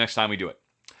ask the next time we do it.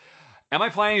 Am I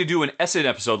planning to do an Essen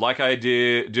episode like I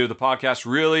did the podcast?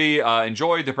 Really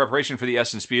enjoyed the preparation for the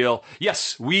Essen Spiel.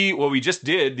 Yes, we just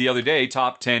did the other day,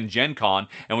 top 10 Gen Con,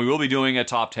 and we will be doing a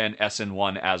top 10 Essen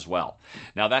one as well.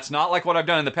 Now, that's not like what I've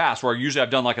done in the past, where usually I've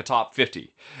done like a top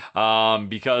 50.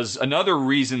 Because another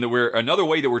way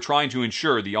that we're trying to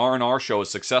ensure the R&R show is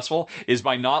successful is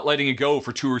by not letting it go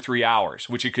for 2 or 3 hours,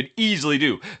 which it could easily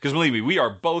do. Because believe me, we are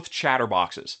both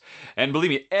chatterboxes. And believe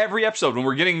me, every episode, when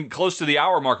we're getting close to the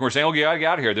hour mark and we're saying, okay, gotta get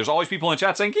out of here, there's always people in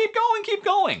chat saying, keep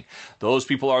going. Those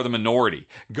people are the minority.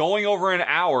 Going over an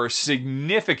hour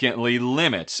significantly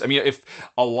limits. I mean, if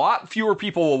a lot fewer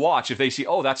people will watch if they see,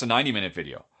 that's a 90-minute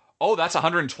video. That's a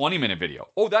 120-minute video.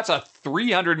 That's a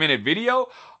 300-minute video.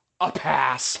 A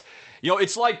pass.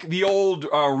 It's like the old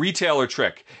retailer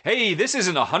trick. Hey, this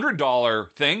isn't a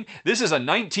 $100 thing. This is a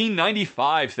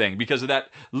 $19.95 thing, because of that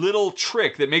little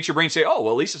trick that makes your brain say, at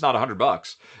least it's not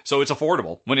 $100. So it's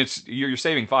affordable when you're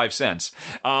saving 5 cents.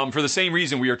 For the same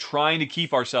reason, we are trying to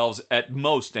keep ourselves at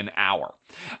most an hour,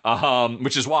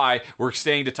 which is why we're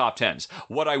staying to top 10s.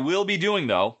 What I will be doing,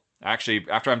 though, actually,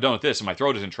 after I'm done with this and my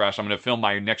throat isn't trashed, I'm going to film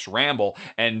my next ramble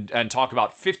and talk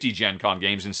about 50 Gen Con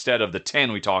games instead of the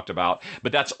 10 we talked about.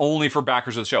 But that's only for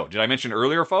backers of the show. Did I mention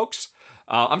earlier, folks?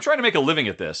 I'm trying to make a living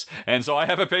at this. And so I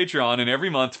have a Patreon, and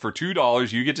every month for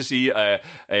 $2, you get to see a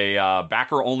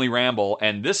backer-only ramble.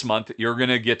 And this month, you're going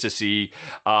to get to see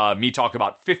me talk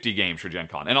about 50 games for Gen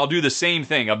Con. And I'll do the same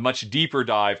thing, a much deeper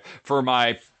dive for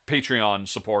my Patreon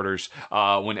supporters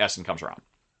when Essen comes around.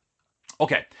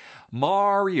 Okay.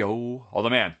 Mario. Oh,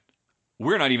 man.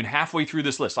 We're not even halfway through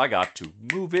this list. I got to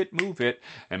move it.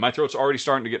 And my throat's already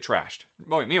starting to get trashed.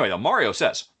 Anyway, though, Mario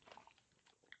says,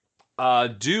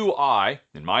 do I,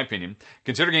 in my opinion,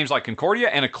 consider games like Concordia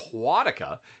and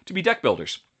Aquatica to be deck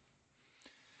builders?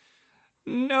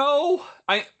 No,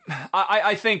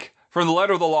 I think from the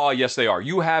letter of the law, yes, they are.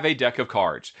 You have a deck of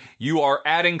cards. You are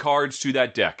adding cards to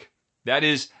that deck. That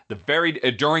is the very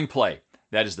during play.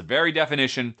 That is the very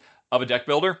definition of a deck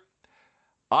builder.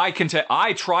 I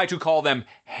try to call them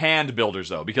hand builders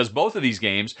though, because both of these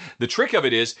games, the trick of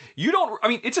it is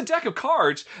it's a deck of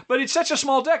cards, but it's such a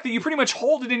small deck that you pretty much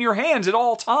hold it in your hands at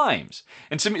all times.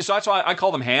 And so that's why I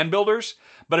call them hand builders,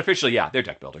 but officially, yeah, they're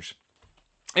deck builders.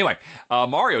 Anyway,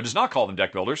 Mario does not call them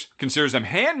deck builders, considers them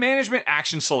hand management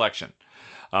action selection.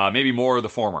 Maybe more of the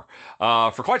former.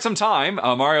 For quite some time,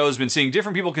 Mario has been seeing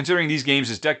different people considering these games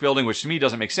as deck building, which to me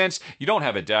doesn't make sense. You don't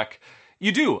have a deck.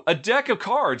 You do. A deck of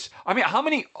cards. I mean, how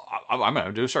many... I'm going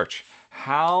to do a search.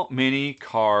 How many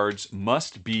cards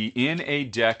must be in a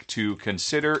deck to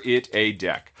consider it a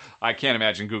deck? I can't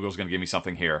imagine Google's going to give me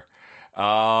something here.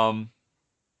 Right.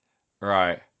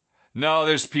 No,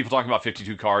 there's people talking about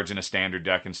 52 cards in a standard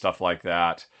deck and stuff like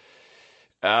that.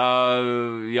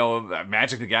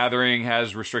 Magic the Gathering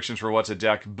has restrictions for what's a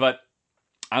deck, but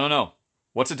I don't know.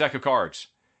 What's a deck of cards?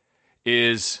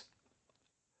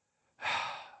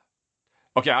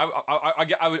 Okay,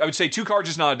 I would say 2 cards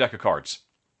is not a deck of cards.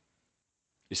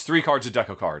 Is 3 cards a deck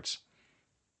of cards?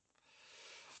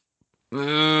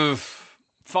 5.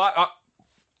 I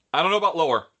don't know about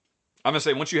lower. I'm going to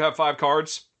say once you have 5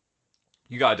 cards,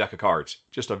 you got a deck of cards.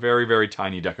 Just a very, very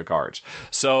tiny deck of cards.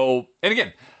 So, and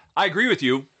again, I agree with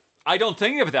you. I don't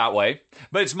think of it that way,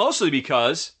 but it's mostly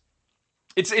because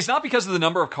it's not because of the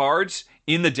number of cards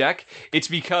in the deck. It's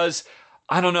because...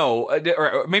 I don't know,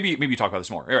 or maybe you talk about this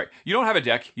more. All right, you don't have a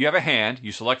deck, you have a hand,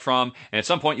 you select from, and at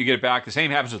some point you get it back. The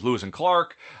same happens with Lewis and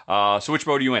Clark. So which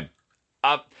mode are you in?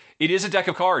 It is a deck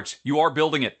of cards. You are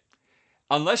building it.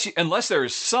 Unless there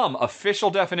is some official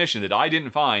definition that I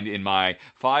didn't find in my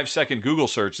 5-second Google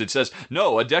search that says,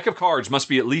 no, a deck of cards must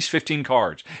be at least 15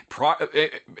 cards.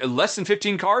 Less than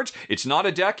 15 cards, it's not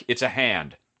a deck, it's a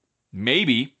hand.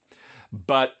 Maybe,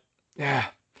 but... yeah.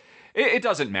 It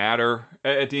doesn't matter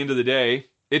at the end of the day.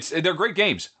 They're great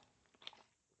games.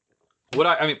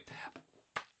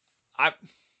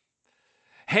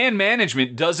 Hand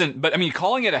management doesn't, but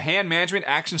calling it a hand management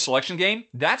action selection game,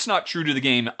 that's not true to the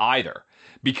game either.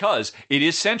 Because it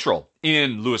is central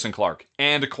in Lewis and Clark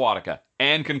and Aquatica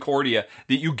and Concordia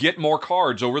that you get more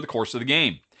cards over the course of the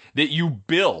game. That you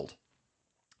build.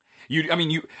 You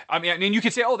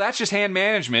could say, oh, that's just hand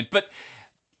management, but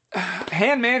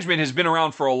hand management has been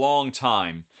around for a long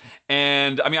time,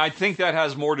 and I think that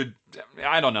has more to...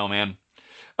 I don't know, man.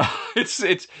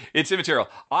 It's immaterial.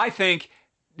 I think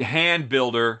hand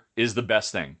builder is the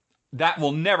best thing. That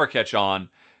will never catch on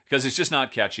because it's just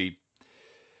not catchy.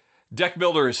 Deck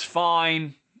builder is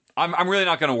fine. I'm really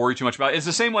not going to worry too much about it. It's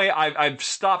the same way I've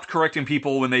stopped correcting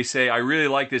people when they say I really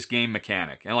like this game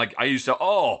mechanic, and I used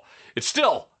to, it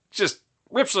still just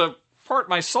rips apart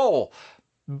my soul.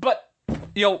 But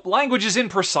language is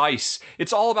imprecise.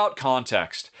 It's all about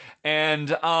context. And,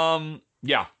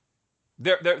 yeah.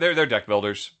 They're deck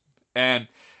builders. And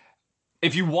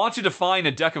if you want to define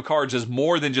a deck of cards as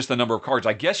more than just the number of cards,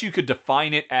 I guess you could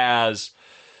define it as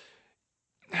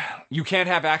you can't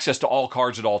have access to all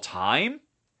cards at all time.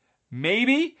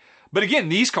 Maybe. But again,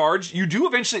 these cards, you do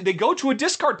eventually, they go to a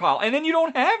discard pile, and then you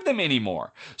don't have them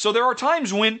anymore. So there are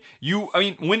times when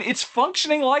when it's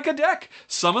functioning like a deck.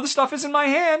 Some of the stuff is in my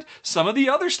hand, some of the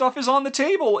other stuff is on the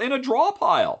table in a draw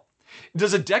pile.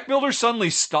 Does a deck builder suddenly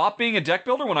stop being a deck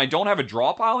builder when I don't have a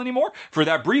draw pile anymore? For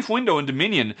that brief window in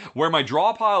Dominion where my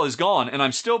draw pile is gone and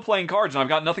I'm still playing cards and I've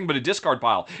got nothing but a discard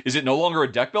pile, is it no longer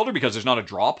a deck builder because there's not a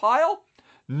draw pile?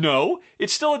 No,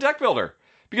 it's still a deck builder.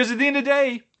 Because at the end of the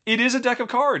day, it is a deck of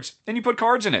cards, and you put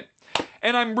cards in it.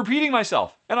 And I'm repeating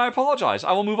myself, and I apologize.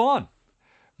 I will move on.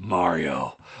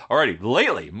 Mario. Alrighty,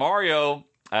 lately, Mario,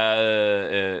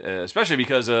 especially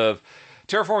because of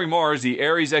Terraforming Mars, the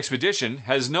Ares Expedition,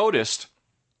 has noticed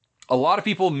a lot of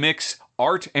people mix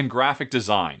art and graphic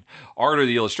design. Art are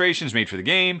the illustrations made for the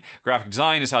game. Graphic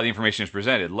design is how the information is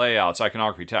presented. Layouts,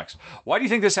 iconography, text. Why do you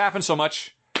think this happens so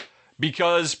much?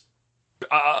 Because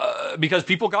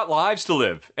people got lives to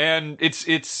live, and it's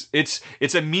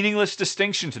a meaningless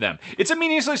distinction to them. It's a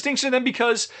meaningless distinction to them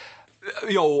because,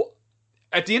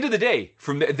 at the end of the day,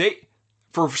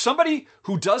 for somebody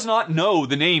who does not know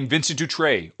the name Vincent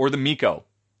Dutrait or the Miko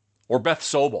or Beth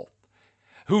Sobel,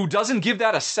 who doesn't give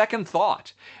that a second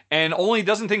thought and only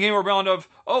doesn't think anywhere beyond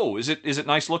is it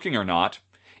nice looking or not?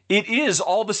 It is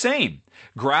all the same.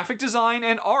 Graphic design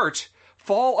and art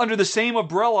fall under the same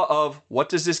umbrella of what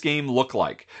does this game look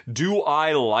like? Do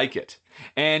I like it?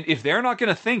 And if they're not going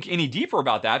to think any deeper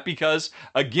about that because,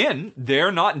 again,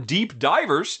 they're not deep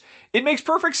divers, it makes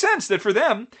perfect sense that for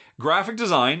them, graphic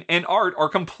design and art are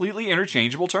completely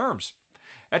interchangeable terms.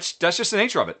 That's just the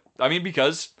nature of it. I mean,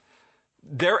 because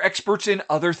they're experts in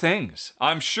other things.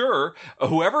 I'm sure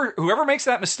whoever makes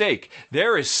that mistake,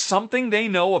 there is something they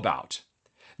know about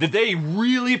that they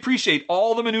really appreciate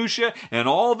all the minutia and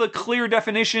all the clear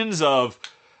definitions of,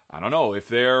 I don't know, if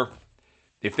they're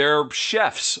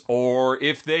chefs, or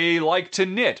if they like to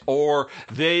knit, or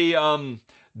they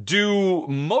do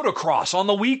motocross on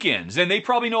the weekends, and they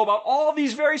probably know about all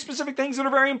these very specific things that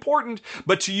are very important,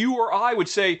 but to you or I would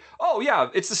say, oh yeah,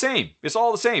 it's the same. It's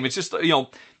all the same. It's just,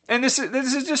 and this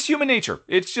is just human nature.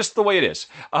 It's just the way it is.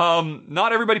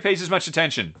 Not everybody pays as much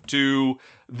attention to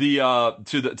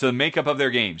the makeup of their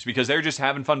games because they're just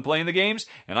having fun playing the games,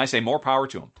 and I say more power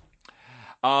to them.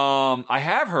 I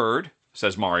have heard,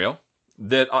 says Mario,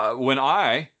 that when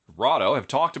Rahdo, have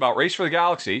talked about Race for the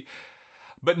Galaxy,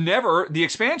 but never the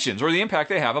expansions or the impact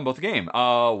they have on both the game.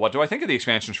 What do I think of the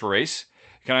expansions for Race?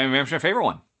 Can I mention a favorite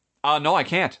one? No, I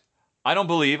can't. I don't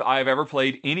believe I've ever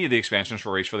played any of the expansions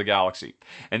for Race for the Galaxy.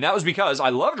 And that was because I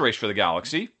loved Race for the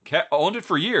Galaxy, owned it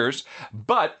for years,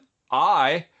 but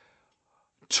I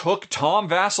took Tom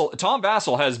Vasel. Tom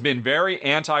Vasel has been very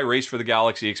anti-Race for the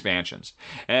Galaxy expansions.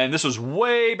 And this was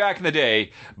way back in the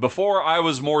day, before I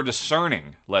was more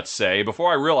discerning, let's say,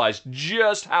 before I realized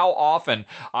just how often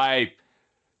I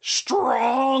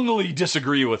strongly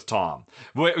disagree with Tom.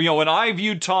 When I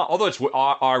viewed Tom, although it's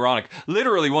ironic,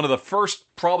 literally one of the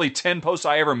first probably 10 posts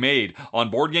I ever made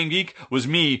on Board Game Geek was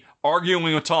me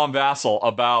arguing with Tom Vasel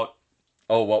about,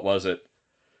 what was it?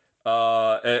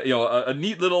 A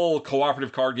neat little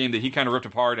cooperative card game that he kind of ripped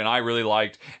apart and I really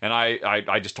liked, and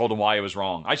I just told him why he was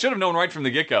wrong. I should have known right from the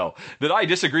get-go that I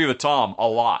disagree with Tom a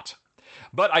lot.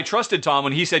 But I trusted Tom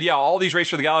when he said, yeah, all these Race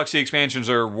for the Galaxy expansions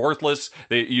are worthless.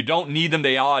 You don't need them.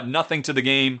 They add nothing to the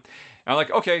game. And I'm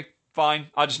like, okay, fine.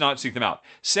 I'll just not seek them out.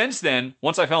 Since then,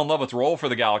 once I fell in love with Roll for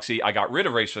the Galaxy, I got rid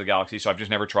of Race for the Galaxy, so I've just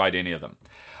never tried any of them.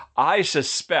 I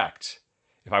suspect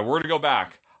if I were to go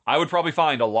back, I would probably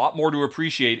find a lot more to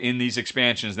appreciate in these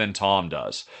expansions than Tom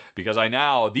does. Because I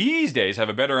now, these days, have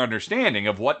a better understanding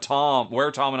of where Tom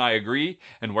and I agree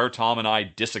and where Tom and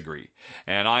I disagree.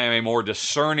 And I am a more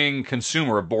discerning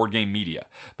consumer of board game media.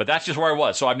 But that's just where I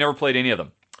was, so I've never played any of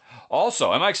them.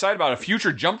 Also, am I excited about a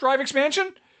future Jump Drive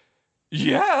expansion?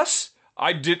 Yes!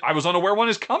 I was unaware one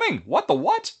is coming. What the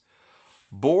what?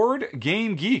 Board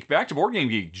Game Geek. Back to Board Game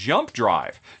Geek. Jump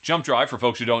Drive. Jump Drive, for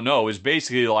folks who don't know, is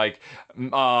basically like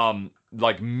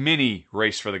mini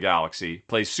Race for the Galaxy.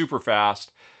 Plays super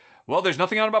fast. Well, there's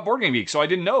nothing out about Board Game Geek, so I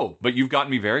didn't know. But you've gotten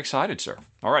me very excited, sir.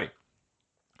 Alrighty.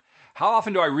 How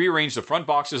often do I rearrange the front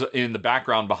boxes in the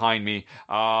background behind me?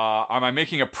 Am I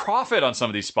making a profit on some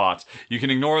of these spots? You can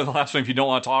ignore the last one if you don't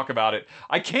want to talk about it.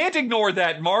 I can't ignore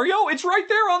that, Mario. It's right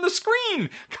there on the screen.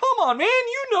 Come on, man.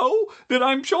 You know that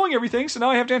I'm showing everything, so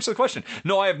now I have to answer the question.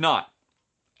 No, I have not.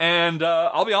 And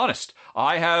I'll be honest,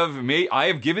 I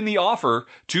have given the offer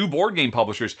to board game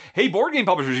publishers. Hey, board game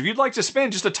publishers, if you'd like to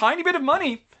spend just a tiny bit of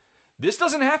money, this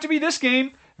doesn't have to be this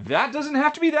game. That doesn't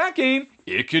have to be that game.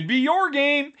 It could be your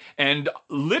game. And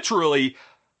literally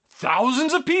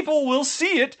thousands of people will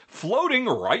see it floating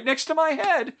right next to my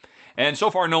head. And so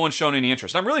far, no one's shown any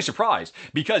interest. I'm really surprised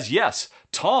because, yes,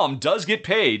 Tom does get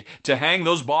paid to hang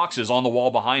those boxes on the wall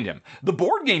behind him. The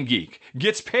Board Game Geek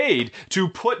gets paid to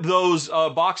put those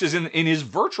boxes in his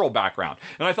virtual background.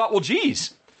 And I thought, well,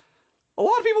 geez, a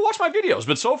lot of people watch my videos,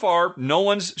 but so far, no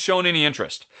one's shown any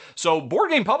interest. So, board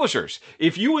game publishers,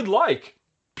 if you would like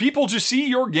people to see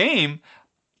your game,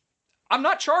 I'm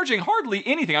not charging hardly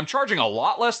anything. I'm charging a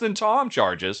lot less than Tom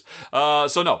charges.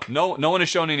 So no one has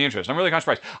shown any interest. I'm really kind of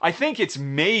surprised. I think it's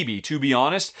maybe, to be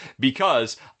honest,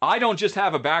 because I don't just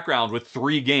have a background with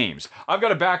 3 games. I've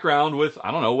got a background with,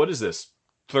 I don't know, what is this,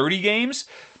 30 games?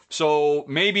 So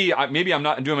maybe I'm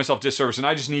not doing myself disservice and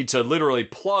I just need to literally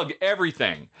plug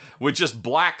everything with just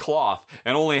black cloth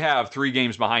and only have 3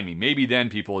 games behind me. Maybe then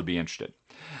people would be interested.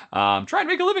 Trying to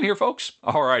make a living here, folks.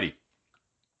 Alrighty.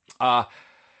 All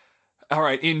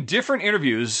right. In different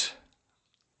interviews,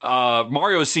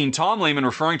 Mario has seen Tom Lehman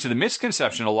referring to the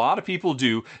misconception a lot of people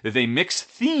do that they mix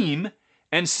theme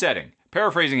and setting.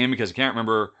 Paraphrasing him because I can't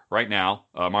remember right now.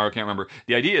 Mario can't remember.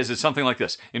 The idea is it's something like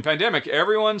this. In Pandemic,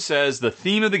 everyone says the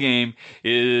theme of the game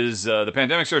is the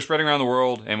pandemics are spreading around the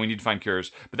world and we need to find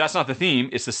cures. But that's not the theme.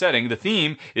 It's the setting. The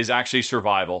theme is actually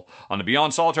survival. On the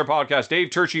Beyond Solitaire podcast, Dave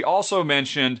Turczi also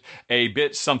mentioned a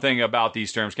bit something about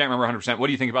these terms. Can't remember 100%. What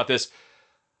do you think about this?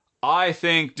 I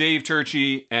think Dave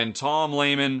Turczi and Tom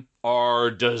Lehman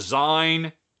are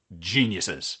design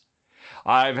geniuses.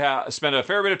 I've spent a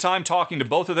fair bit of time talking to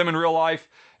both of them in real life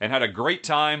and had a great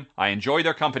time. I enjoy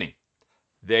their company.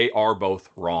 They are both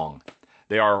wrong.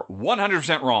 They are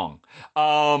 100% wrong.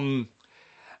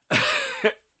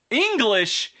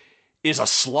 English is a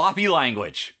sloppy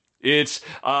language. And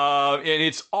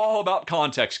it's all about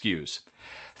context cues.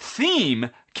 Theme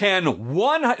can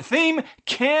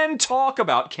talk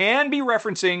about, can be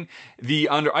referencing the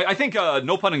under. I think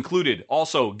No Pun Included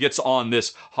also gets on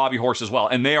this hobby horse as well,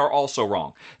 and they are also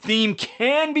wrong. Theme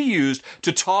can be used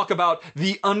to talk about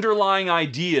the underlying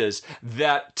ideas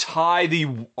that tie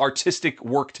the artistic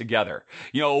work together.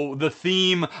 You know, the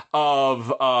theme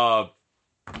of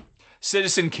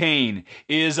Citizen Kane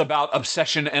is about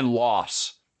obsession and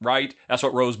loss, right? That's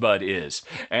what Rosebud is.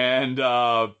 And,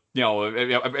 and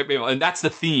that's the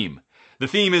theme. The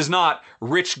theme is not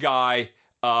rich guy,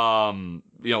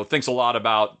 thinks a lot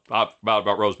about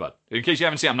Rosebud. In case you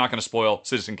haven't seen, I'm not going to spoil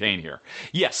Citizen Kane here.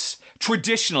 Yes,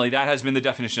 traditionally that has been the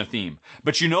definition of theme.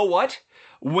 But you know what?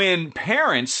 When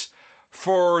parents,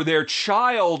 for their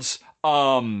child's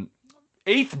 8th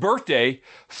birthday,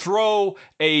 throw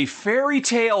a fairy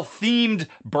tale themed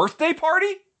birthday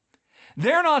party,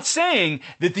 they're not saying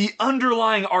that the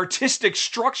underlying artistic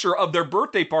structure of their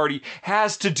birthday party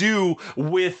has to do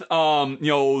with,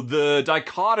 the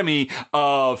dichotomy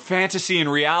of fantasy and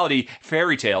reality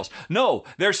fairy tales. No,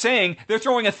 they're saying they're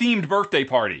throwing a themed birthday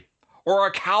party, or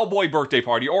a cowboy birthday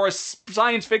party, or a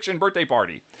science fiction birthday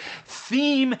party.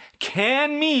 Theme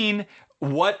can mean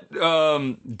what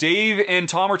Dave and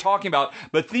Tom are talking about,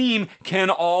 but theme can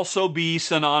also be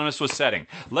synonymous with setting.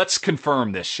 Let's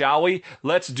confirm this, shall we?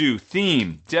 Let's do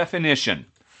theme definition.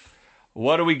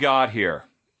 What do we got here?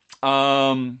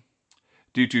 Theme,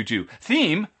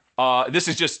 this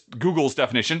is just Google's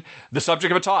definition. The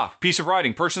subject of a talk, piece of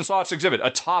writing, person's thoughts, exhibit, a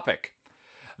topic.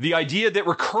 The idea that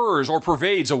recurs or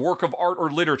pervades a work of art or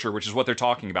literature, which is what they're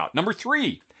talking about. Number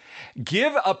 3,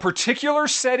 give a particular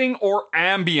setting or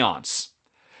ambiance.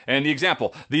 And the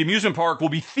example, the amusement park will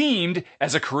be themed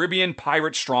as a Caribbean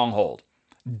pirate stronghold.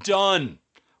 Done.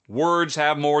 Words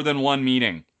have more than one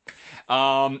meaning.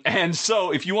 And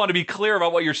so if you want to be clear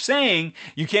about what you're saying,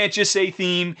 you can't just say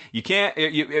theme. You can't,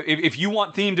 if you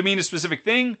want theme to mean a specific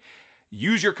thing,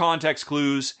 use your context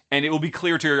clues and it will be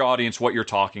clear to your audience what you're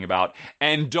talking about.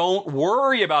 And don't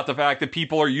worry about the fact that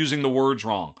people are using the words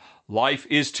wrong. Life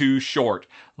is too short.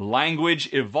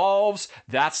 Language evolves.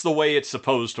 That's the way it's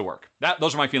supposed to work.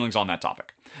 Those are my feelings on that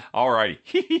topic. All righty.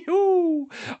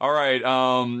 All right.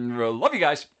 Love you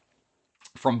guys.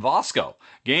 From Vasco,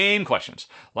 game questions.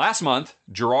 Last month,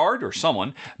 Gerard or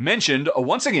someone mentioned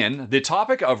once again the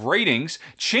topic of ratings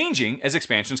changing as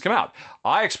expansions come out.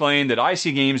 I explained that I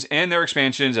see games and their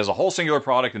expansions as a whole singular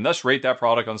product and thus rate that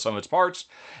product on some of its parts.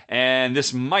 And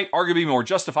this might arguably be more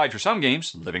justified for some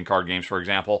games, living card games for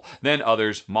example, than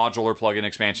others, modular plug-in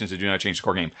expansions that do not change the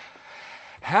core game.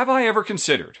 Have I ever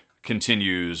considered,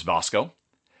 continues Vasco,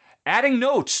 adding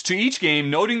notes to each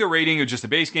game, noting the rating of just the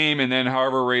base game, and then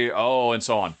and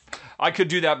so on. I could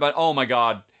do that, but oh my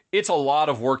god, it's a lot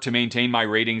of work to maintain my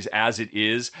ratings as it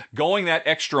is. Going that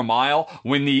extra mile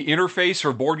when the interface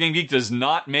for Board Game Geek does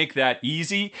not make that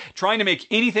easy. Trying to make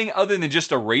anything other than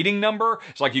just a rating number,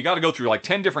 it's like you got to go through like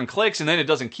 10 different clicks, and then it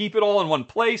doesn't keep it all in one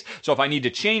place. So if I need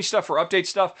to change stuff or update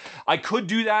stuff, I could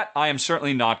do that. I am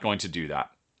certainly not going to do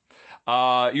that.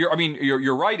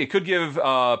 You're right. It could give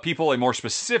people a more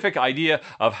specific idea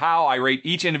of how I rate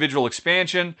each individual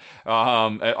expansion,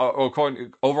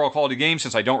 overall quality game,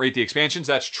 since I don't rate the expansions.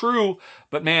 That's true,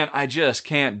 but man, I just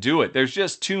can't do it. There's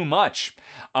just too much.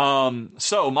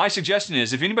 So my suggestion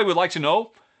is, if anybody would like to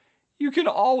know, you can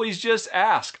always just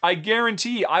ask. I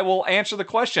guarantee I will answer the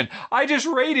question. I just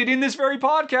rated in this very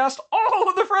podcast all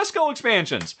of the Fresco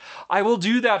expansions. I will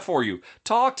do that for you.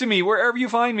 Talk to me wherever you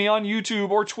find me on YouTube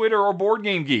or Twitter or Board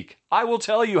Game Geek. I will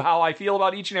tell you how I feel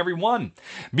about each and every one.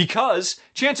 Because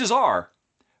chances are,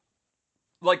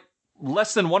 like,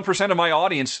 less than 1% of my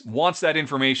audience wants that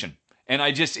information. And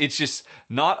it's just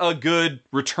not a good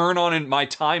return on my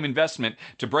time investment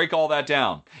to break all that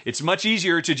down. It's much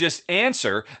easier to just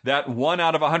answer that 1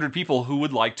 out of 100 people who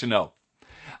would like to know.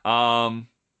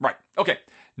 Right. Okay.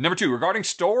 Number 2, regarding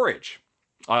storage.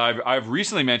 I've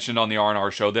recently mentioned on the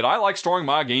R&R show that I like storing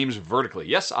my games vertically.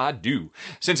 Yes, I do.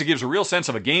 Since it gives a real sense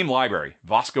of a game library.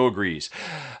 Vasco agrees.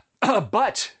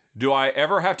 But do I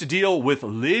ever have to deal with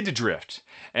lid drift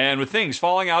and with things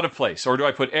falling out of place? Or do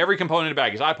I put every component in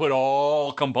baggies? I put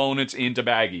all components into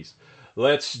baggies.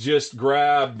 Let's just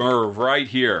grab Merv right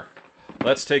here.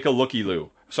 Let's take a looky-loo.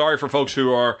 Sorry for folks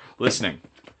who are listening.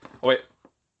 Oh, wait.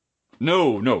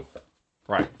 No.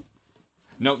 Right.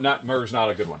 No, Mur's not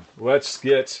a good one. Let's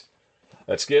get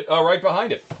right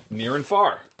behind it. Near and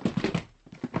Far.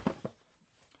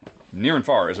 Near and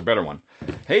Far is a better one.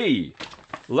 Hey,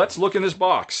 let's look in this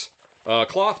box.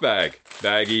 Cloth bag.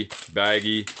 Baggy.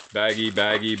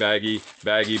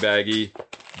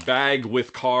 Bag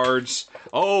with cards.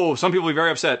 Oh, some people will be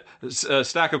very upset. A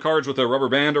stack of cards with a rubber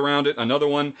band around it. Another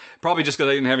one, probably just because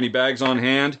I didn't have any bags on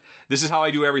hand. This is how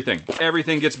I do everything.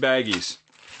 Everything gets baggies.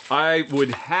 It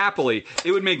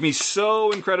would make me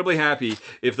so incredibly happy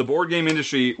if the board game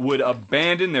industry would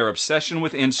abandon their obsession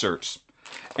with inserts.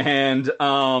 Because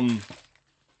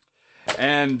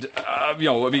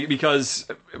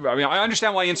I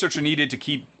understand why inserts are needed to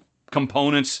keep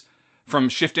components from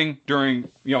shifting during,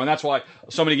 and that's why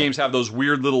so many games have those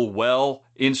weird little well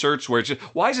inserts where it's just,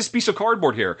 why is this piece of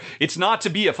cardboard here? It's not to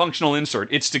be a functional insert.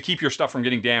 It's to keep your stuff from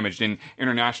getting damaged in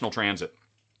international transit.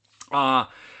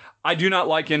 I do not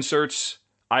like inserts.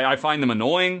 I find them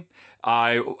annoying.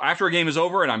 After a game is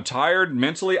over and I'm tired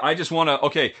mentally, I just want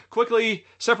to, quickly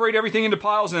separate everything into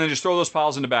piles and then just throw those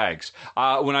piles into bags.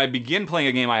 When I begin playing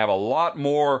a game, I have a lot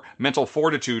more mental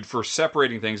fortitude for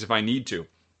separating things if I need to.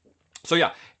 So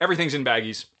yeah, everything's in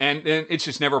baggies, and it's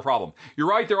just never a problem. You're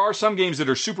right, there are some games that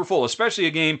are super full, especially a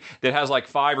game that has like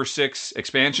 5 or 6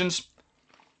 expansions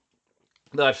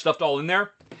that I've stuffed all in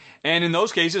there. And in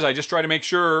those cases, I just try to make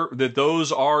sure that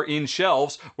those are in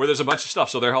shelves where there's a bunch of stuff,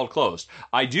 so they're held closed.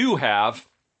 I do have,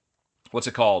 what's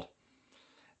it called?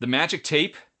 The Magic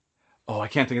Tape. Oh, I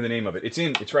can't think of the name of it.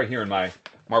 It's right here in my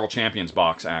Marvel Champions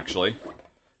box, actually.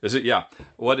 Is it? Yeah.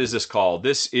 What is this called?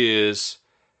 This is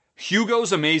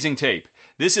Hugo's Amazing Tape.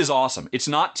 This is awesome. It's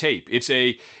not tape.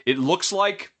 It looks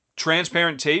like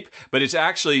transparent tape, but it's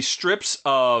actually strips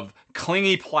of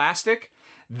clingy plastic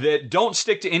that don't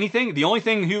stick to anything. The only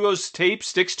thing Hugo's tape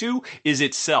sticks to is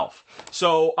itself.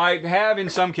 So I have,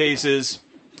 in some cases,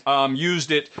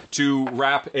 used it to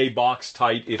wrap a box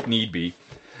tight if need be.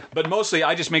 But mostly,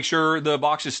 I just make sure the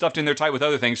box is stuffed in there tight with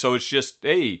other things, so it's just,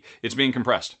 hey, it's being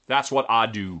compressed. That's what I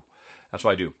do. That's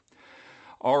what I do.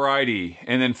 Alrighty.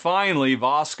 And then finally,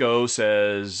 Vasco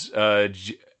says,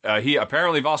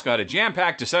 Vasco had a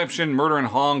jam-packed Deception Murder in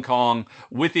Hong Kong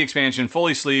with the expansion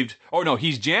fully sleeved. Oh no,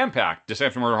 he's jam-packed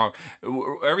Deception Murder in Hong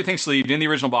Kong. Everything sleeved in the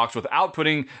original box without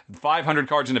putting 500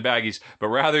 cards into baggies, but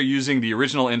rather using the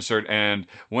original insert, and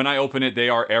when I open it, they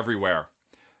are everywhere.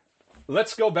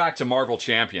 Let's go back to Marvel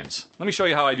Champions. Let me show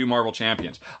you how I do Marvel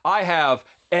Champions. I have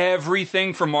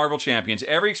everything from Marvel Champions,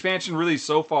 every expansion released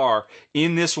so far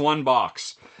in this one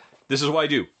box. This is what I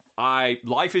do.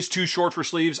 Life is too short for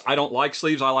sleeves. I don't like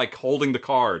sleeves. I like holding the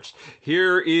cards.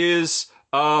 Here is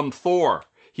Thor.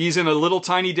 He's in a little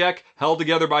tiny deck held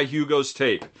together by Hugo's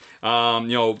tape.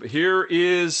 Here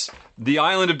is the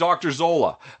Island of Dr.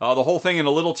 Zola. The whole thing in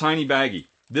a little tiny baggie.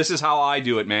 This is how I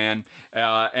do it, man.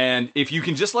 And if you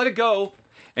can just let it go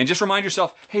and just remind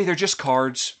yourself, hey, they're just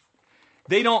cards.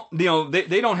 They don't, they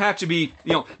don't have to be,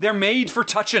 they're made for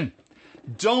touching.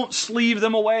 Don't sleeve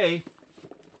them away.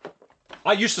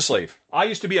 I used to sleeve. I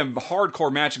used to be a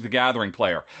hardcore Magic the Gathering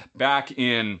player back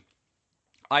in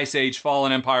Ice Age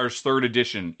Fallen Empire's 3rd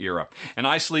edition era. And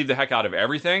I sleeved the heck out of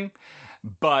everything,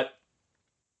 but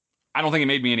I don't think it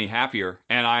made me any happier.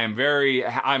 And I'm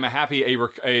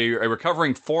a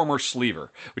recovering former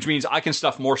sleever, which means I can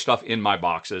stuff more stuff in my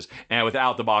boxes and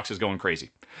without the boxes going crazy.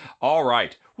 All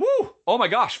right. Woo! Oh my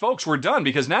gosh, folks, we're done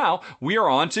because now we are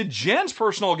on to Jen's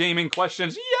personal gaming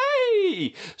questions.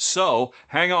 Yay! So,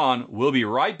 hang on. We'll be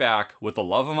right back with the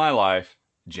love of my life,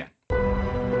 Jen.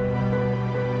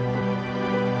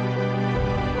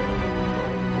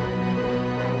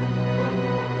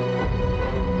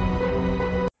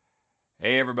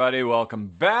 Hey everybody, welcome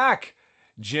back.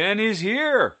 Jen is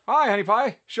here. Hi, honey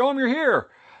pie. Show him you're here.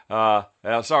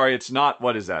 Sorry, it's not,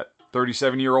 what is that?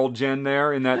 37-year-old Jen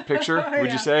there in that picture,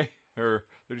 would you say? Or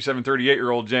 37,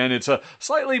 38-year-old Jen. It's a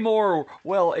slightly more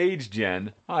well-aged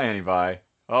Jen. Hi, honey pie.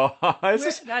 Oh,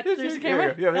 there's the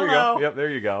camera? Yeah, there you go. Yep, there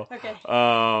you go.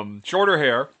 Okay. Shorter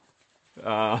hair.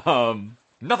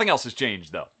 Nothing else has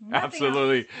changed, though. Nothing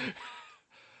Absolutely.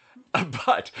 Else.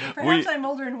 But perhaps I'm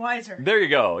older and wiser. There you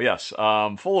go. Yes,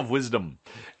 full of wisdom.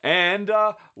 And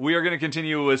we are going to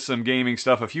continue with some gaming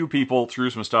stuff. A few people threw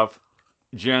some stuff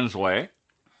Jen's way.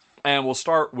 And we'll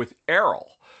start with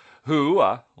Errol, who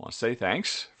I want to say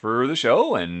thanks for the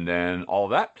show and all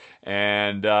of that.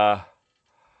 And, all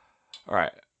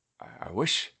right, I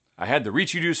wish I had the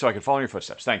reach you do so I could follow in your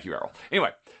footsteps. Thank you, Errol. Anyway,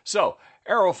 so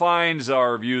Errol finds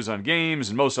our views on games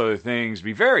and most other things to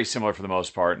be very similar for the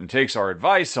most part and takes our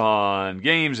advice on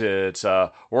games. It's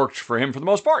worked for him for the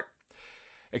most part.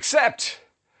 Except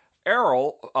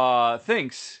Errol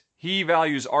thinks he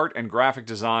values art and graphic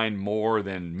design more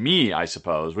than me, I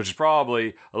suppose, which is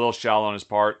probably a little shallow on his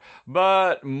part,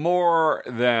 but more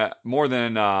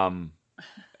than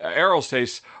Errol's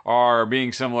tastes are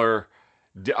being similar.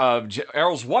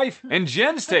 Errol's wife and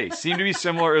Jen's tastes seem to be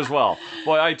similar as well.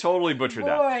 Boy, I totally butchered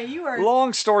that. Boy, you are...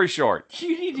 Long story short.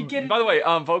 You need to get it. By the way,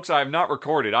 folks, I have not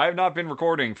recorded. I have not been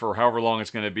recording for however long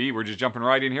it's going to be. We're just jumping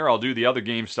right in here. I'll do the other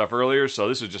game stuff earlier, so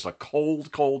this is just a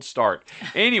cold start.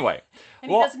 Anyway. And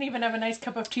he doesn't even have a nice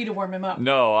cup of tea to warm him up.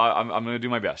 No, I'm going to do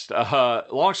my best.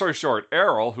 Long story short,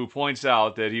 Errol, who points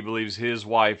out that he believes his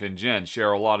wife and Jen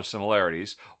share a lot of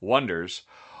similarities, wonders,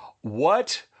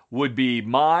 what would be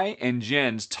my and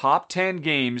Jen's top 10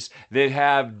 games that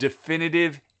have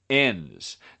definitive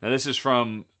ends? Now, this is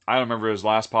from, I don't remember his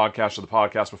last podcast or the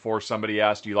podcast before, somebody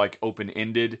asked, do you like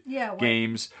open-ended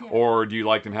games, or do you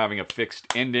like them having a fixed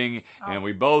ending? And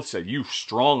we both said, you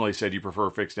strongly said you prefer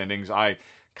fixed endings. I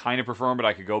kind of prefer them, but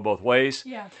I could go both ways.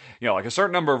 Yeah. You know, like a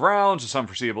certain number of rounds or some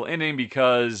foreseeable ending,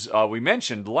 because we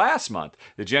mentioned last month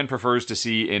that Jen prefers to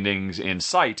see endings in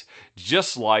sight,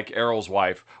 just like Errol's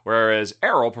wife, whereas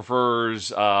Errol prefers,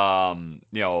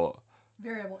 variable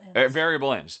ends.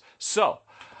 Variable ends. So,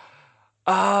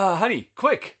 honey,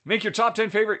 quick, make your top 10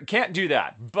 favorite. Can't do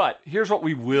that, but here's what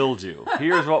we will do.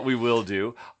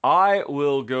 I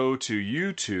will go to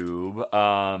YouTube,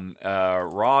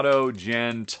 Rahdo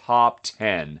Jen Top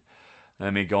 10.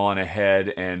 Let me go on ahead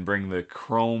and bring the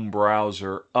Chrome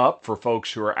browser up for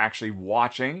folks who are actually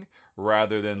watching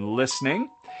rather than listening.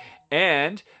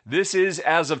 And this is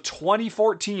as of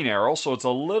 2014, Errol, so it's a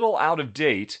little out of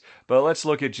date, but let's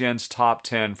look at Jen's top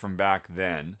 10 from back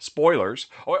then. Spoilers.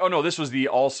 Oh no, this was the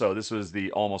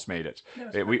almost made it.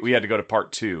 We had to go to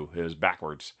part 2. It was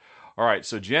backwards. All right,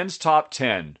 so Jen's top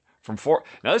 10 from 4.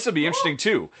 Now this will be interesting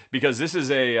too, because this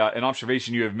is an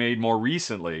observation you have made more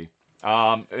recently.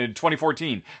 In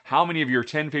 2014, how many of your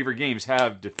 10 favorite games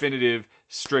have definitive,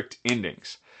 strict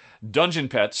endings? Dungeon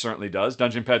Pets certainly does.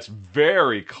 Dungeon Pets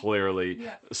very clearly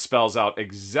spells out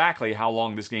exactly how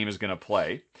long this game is going to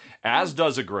play, as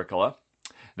does Agricola.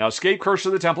 Now, Escape Curse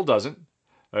of the Temple doesn't.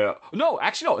 No,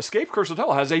 Escape Curse of the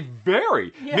Temple has a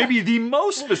maybe the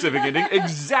most specific ending,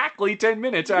 exactly 10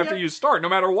 minutes after you start, no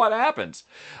matter what happens.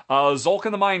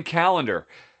 Tzolk'in the Mayan Calendar.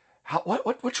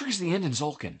 What triggers the end in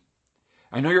Tzolk'in?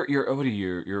 I know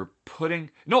you're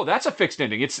putting... No, that's a fixed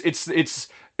ending. It's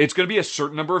going to be a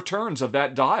certain number of turns of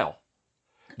that dial.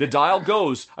 The dial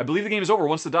goes... I believe the game is over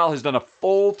once the dial has done a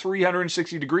full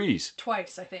 360 degrees.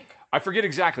 Twice, I think. I forget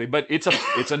exactly, but it's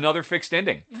another fixed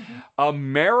ending. Mm-hmm.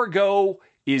 Amerigo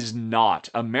is not.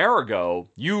 Amerigo,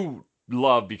 you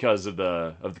love because of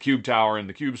the cube tower and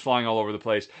the cubes flying all over the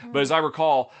place. Mm-hmm. But as I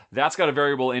recall, that's got a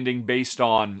variable ending based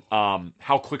on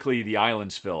how quickly the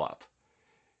islands fill up.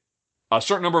 A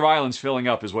certain number of islands filling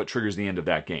up is what triggers the end of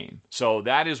that game. So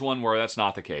that is one where that's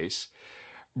not the case.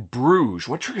 Bruges.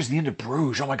 What triggers the end of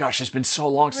Bruges? Oh my gosh, it's been so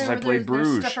long since I played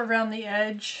Bruges. There's stuff around the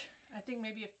edge. I think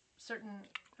maybe a certain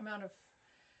amount of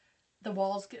the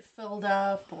walls get filled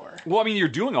up, or... Well, I mean, you're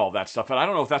doing all that stuff, but I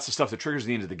don't know if that's the stuff that triggers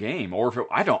the end of the game, or if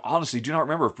I honestly do not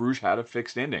remember if Bruges had a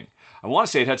fixed ending. I want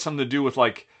to say it had something to do with,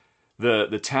 like,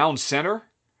 the town center.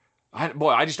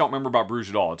 I just don't remember about Bruges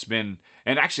at all. It's been...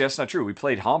 And actually, that's not true. We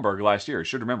played Hamburg last year. I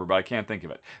should remember, but I can't think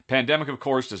of it. Pandemic, of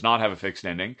course, does not have a fixed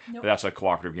ending. Nope. But that's a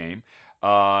cooperative game.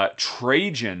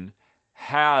 Trajan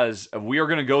has... We are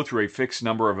going to go through a fixed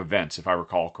number of events, if I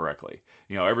recall correctly.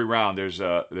 You know, every round there's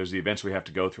the events we have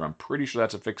to go through. I'm pretty sure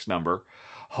that's a fixed number.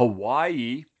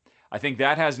 Hawaii... I think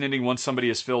that has an ending once somebody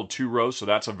has filled 2 rows, so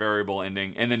that's a variable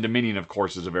ending. And then Dominion, of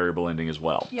course, is a variable ending as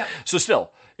well. Yep. So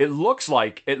still, it looks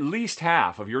like at least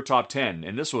half of your top 10,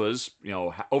 and this was,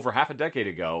 over half a decade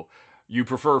ago, you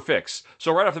prefer fixed.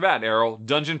 So right off the bat, Errol,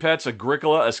 Dungeon Pets,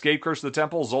 Agricola, Escape Curse of the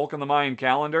Temple, Tzolk'in the Mayan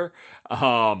Calendar,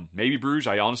 maybe Bruges,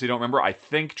 I honestly don't remember. I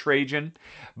think Trajan.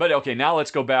 But okay, now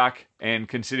let's go back and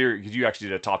consider, because you actually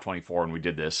did a top 24 when we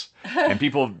did this, and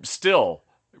people still...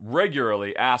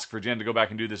 regularly ask for Jen to go back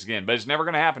and do this again, but it's never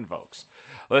going to happen, folks.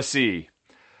 Let's see.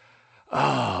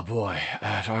 Oh boy,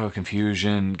 Total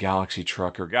Confusion, Galaxy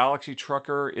Trucker. Galaxy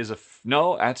Trucker is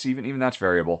no. That's even that's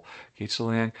variable. Gates of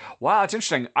Land. Wow, it's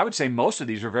interesting. I would say most of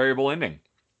these are variable ending.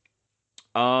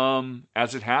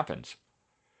 As it happens,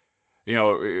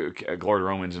 Glory to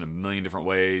Romans in a million different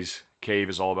ways. Cave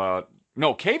is all about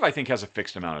Cave. I think has a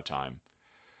fixed amount of time.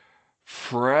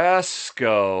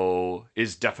 Fresco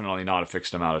is definitely not a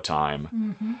fixed amount of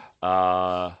time.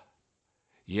 Mm-hmm.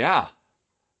 Yeah.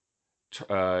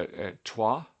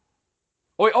 Troyes?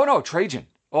 Oh, no, Trajan.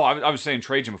 Oh, I was saying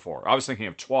Trajan before. I was thinking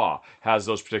of Troyes has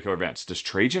those particular events. Does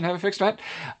Trajan have a fixed event?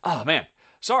 Oh, man.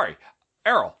 Sorry.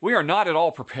 Errol, we are not at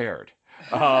all prepared.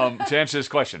 to answer this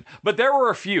question. But there were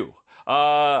a few.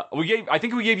 I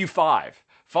think we gave you five.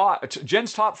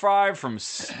 Jen's top five from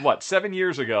 7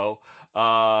 years ago,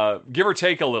 give or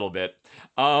take a little bit.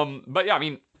 But yeah, I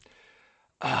mean,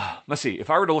 let's see. If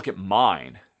I were to look at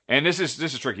mine, and this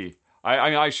is tricky.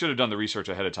 I should have done the research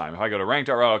ahead of time. If I go to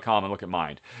rank.ro.com and look at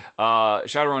mine,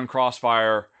 Shadowrun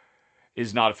Crossfire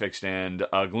is not a fixed end.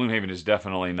 Gloomhaven is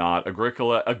definitely not.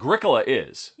 Agricola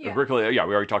is. Yeah. Agricola, yeah,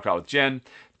 we already talked about with Jen.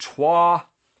 Troyes,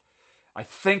 I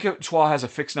think Troyes has a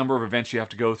fixed number of events you have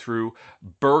to go through.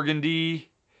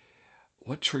 Burgundy,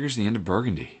 what triggers the end of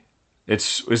Burgundy?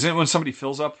 Isn't it when somebody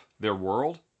fills up their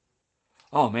world?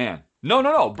 Oh, man.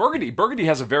 No. Burgundy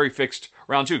has a very fixed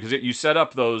round, too, because you set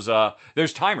up those,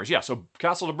 there's timers. Yeah, so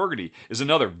Castle to Burgundy is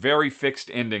another very fixed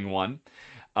ending one.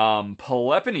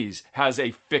 Peloponnese has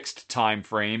a fixed time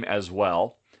frame as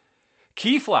well.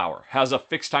 Keyflower has a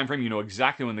fixed time frame. You know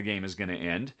exactly when the game is going to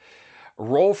end.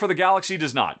 Roll for the Galaxy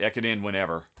does not. It can end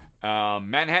whenever.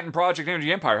 Manhattan Project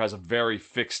Energy Empire has a very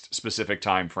fixed, specific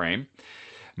time frame.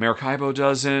 Maracaibo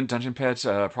doesn't. Dungeon Pets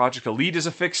Project Elite is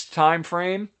a fixed time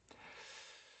frame.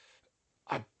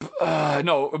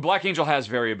 No, Black Angel has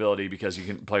variability because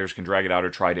players can drag it out or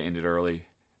try to end it early.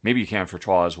 Maybe you can for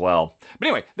Troyes as well. But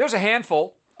anyway, there's a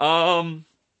handful. And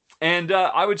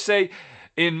I would say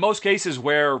in most cases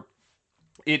where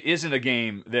it isn't a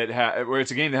game where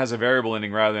it's a game that has a variable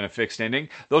ending rather than a fixed ending,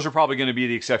 those are probably going to be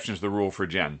the exceptions to the rule for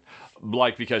Jen.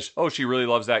 Like because, she really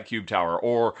loves that cube tower,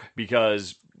 or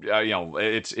because,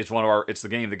 it's the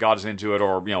game that got us into it,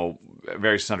 or,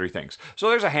 various sundry things. So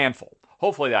there's a handful.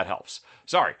 Hopefully that helps.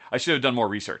 Sorry, I should have done more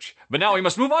research. But now we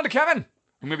must move on to Kevin,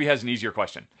 who maybe has an easier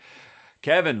question.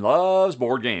 Kevin loves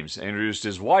board games. Introduced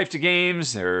his wife to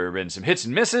games. There have been some hits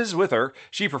and misses with her.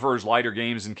 She prefers lighter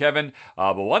games than Kevin.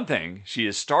 But one thing she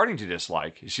is starting to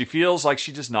dislike is she feels like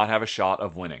she does not have a shot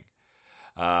of winning.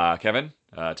 Kevin,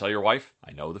 tell your wife,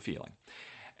 I know the feeling.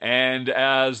 And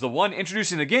as the one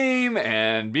introducing the game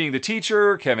and being the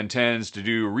teacher, Kevin tends to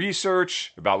do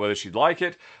research about whether she'd like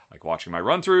it, like watching my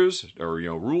run-throughs or,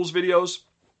 rules videos.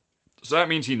 So that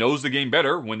means he knows the game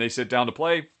better when they sit down to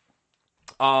play.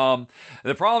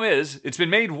 The problem is, it's been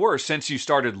made worse since you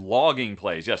started logging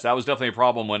plays. Yes, that was definitely a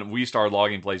problem when we started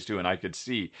logging plays too, and I could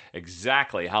see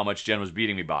exactly how much Jen was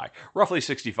beating me by. Roughly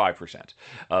 65%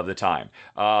 of the time.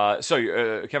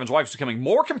 So Kevin's wife is becoming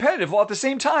more competitive while at the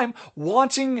same time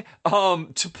wanting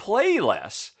to play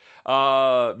less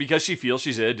because she feels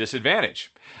she's at a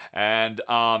disadvantage. And,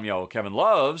 Kevin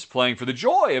loves playing for the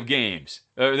joy of games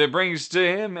that brings to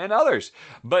him and others.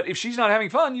 But if she's not having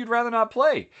fun, you'd rather not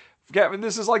play. Kevin,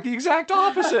 this is like the exact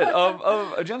opposite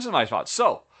of Jen's and my thoughts.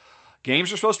 So,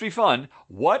 games are supposed to be fun.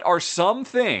 What are some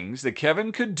things that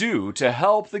Kevin could do to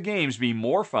help the games be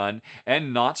more fun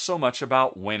and not so much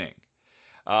about winning?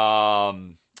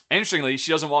 Interestingly,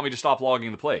 she doesn't want me to stop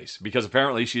logging the plays because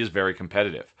apparently she is very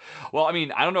competitive. Well, I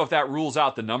mean, I don't know if that rules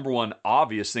out the number one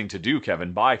obvious thing to do,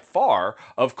 Kevin. By far,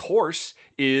 of course,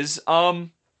 is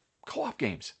co-op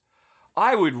games.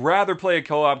 I would rather play a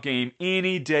co-op game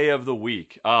any day of the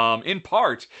week. In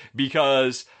part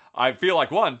because I feel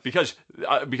like,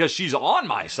 because she's on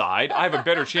my side, I have a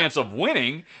better chance of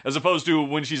winning as opposed to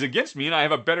when she's against me and I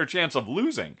have a better chance of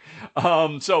losing.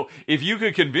 So if you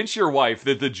could convince your wife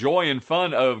that the joy and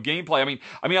fun of gameplay,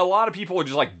 I mean, a lot of people are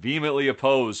just like vehemently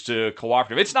opposed to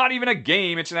cooperative. It's not even a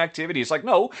game, it's an activity. It's like,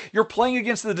 no, you're playing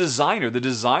against the designer. The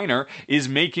designer is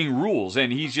making rules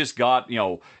and he's just got,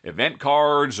 event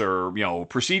cards or,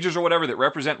 procedures or whatever that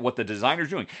represent what the designer's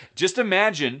doing. Just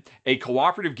imagine a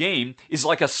cooperative game is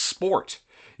like a sport.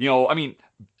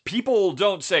 People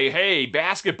don't say, hey,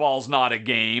 basketball's not a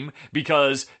game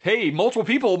because, hey, multiple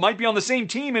people might be on the same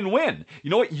team and win.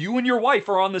 You know what? You and your wife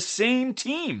are on the same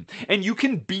team and you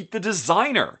can beat the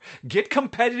designer. Get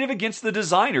competitive against the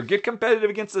designer. Get competitive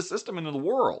against the system and the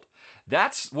world.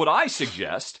 That's what I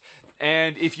suggest.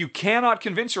 And if you cannot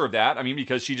convince her of that,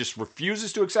 because she just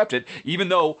refuses to accept it, even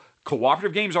though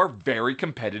cooperative games are very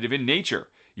competitive in nature.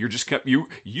 You're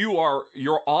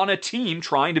on a team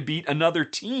trying to beat another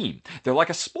team. They're like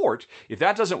a sport. If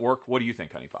that doesn't work, what do you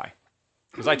think, Honey Pie?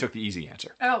 Because I took the easy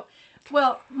answer. Oh,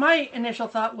 well, my initial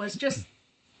thought was just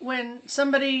when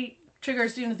somebody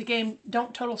triggers the end of the game,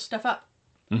 don't total stuff up.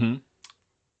 Mm-hmm.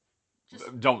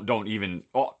 Don't even.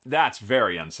 Well, that's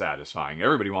very unsatisfying.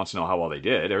 Everybody wants to know how well they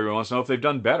did. Everybody wants to know if they've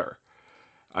done better.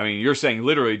 You're saying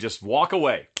literally just walk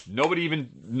away. Nobody even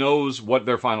knows what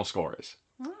their final score is.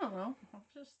 I don't know. I'm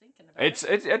just thinking about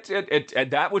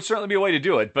it. That would certainly be a way to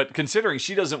do it, but considering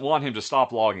she doesn't want him to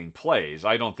stop logging plays,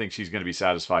 I don't think she's going to be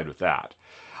satisfied with that.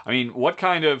 What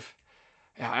kind of...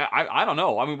 I don't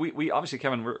know. We obviously,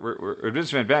 Kevin, we're at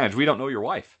disadvantage. We don't know your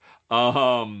wife.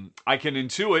 I can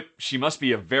intuit she must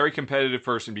be a very competitive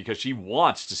person because she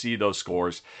wants to see those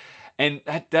scores. And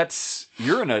that's,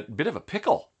 you're in a bit of a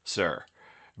pickle, sir,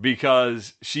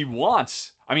 because she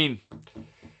wants, I mean,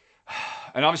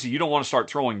 and obviously you don't want to start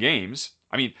throwing games.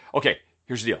 I mean, okay,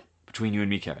 here's the deal. Between you and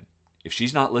me, Kevin, if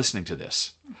she's not listening to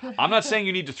this, I'm not saying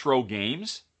you need to throw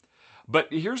games, but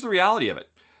here's the reality of it.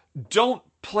 Don't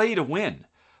play to win.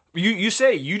 You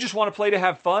say you just want to play to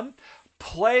have fun.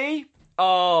 Play,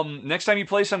 next time you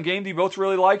play some game that you both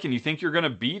really like and you think you're going to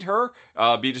beat her,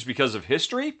 be just because of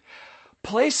history,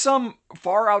 play some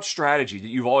far out strategy that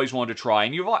you've always wanted to try.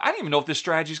 And I don't even know if this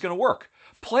strategy is going to work.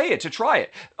 Play it to try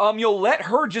it. You'll let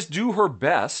her just do her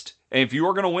best. And if you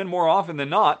are going to win more often than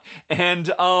not, and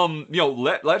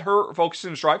let her focus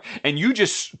and strive, and you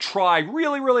just try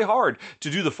really, really hard to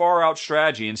do the far out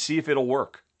strategy and see if it'll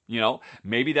work.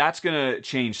 Maybe that's going to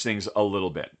change things a little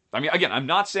bit. I mean, again, I'm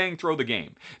not saying throw the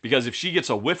game, because if she gets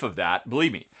a whiff of that,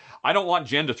 believe me, I don't want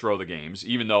Jen to throw the games,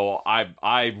 even though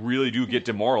I really do get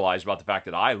demoralized about the fact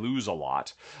that I lose a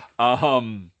lot.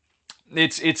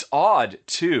 It's odd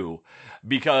too,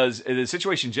 because the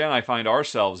situation Jen and I find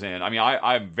ourselves in, I mean,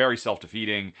 I'm very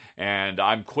self-defeating, and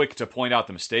I'm quick to point out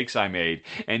the mistakes I made,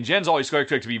 and Jen's always quick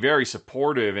to be very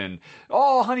supportive, and,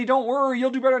 oh, honey, don't worry,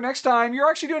 you'll do better next time, you're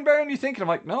actually doing better than you think, and I'm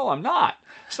like, no, I'm not,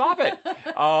 stop it,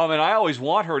 and I always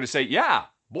want her to say, yeah,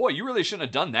 boy, you really shouldn't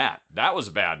have done that. That was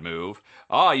a bad move.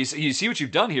 You see what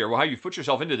you've done here? Well, how you've put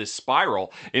yourself into this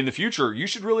spiral. In the future, you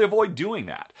should really avoid doing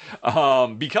that.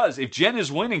 Because if Jen is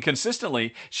winning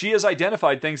consistently, she has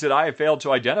identified things that I have failed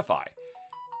to identify.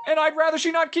 And I'd rather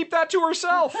she not keep that to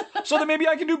herself, so that maybe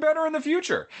I can do better in the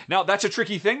future. Now, that's a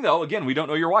tricky thing, though. Again, we don't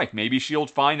know your wife. Maybe she'll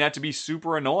find that to be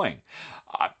super annoying.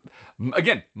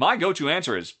 Again, my go-to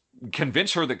answer is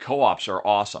convince her that co-ops are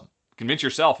awesome. Convince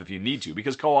yourself if you need to,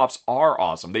 because co-ops are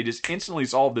awesome. They just instantly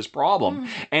solve this problem,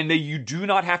 and you do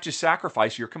not have to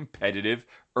sacrifice your competitive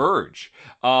urge.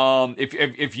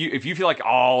 If you feel like,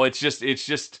 oh, it's just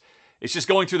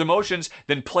going through the motions,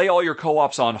 then play all your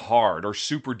co-ops on hard or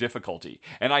super difficulty.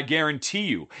 And I guarantee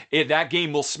you, that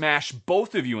game will smash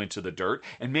both of you into the dirt,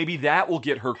 and maybe that will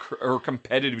get her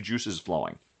competitive juices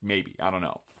flowing. Maybe. I don't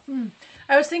know.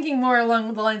 I was thinking more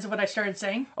along the lines of what I started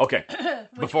saying. Okay.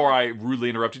 Before I rudely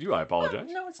interrupted you, I apologize.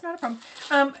 No, it's not a problem.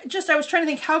 I was trying to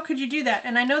think, how could you do that?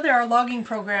 And I know there are logging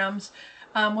programs.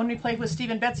 When we played with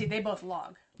Steve and Betsy, they both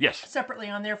log. Yes. Separately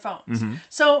on their phones. Mm-hmm.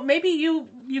 So maybe you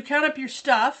count up your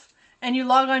stuff, and you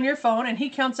log on your phone, and he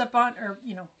counts up on, or,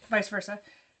 vice versa.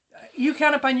 You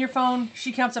count up on your phone,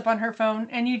 she counts up on her phone,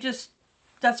 and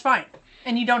that's fine.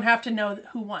 And you don't have to know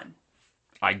who won.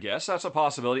 I guess that's a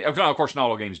possibility. Of course,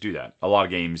 not all games do that. A lot of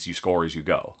games you score as you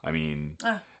go. I mean,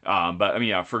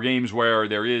 for games where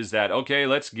there is that, okay,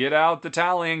 let's get out the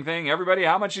tallying thing. Everybody,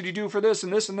 how much did you do for this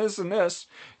and this and this and this?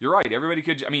 You're right. Everybody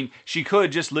could, she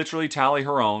could just literally tally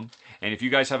her own. And if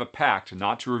you guys have a pact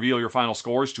not to reveal your final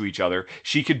scores to each other,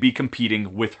 she could be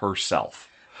competing with herself.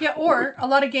 Yeah, or a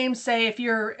lot of games say if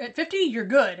you're at 50, you're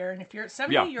good, or if you're at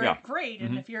 70, you're great,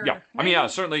 and if you're... Yeah,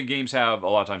 certainly games have, a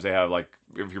lot of times they have, like,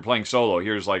 if you're playing solo,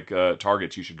 here's, like,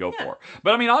 targets you should go for.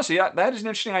 But, honestly, that is an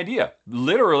interesting idea.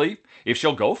 Literally, if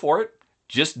she'll go for it,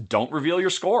 just don't reveal your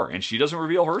score, and she doesn't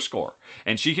reveal her score.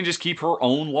 And she can just keep her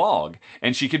own log,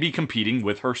 and she could be competing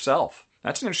with herself.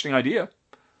 That's an interesting idea.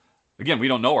 Again, we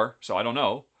don't know her, so I don't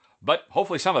know. But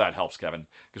hopefully some of that helps, Kevin,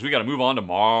 because we got to move on to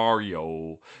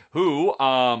Mario, who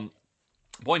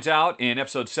points out in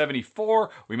episode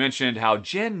 74, we mentioned how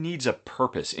Jen needs a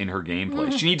purpose in her gameplay.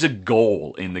 Mm-hmm. She needs a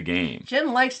goal in the game.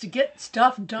 Jen likes to get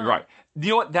stuff done. Right. You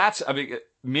know what?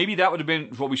 Maybe that would have been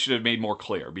what we should have made more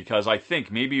clear, because I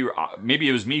think maybe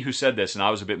it was me who said this and I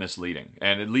was a bit misleading.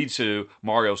 And it leads to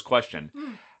Mario's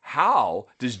question. How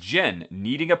does Jen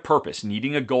needing a purpose,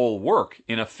 needing a goal work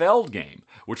in a Feld game,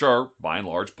 which are, by and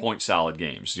large, point salad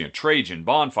games? Trajan,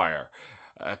 Bonfire,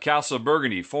 Castle of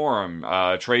Burgundy, Forum,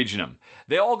 Trajanum.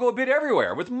 They all go a bit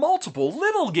everywhere with multiple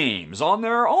little games on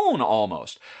their own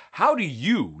almost. How do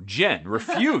you, Jen,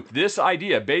 refute this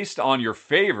idea based on your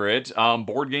favorite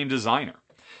board game designer?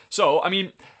 So,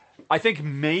 I think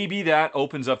maybe that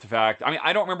opens up the fact...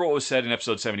 I don't remember what was said in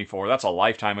episode 74. That's a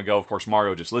lifetime ago. Of course,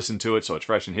 Mario just listened to it, so it's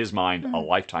fresh in his mind a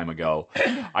lifetime ago.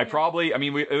 It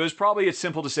was probably as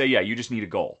simple to say, yeah, you just need a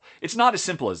goal. It's not as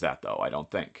simple as that, though, I don't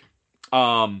think.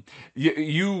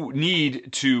 You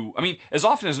need to... as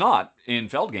often as not, in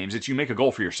Feld games, it's you make a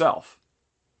goal for yourself.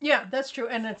 Yeah, that's true.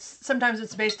 And sometimes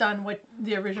it's based on what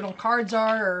the original cards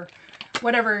are, or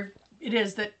whatever it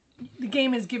is that the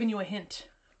game is giving you a hint.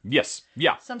 Yes.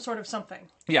 Yeah. Some sort of something.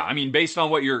 Yeah, I mean, based on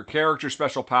what your character's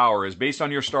special power is, based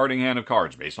on your starting hand of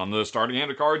cards, based on the starting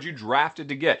hand of cards you drafted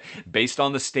to get, based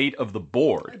on the state of the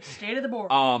board. State of the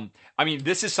board. I mean,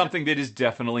 this is something that is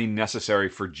definitely necessary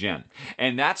for Jen.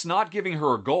 And that's not giving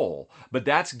her a goal, but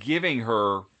that's giving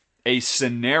her a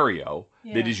scenario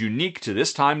that is unique to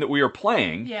this time that we are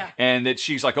playing. Yeah. And that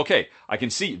she's like, okay, I can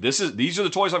see these are the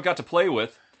toys I've got to play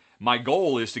with. My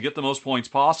goal is to get the most points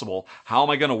possible. How am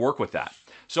I going to work with that?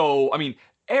 So, I mean,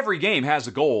 every game has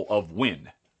a goal of win.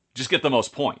 Just get the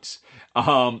most points.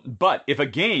 But if a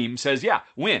game says, yeah,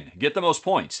 win, get the most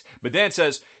points, but then it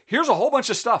says, here's a whole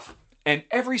bunch of stuff, and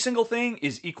every single thing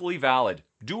is equally valid.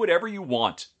 Do whatever you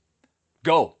want.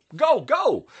 Go, go,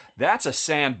 go. That's a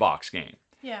sandbox game.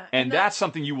 Yeah. And that's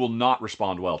something you will not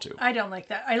respond well to. I don't like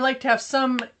that. I like to have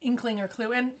some inkling or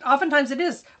clue. And oftentimes it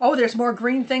is, there's more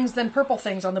green things than purple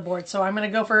things on the board, so I'm going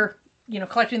to go for,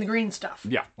 collecting the green stuff.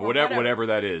 Yeah, whatever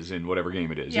that is in whatever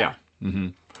game it is. Yeah.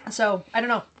 So, I don't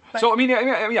know. But So, I mean,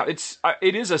 yeah,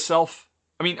 it is a self...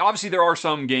 I mean, obviously there are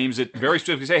some games that very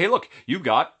specifically say, hey, look, you've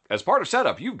got, as part of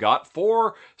setup, you've got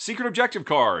 4 secret objective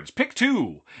cards. Pick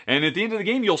 2. And at the end of the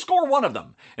game, you'll score one of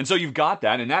them. And so you've got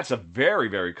that, and that's a very,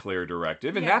 very clear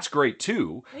directive. And that's great,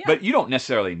 too. Yeah. But you don't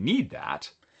necessarily need that.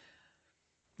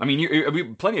 I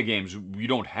mean, plenty of games, you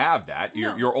don't have that.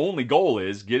 No. Your only goal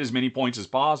is get as many points as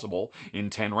possible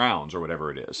in 10 rounds or whatever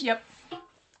it is. Yep.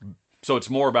 So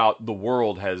it's more about the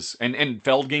world has, and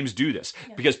Feld games do this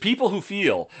because people who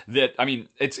feel that, I mean,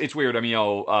 it's weird. I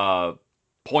mean,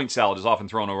 point salad is often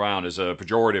thrown around as a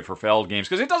pejorative for Feld games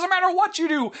because it doesn't matter what you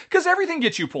do because everything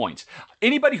gets you points.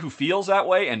 Anybody who feels that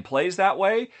way and plays that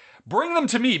way, bring them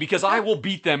to me because I will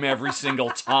beat them every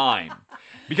single time.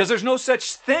 Because there's no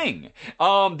such thing.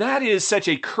 That is such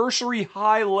a cursory,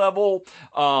 high-level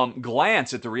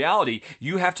glance at the reality.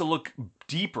 You have to look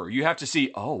deeper. You have to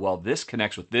see, oh, well, this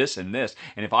connects with this and this.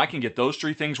 And if I can get those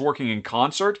 3 things working in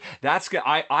concert,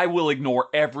 I will ignore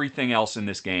everything else in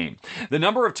this game. The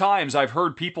number of times I've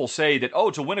heard people say that,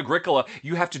 to win Agricola,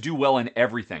 you have to do well in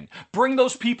everything. Bring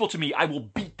those people to me. I will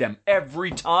beat them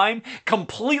every time,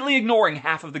 completely ignoring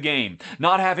half of the game,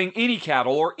 not having any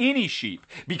cattle or any sheep,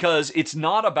 because it's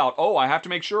not about, I have to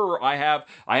make sure I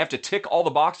have to tick all the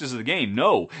boxes of the game.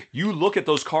 No, you look at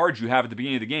those cards you have at the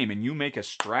beginning of the game and you make a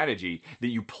strategy that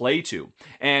you play to.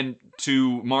 And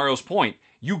to Mario's point,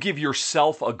 you give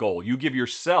yourself a goal. You give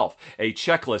yourself a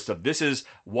checklist of this is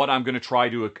what I'm going to try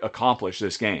to accomplish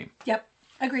this game. Yep.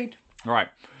 Agreed. All right.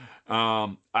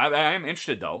 I am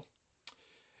interested though.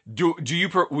 Would you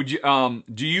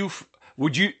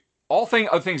all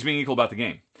other things being equal about the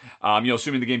game,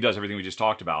 assuming the game does everything we just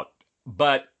talked about,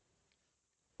 but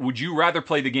would you rather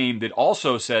play the game that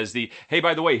also says hey,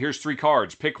 by the way, here's 3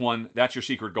 cards, pick one, that's your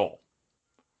secret goal?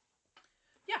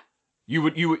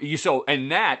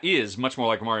 And that is much more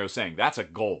like Mario saying, that's a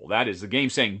goal. That is the game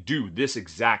saying, do this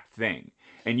exact thing.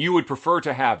 And you would prefer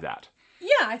to have that. Yeah,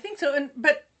 I think so.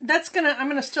 But I'm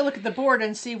gonna still look at the board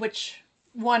and see which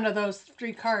one of those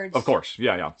 3 cards. Of course.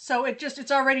 Yeah. So it's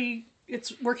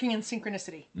working in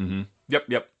synchronicity. Mm-hmm.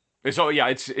 Yep. So yeah,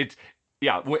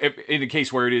 in the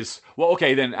case where it is, well,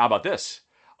 okay, then how about this?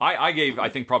 I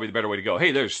think probably the better way to go.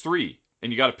 Hey, there's 3.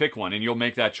 And you got to pick one, and you'll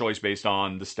make that choice based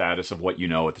on the status of what you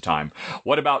know at the time.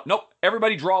 What about, nope,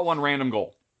 everybody draw one random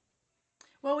goal.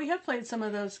 Well, we have played some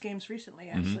of those games recently,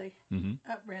 actually,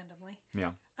 randomly.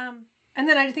 Yeah. And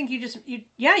then I think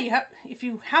if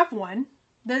you have one,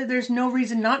 there's no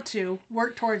reason not to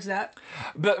work towards that.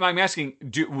 But I'm asking,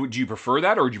 would you prefer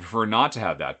that, or would you prefer not to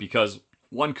have that? Because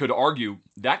one could argue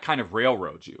that kind of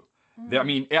railroads you. I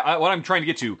mean, what I'm trying to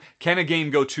get to, can a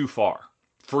game go too far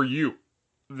for you?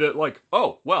 That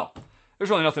there's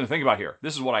really nothing to think about here.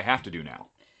 This is what I have to do now.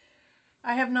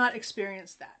 I have not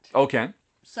experienced that. Okay.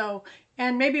 So,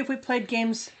 and maybe if we played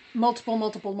games multiple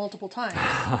times,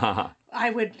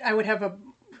 I would have a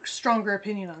stronger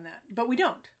opinion on that. But we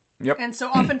don't. Yep. And so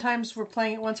oftentimes we're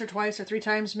playing it once or twice or 3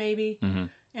 times maybe. Mm-hmm.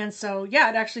 And so, it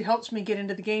actually helps me get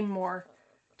into the game more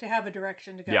to have a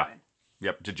direction to go in.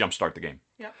 Yep, to jumpstart the game.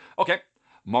 Yep. Okay.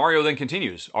 Mario then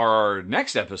continues. Our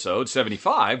next episode,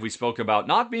 75, we spoke about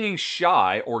not being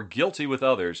shy or guilty with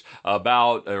others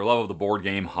about their love of the board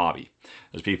game hobby.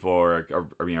 As people are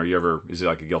you ever, is it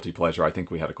like a guilty pleasure? I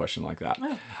think we had a question like that.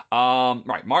 Oh.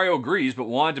 Right. Mario agrees, but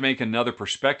wanted to make another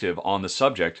perspective on the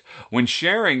subject. When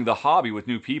sharing the hobby with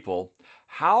new people,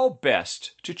 how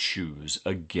best to choose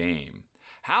a game?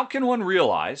 How can one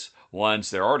realize, once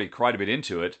they're already quite a bit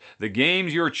into it, the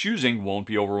games you're choosing won't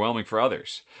be overwhelming for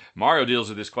others? Mario deals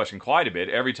with this question quite a bit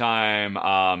every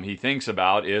time he thinks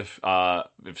about if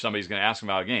somebody's going to ask him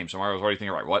about a game. So Mario's already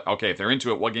thinking, right, if they're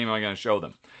into it, what game am I going to show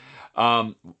them?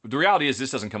 The reality is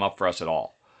this doesn't come up for us at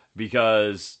all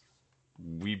because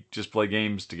we just play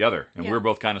games together, and we're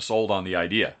both kind of sold on the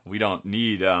idea. We don't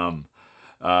need, to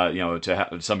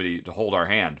have somebody to hold our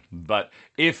hand. But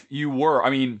if you were,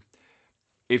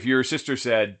 if your sister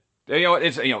said,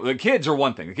 the kids are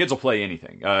one thing. The kids will play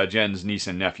anything. Jen's niece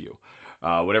and nephew,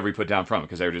 whatever you put down from it,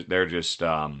 because they're just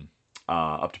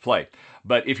up to play.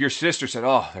 But if your sister said,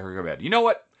 "Oh, they're going to go bed," you know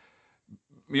what,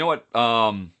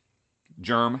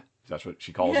 Germ. That's what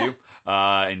she calls you.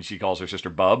 And she calls her sister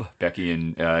Bub, Becky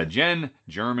and Jen,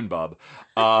 Germ and Bub.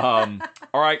 All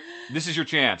right, this is your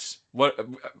chance.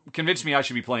 Convince me I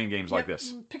should be playing games like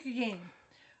this. Pick a game.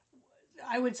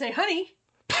 I would say Honey.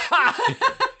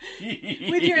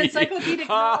 With your encyclopedic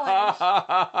knowledge,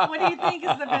 what do you think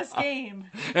is the best game?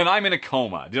 And I'm in a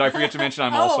coma. Did I forget to mention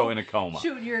I'm also in a coma?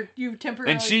 Shoot, you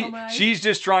temporarily And she's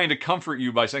just trying to comfort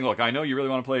you by saying, look, I know you really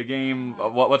want to play a game.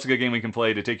 What's a good game we can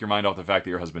play to take your mind off the fact that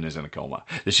your husband is in a coma?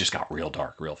 This just got real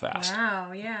dark real fast.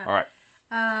 Wow, yeah. All right.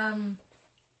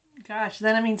 Gosh,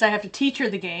 then it means I have to teach her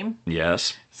the game.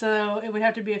 Yes. So it would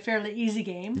have to be a fairly easy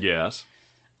game. Yes.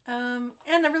 And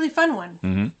a really fun one.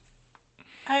 Mm-hmm.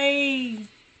 I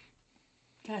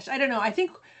don't know. I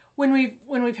think when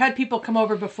we've had people come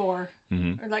over before,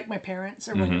 or like my parents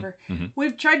or whatever,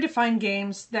 we've tried to find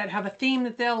games that have a theme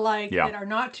that they'll like, that are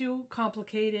not too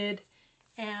complicated,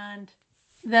 and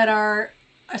that are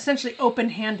essentially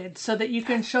open-handed, so that you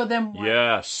can show them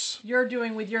what you're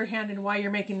doing with your hand and why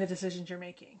you're making the decisions you're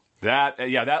making.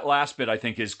 That last bit I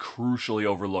think is crucially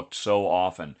overlooked so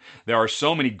often. There are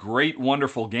so many great,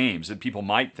 wonderful games that people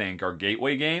might think are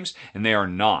gateway games, and they are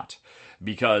not.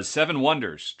 Because Seven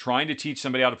Wonders, trying to teach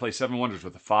somebody how to play Seven Wonders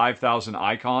with the 5,000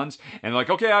 icons, and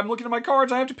like, okay, I'm looking at my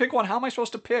cards, I have to pick one. How am I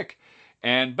supposed to pick?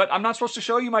 But I'm not supposed to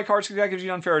show you my cards because that gives you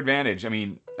an unfair advantage.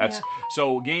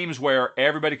 So games where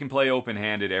everybody can play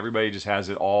open-handed, everybody just has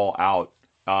it all out.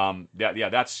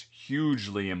 That's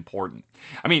hugely important.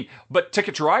 But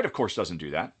Ticket to Ride, of course, doesn't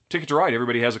do that. Ticket to Ride,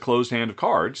 everybody has a closed hand of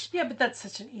cards. Yeah, but that's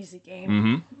such an easy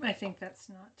game. I think that's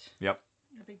not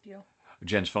a big deal.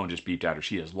 Jen's phone just beeped at her.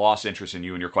 She has lost interest in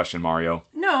you and your question, Mario.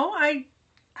 No, I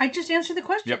just answered the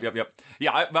question. Yep.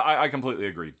 Yeah, I completely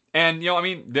agree. And,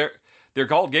 they're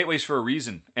called gateways for a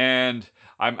reason. And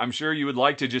I'm sure you would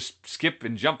like to just skip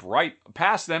and jump right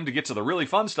past them to get to the really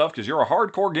fun stuff because you're a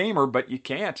hardcore gamer, but you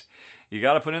can't. You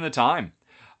got to put in the time.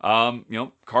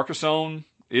 Carcassonne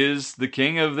is the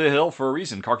king of the hill for a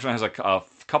reason. Carcassonne has a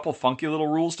couple funky little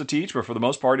rules to teach, but for the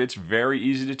most part, it's very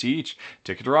easy to teach.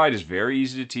 Ticket to Ride is very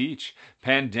easy to teach.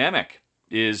 Pandemic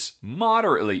is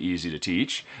moderately easy to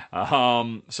teach.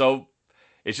 So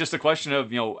it's just a question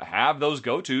of, have those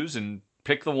go-tos and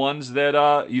pick the ones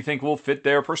that you think will fit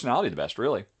their personality the best,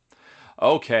 really.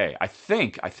 Okay, I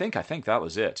think that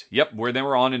was it. Yep, then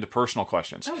we're on into personal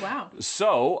questions. Oh, wow.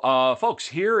 So, folks,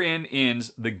 herein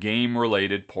ends the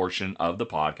game-related portion of the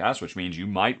podcast, which means you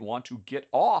might want to get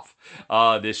off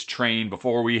this train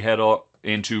before we head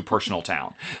into personal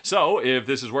town. So, if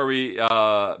this is where we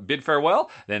bid farewell,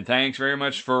 then thanks very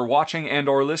much for watching and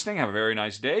or listening. Have a very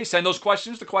nice day. Send those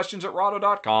questions to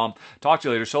questions@rahdo.com. Talk to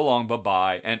you later. So long.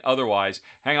 Bye-bye. And otherwise,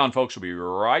 hang on, folks. We'll be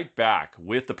right back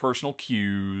with the personal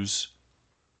cues.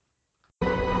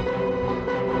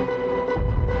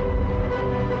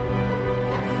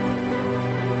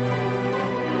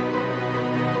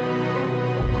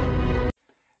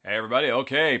 Hey everybody,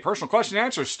 okay, personal question and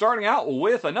answer starting out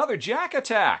with another Jack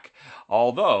attack.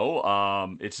 Although,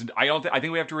 I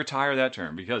think we have to retire that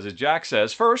term because as Jack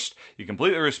says, first, he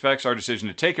completely respects our decision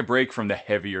to take a break from the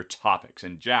heavier topics.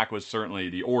 And Jack was certainly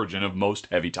the origin of most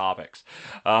heavy topics.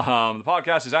 The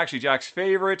podcast is actually Jack's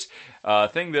favorite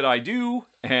thing that I do.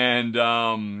 And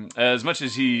as much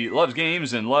as he loves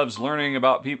games and loves learning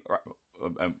about people...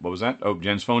 what was that? Oh,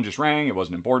 Jen's phone just rang. It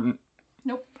wasn't important.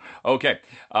 Nope. Okay.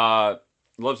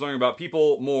 Loves learning about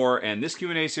people more, and this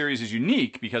Q&A series is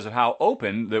unique because of how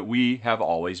open that we have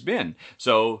always been.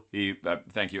 So,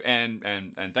 thank you.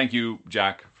 And thank you,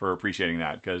 Jack, for appreciating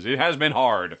that, because it has been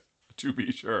hard, to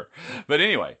be sure. But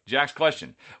anyway, Jack's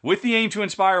question. With the aim to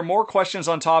inspire more questions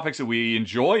on topics that we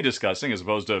enjoy discussing, as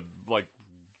opposed to,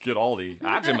 get all the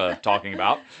eczema talking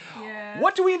about,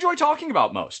 what do we enjoy talking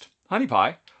about most? Honey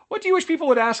Pie, what do you wish people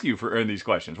would ask you in these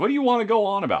questions? What do you want to go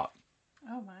on about?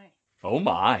 Oh, my. Oh,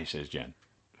 my, says Jen.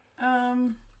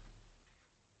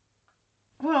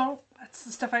 Well, that's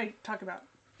the stuff I talk about.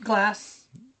 Glass,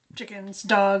 chickens,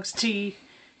 dogs, tea,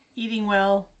 eating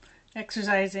well,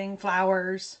 exercising,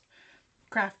 flowers,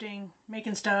 crafting,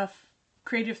 making stuff,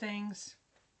 creative things.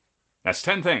 That's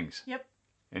 10 things. Yep.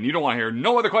 And you don't want to hear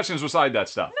no other questions beside that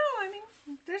stuff. No,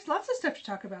 there's lots of stuff to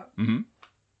talk about. Mm-hmm.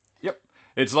 Yep.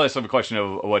 It's less of a question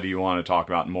of what do you want to talk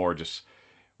about, and more just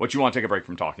what you want to take a break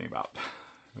from talking about.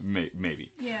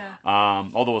 Maybe. Yeah.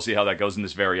 Although we'll see how that goes in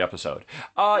this very episode.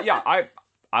 I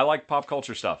like pop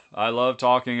culture stuff. I love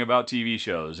talking about TV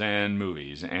shows and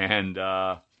movies and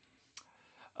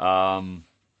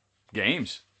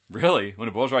games. Really, when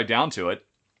it boils right down to it.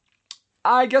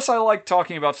 I guess I like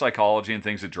talking about psychology and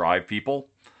things that drive people.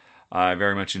 I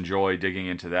very much enjoy digging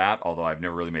into that, although I've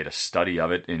never really made a study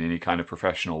of it in any kind of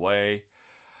professional way.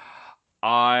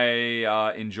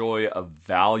 I enjoy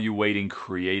evaluating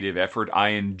creative effort. I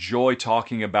enjoy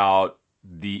talking about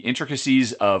the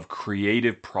intricacies of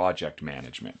creative project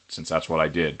management, since that's what I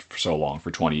did for so long,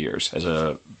 for 20 years, as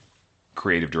a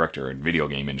creative director in video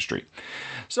game industry.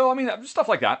 So, I mean, stuff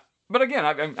like that. But again,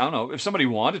 I don't know, if somebody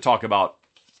wanted to talk about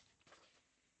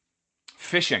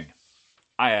fishing,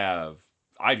 I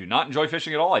do not enjoy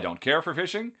fishing at all. I don't care for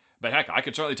fishing. But heck, I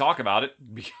could certainly talk about it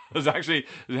because actually,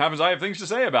 it happens I have things to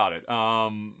say about it.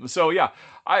 So yeah,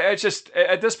 it's just,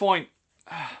 at this point,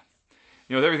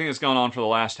 with everything that's gone on for the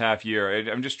last half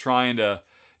year, I'm just trying to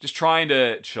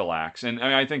chillax. And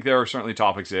I think there are certainly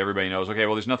topics that everybody knows. Okay,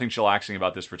 well, there's nothing chillaxing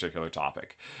about this particular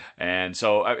topic. And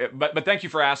so, but thank you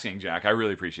for asking, Jack. I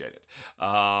really appreciate it.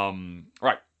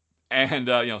 Right.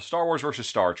 And, Star Wars versus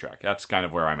Star Trek. That's kind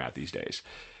of where I'm at these days.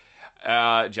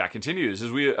 Jack continues,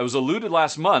 as was alluded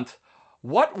last month,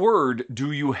 what word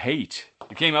do you hate?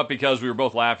 It came up because we were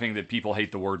both laughing that people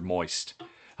hate the word moist.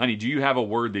 Honey, do you have a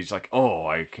word that's like, oh,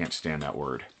 I can't stand that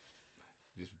word?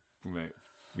 Just,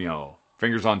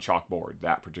 fingers on chalkboard,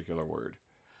 that particular word.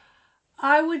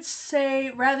 I would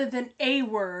say, rather than a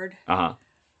word,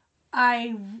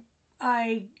 I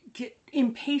get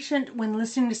impatient when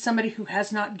listening to somebody who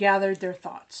has not gathered their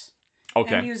thoughts.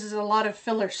 Okay. And uses a lot of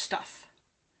filler stuff.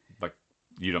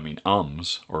 You don't mean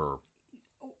or...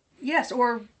 Yes,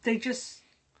 or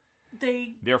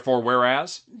Therefore,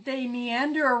 whereas? They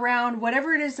meander around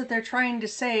whatever it is that they're trying to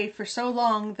say for so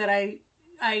long that I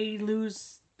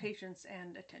lose patience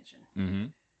and attention. Mm-hmm.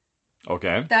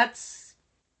 Okay.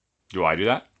 Do I do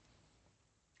that?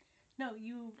 No,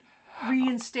 you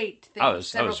reinstate things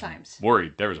several times.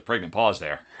 Worried. There was a pregnant pause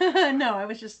there. No, I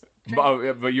was just...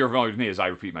 But you're familiar with me as I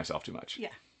repeat myself too much. Yeah.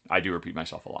 I do repeat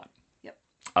myself a lot. Yep.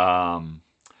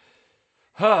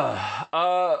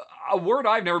 A word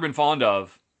I've never been fond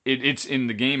of, it's in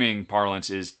the gaming parlance,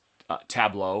 is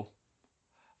tableau.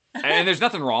 And there's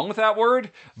nothing wrong with that word,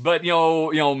 but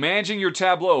managing your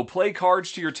tableau, play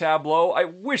cards to your tableau, I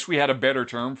wish we had a better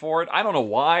term for it. I don't know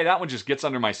why. That one just gets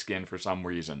under my skin for some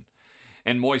reason.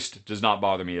 And moist does not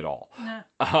bother me at all. Nah.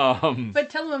 But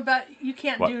tell them about, you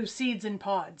can't do seeds in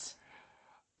pods.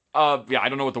 I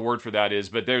don't know what the word for that is,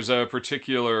 but there's a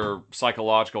particular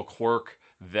psychological quirk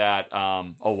that,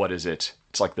 what is it?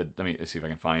 It's like let me see if I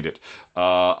can find it.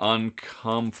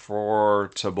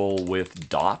 Uncomfortable with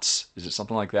dots. Is it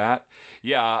something like that?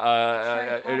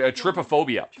 Yeah, a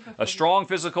trypophobia. A strong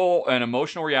physical and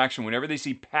emotional reaction whenever they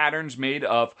see patterns made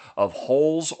of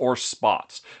holes or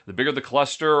spots. The bigger the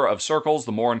cluster of circles,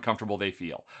 the more uncomfortable they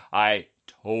feel. I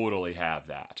totally have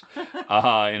that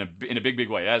in a big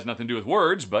way. It has nothing to do with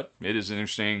words, but it is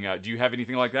interesting. Do you have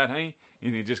anything like that, honey?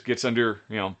 Anything that just gets under,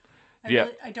 I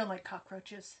don't like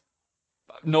cockroaches.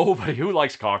 Nobody who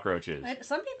likes cockroaches.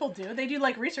 Some people do. They do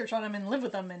like research on them and live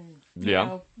with them and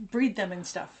breed them and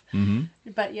stuff.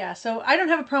 Mm-hmm. But yeah, so I don't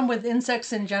have a problem with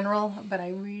insects in general, but I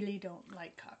really don't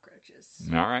like cockroaches.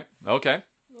 All right. Okay.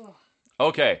 Ugh.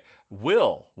 Okay.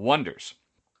 Will wonders,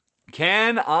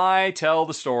 can I tell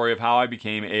the story of how I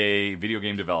became a video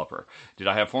game developer? Did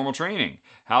I have formal training?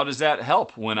 How does that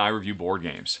help when I review board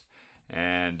games?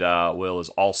 And Will is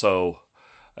also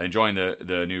enjoying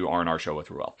the new R&R show with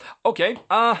Ruel. Okay,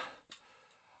 I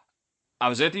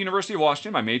was at the University of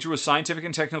Washington. My major was scientific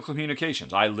and technical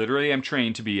communications. I literally am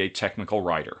trained to be a technical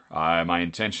writer. My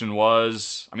intention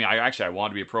was, I wanted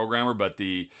to be a programmer, but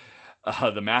the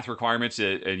math requirements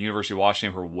at University of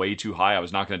Washington were way too high. I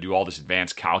was not going to do all this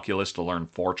advanced calculus to learn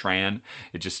Fortran.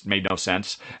 It just made no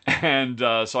sense. And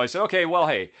so I said, okay, well,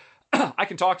 hey, I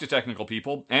can talk to technical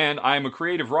people, and I'm a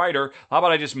creative writer. How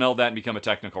about I just meld that and become a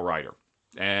technical writer?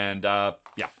 And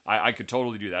I could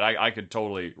totally do that. I could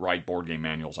totally write board game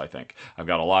manuals, I think. I've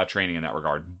got a lot of training in that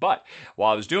regard. But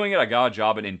while I was doing it, I got a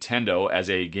job at Nintendo as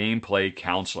a gameplay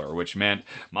counselor, which meant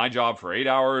my job for 8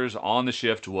 hours on the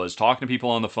shift was talking to people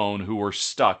on the phone who were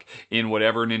stuck in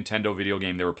whatever Nintendo video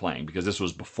game they were playing, because this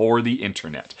was before the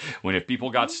internet. When if people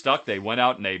got stuck, they went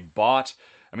out and they bought...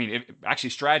 actually,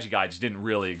 strategy guides didn't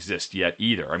really exist yet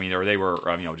either. They were,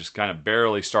 just kind of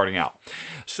barely starting out.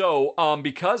 So,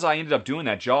 because I ended up doing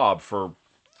that job for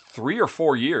 3 or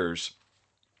 4 years,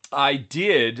 I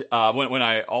did, when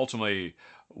I ultimately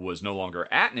was no longer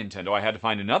at Nintendo, I had to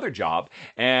find another job.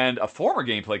 And a former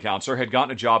gameplay counselor had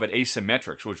gotten a job at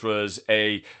Asymmetrics, which was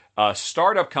a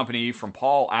startup company from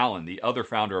Paul Allen, the other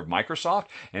founder of Microsoft.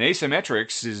 And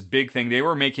Asymmetrics' big thing, they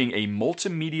were making a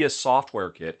multimedia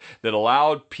software kit that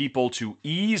allowed people to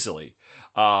easily,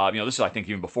 this is, I think,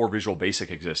 even before Visual Basic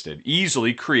existed,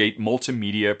 easily create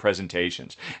multimedia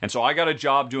presentations. And so I got a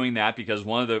job doing that because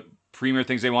one of the premier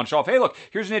things they want to show off, hey, look,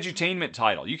 here's an edutainment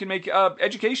title. You can make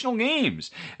educational games.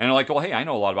 And they're like, well, hey, I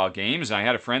know a lot about games. And I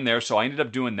had a friend there, so I ended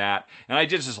up doing that. And I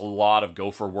did just a lot of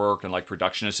gopher work and like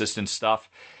production assistant stuff.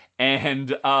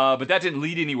 And but that didn't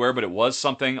lead anywhere, but it was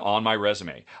something on my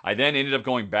resume. I then ended up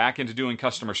going back into doing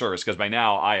customer service because by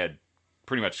now I had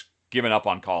pretty much given up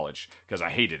on college because I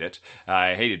hated it.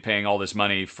 I hated paying all this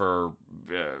money for...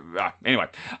 anyway.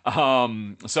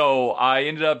 So I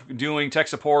ended up doing tech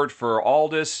support for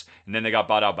Aldus, and then they got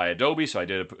bought out by Adobe, so I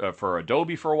did it for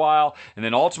Adobe for a while. And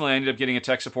then ultimately I ended up getting a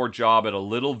tech support job at a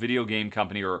little video game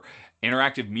company or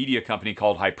interactive media company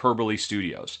called Hyperbole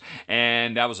Studios.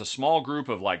 And that was a small group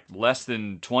of like less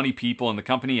than 20 people in the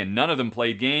company, and none of them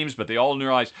played games, but they all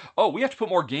realized, oh, we have to put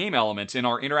more game elements in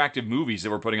our interactive movies that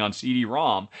we're putting on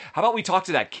CD-ROM. How about we talk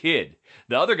to that kid?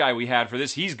 The other guy we had for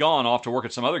this, he's gone off to work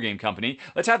at some other game company.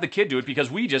 Let's have the kid do it because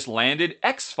we just landed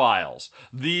X-Files,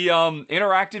 the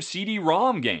interactive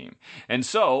CD-ROM game. And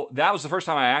so that was the first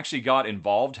time I actually got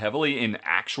involved heavily in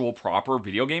actual proper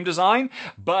video game design.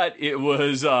 But it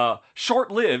was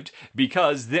short-lived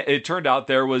because it turned out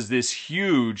there was this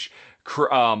huge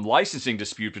licensing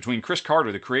dispute between Chris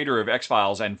Carter, the creator of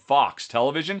X-Files, and Fox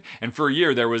Television. And for a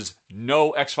year, there was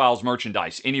no X-Files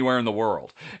merchandise anywhere in the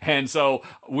world. And so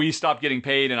we stopped getting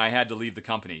paid, and I had to leave the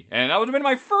company. And that would have been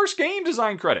my first game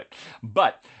design credit.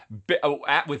 But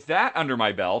with that under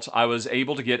my belt, I was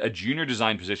able to get a junior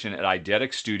design position at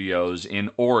Eidetic Studios in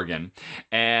Oregon.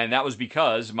 And that was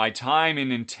because my time in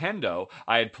Nintendo,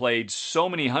 I had played so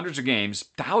many hundreds of games,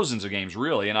 thousands of games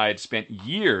really, and I had spent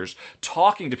years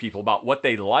talking to people about what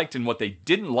they liked and what they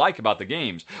didn't like about the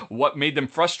games, what made them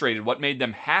frustrated, what made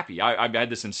them happy. I had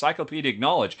this encyclopedic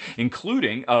knowledge,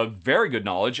 including a very good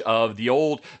knowledge of the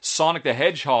old Sonic the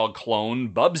Hedgehog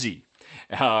clone, Bubsy.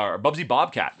 Bubsy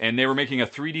Bobcat, and they were making a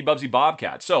 3D Bubsy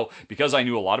Bobcat. So, because I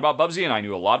knew a lot about Bubsy, and I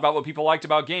knew a lot about what people liked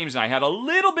about games, and I had a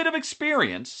little bit of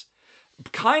experience,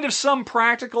 kind of some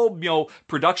practical,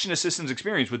 production assistance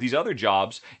experience with these other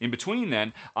jobs in between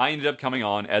then, I ended up coming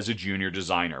on as a junior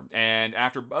designer. And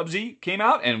after Bubsy came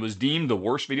out and was deemed the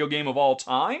worst video game of all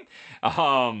time,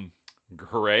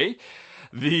 hooray,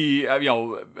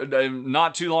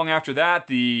 not too long after that,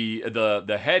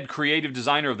 the head creative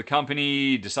designer of the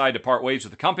company decided to part ways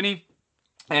with the company.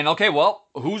 And okay, well,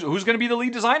 who's going to be the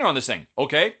lead designer on this thing?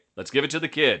 Okay, let's give it to the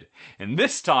kid. And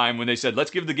this time, when they said,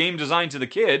 let's give the game design to the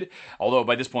kid, although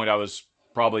by this point I was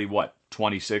probably,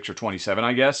 26 or 27,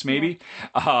 I guess, maybe.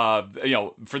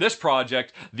 For this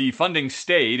project, the funding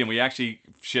stayed, and we actually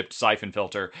shipped Siphon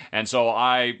Filter, and so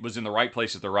I was in the right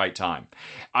place at the right time.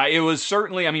 It was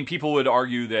certainly, people would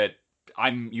argue that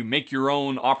you make your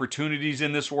own opportunities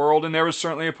in this world, and there was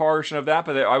certainly a portion of that,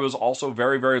 but I was also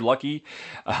very, very lucky.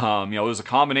 It was a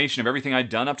combination of everything I'd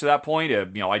done up to that point.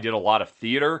 I did a lot of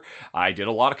theater. I did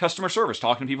a lot of customer service,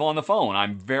 talking to people on the phone.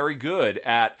 I'm very good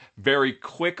at very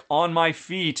quick, on my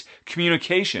feet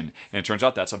communication, and it turns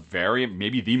out that's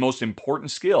maybe the most important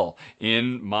skill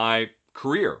in my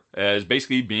career, as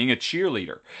basically being a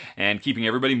cheerleader and keeping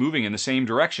everybody moving in the same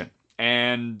direction.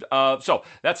 And so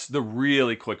that's the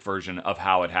really quick version of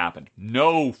how it happened.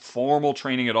 No formal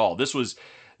training at all. This was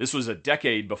a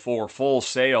decade before Full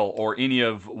Sail or any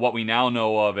of what we now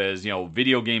know of as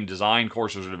video game design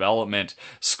courses or development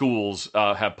schools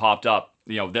have popped up.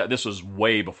 This was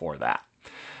way before that,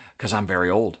 because I'm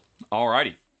very old.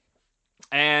 Alrighty.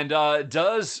 And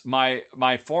does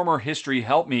my former history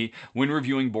help me when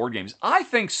reviewing board games? I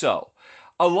think so.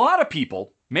 A lot of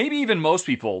people, maybe even most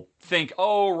people, think,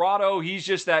 oh, Rahdo, he's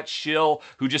just that shill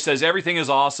who just says everything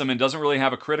is awesome and doesn't really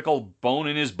have a critical bone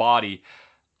in his body.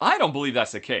 I don't believe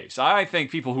that's the case. I think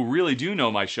people who really do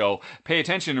know my show pay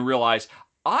attention and realize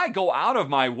I go out of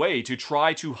my way to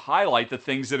try to highlight the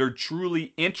things that are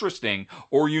truly interesting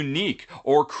or unique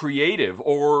or creative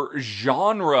or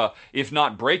genre, if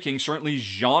not breaking, certainly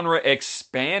genre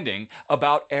expanding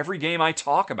about every game I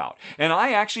talk about. And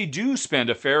I actually do spend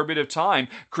a fair bit of time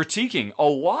critiquing a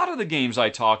lot of the games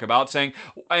I talk about, and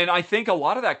I think a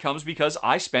lot of that comes because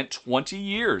I spent 20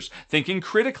 years thinking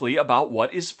critically about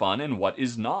what is fun and what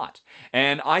is not.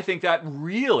 And I think that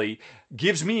really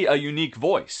gives me a unique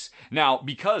voice. Now,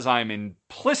 because I'm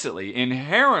implicitly,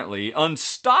 inherently,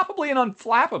 unstoppably, and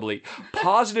unflappably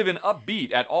positive and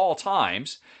upbeat at all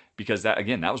times, because that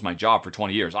was my job for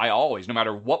 20 years. I always, no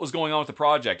matter what was going on with the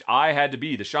project, I had to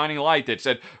be the shining light that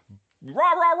said,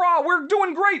 rah, rah, rah, we're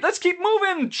doing great. Let's keep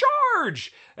moving.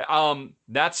 Charge.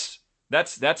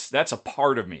 That's a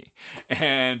part of me,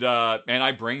 and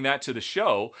I bring that to the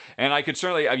show, and I could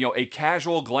certainly, a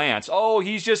casual glance.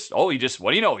 He just, what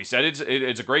do you know? He said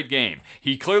it's a great game.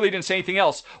 He clearly didn't say anything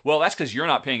else. Well, that's because you're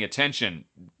not paying attention,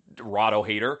 Rahdo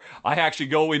hater. I actually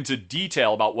go into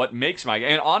detail about what makes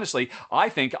and honestly, I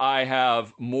think I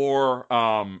have more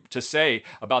to say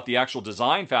about the actual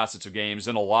design facets of games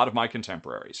than a lot of my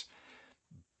contemporaries.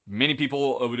 Many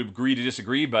people would agree to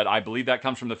disagree, but I believe that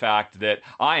comes from the fact that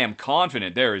I am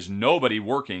confident there is nobody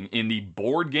working in the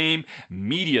board game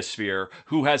media sphere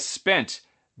who has spent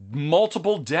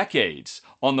multiple decades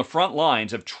on the front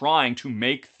lines of trying to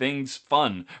make things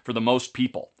fun for the most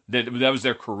people. That was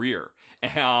their career.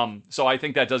 So I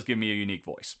think that does give me a unique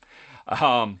voice.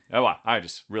 I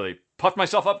just really puffed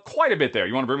myself up quite a bit there.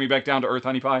 You want to bring me back down to earth,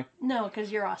 honey pie? No,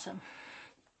 because you're awesome.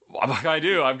 I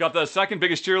do. I've got the second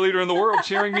biggest cheerleader in the world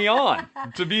cheering me on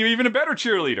to be even a better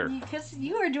cheerleader. Because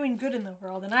you are doing good in the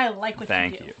world, and I like what you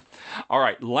do. Thank you. All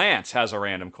right, Lance has a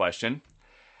random question.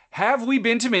 Have we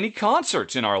been to many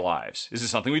concerts in our lives? Is this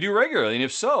something we do regularly? And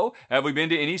if so, have we been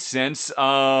to any since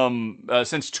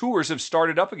tours have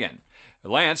started up again?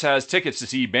 Lance has tickets to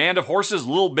see Band of Horses,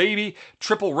 Lil Baby,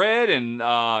 Triple Red, and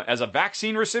as a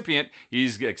vaccine recipient,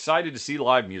 he's excited to see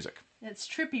live music. It's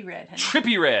Trippie Redd. Honey.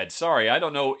 Trippie Redd. Sorry, I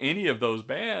don't know any of those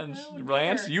bands. Oh,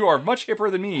 Lance, you are much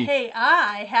hipper than me. Hey,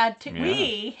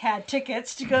 we had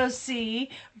tickets to go see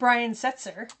Brian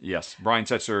Setzer. Yes, Brian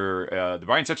Setzer, the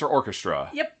Brian Setzer Orchestra.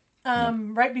 Yep.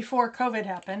 Right before COVID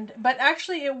happened, but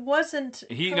actually it wasn't.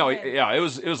 It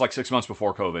was like 6 months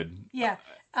before COVID. Yeah.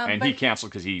 And he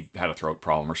canceled because he had a throat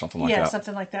problem or something like that. Yeah,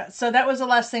 something like that. So that was the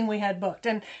last thing we had booked,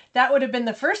 and that would have been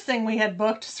the first thing we had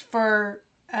booked for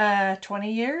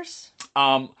 20 years.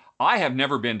 I have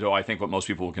never been to, I think, what most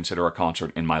people would consider a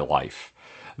concert in my life.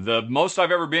 The most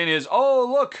I've ever been is,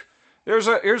 look, here's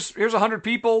 100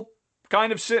 people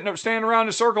kind of standing around in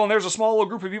a circle, and there's a small little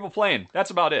group of people playing. That's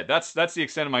about it. That's the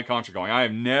extent of my concert going. I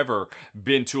have never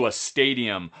been to a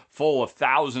stadium full of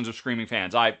thousands of screaming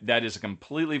fans. That is a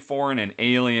completely foreign and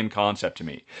alien concept to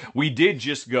me. We did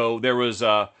just go. There was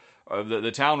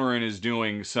the town we're in is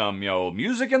doing some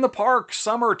music in the park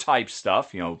summer type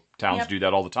stuff. Towns do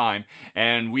that all the time,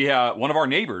 and we one of our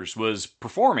neighbors was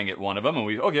performing at one of them,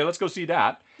 and let's go see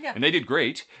that. Yeah. And they did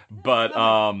great, but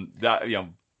that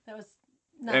was.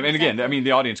 And again, I mean,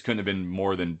 the audience couldn't have been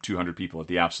more than 200 people at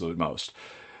the absolute most.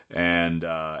 And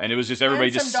it was just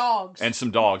everybody and some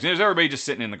dogs. And it was everybody just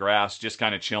sitting in the grass, just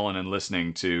kind of chilling and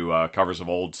listening to covers of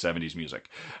old 70s music.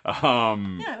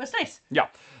 Yeah, it was nice. Yeah.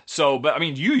 So, but I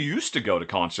mean, you used to go to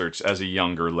concerts as a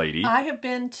younger lady. I have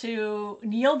been to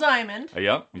Neil Diamond.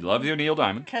 Yeah, you love your Neil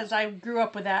Diamond. Because I grew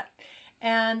up with that.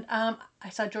 And I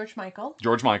saw George Michael.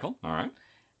 George Michael, all right.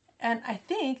 And I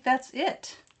think that's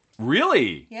it.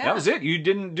 Really? Yeah. That was it? You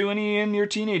didn't do any in your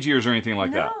teenage years or anything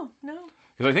like that? No.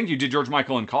 Because I think you did George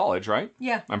Michael in college, right?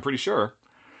 Yeah. I'm pretty sure.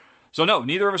 So no,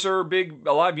 neither of us are big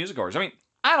live music goers. I mean,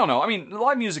 I don't know. I mean,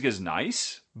 live music is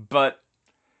nice, but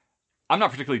I'm not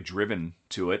particularly driven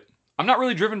to it. I'm not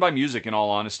really driven by music, in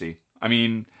all honesty. I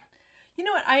mean... You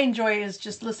know what I enjoy is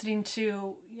just listening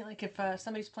to, like if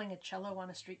somebody's playing a cello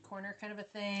on a street corner kind of a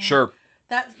thing. Sure.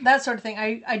 That sort of thing.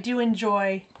 I do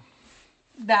enjoy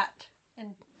that.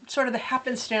 And sort of the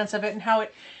happenstance of it and how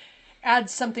it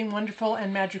adds something wonderful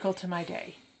and magical to my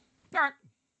day. All right.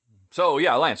 So,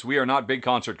 yeah, Lance, we are not big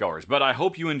concert goers, but I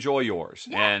hope you enjoy yours.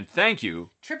 Yeah. And thank you.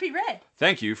 Trippie Redd.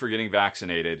 Thank you for getting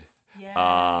vaccinated. Yes.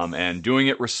 And doing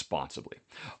it responsibly.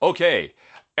 Okay.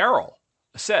 Errol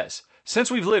says,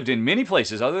 since we've lived in many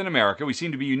places other than America, we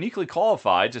seem to be uniquely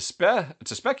qualified to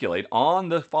speculate on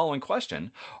the following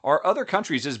question. Are other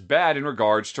countries as bad in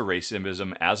regards to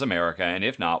racism as America? And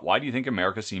if not, why do you think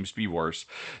America seems to be worse?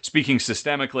 Speaking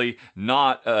systemically,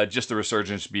 not just the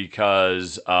resurgence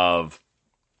because of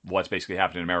what's basically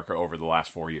happened in America over the last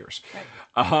 4 years. Right.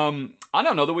 I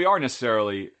don't know that we are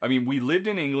necessarily... I mean, we lived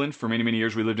in England for many, many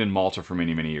years. We lived in Malta for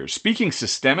many, many years. Speaking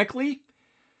systemically,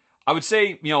 I would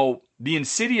say, the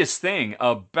insidious thing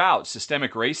about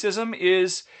systemic racism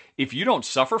is if you don't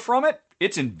suffer from it,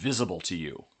 it's invisible to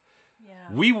you.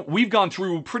 Yeah. We've gone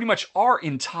through pretty much our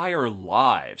entire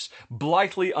lives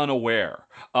blithely unaware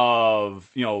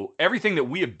of, everything that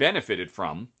we have benefited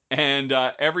from and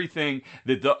everything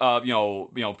that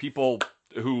the people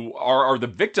who are the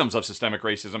victims of systemic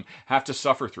racism have to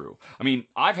suffer through. I mean,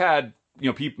 I've had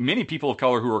many people of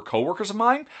color who are coworkers of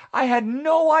mine, I had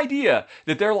no idea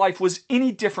that their life was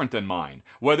any different than mine,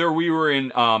 whether we were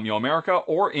in, America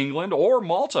or England or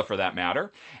Malta for that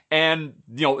matter. And,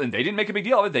 and they didn't make a big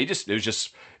deal of it.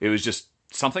 It was just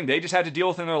something they just had to deal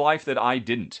with in their life that I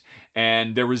didn't.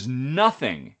 And there was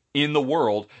nothing in the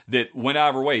world that went out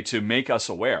of our way to make us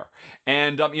aware.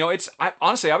 And,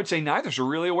 honestly, I would say neither were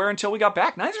really aware until we got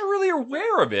back. Neither were really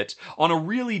aware of it on a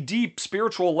really deep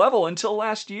spiritual level until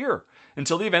last year,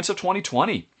 until the events of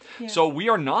 2020. Yeah. So we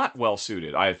are not well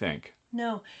suited, I think.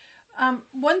 No.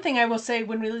 One thing I will say,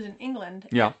 when we lived in England,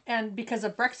 and because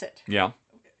of Brexit,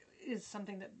 is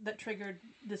something that triggered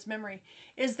this memory,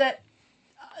 is that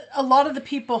a lot of the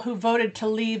people who voted to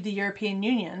leave the European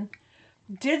Union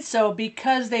did so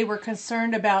because they were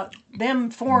concerned about them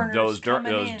foreigners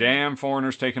those in. damn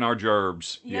foreigners taking our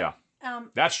gerbs. Yep. Yeah.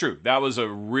 That's true. That was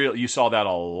you saw that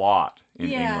a lot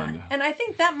in England. And I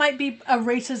think that might be a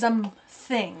racism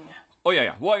thing. Oh,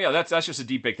 yeah. Well, yeah, that's just a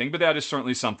deep, big thing. But that is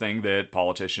certainly something that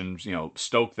politicians,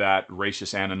 stoke that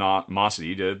racist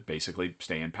animosity to basically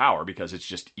stay in power, because it's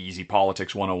just easy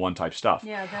politics 101 type stuff.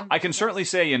 Yeah. I can certainly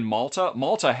say in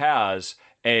Malta has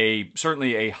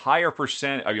certainly a higher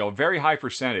percent, a very high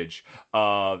percentage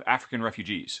of African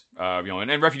refugees,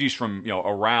 and refugees from,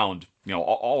 around,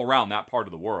 all around that part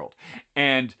of the world.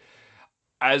 And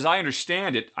as I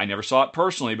understand it, I never saw it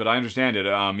personally, but I understand it.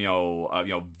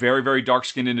 Very, very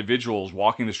dark-skinned individuals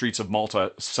walking the streets of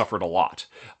Malta suffered a lot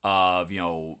of,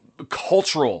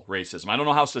 cultural racism. I don't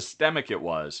know how systemic it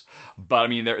was, but I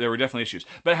mean, there were definitely issues.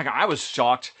 But heck, I was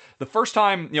shocked the first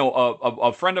time.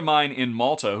 A friend of mine in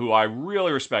Malta, who I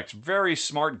really respect, very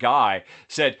smart guy,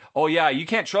 said, "Oh yeah, you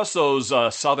can't trust those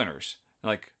Southerners."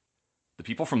 Like, the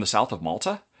people from the south of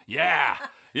Malta? Yeah.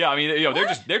 Yeah, I mean,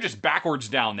 they're just backwards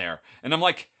down there. And I'm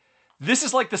like, this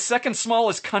is like the second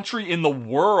smallest country in the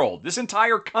world. This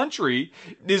entire country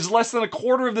is less than a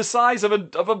quarter of the size of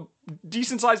a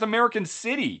decent-sized American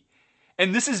city.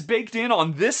 And this is baked in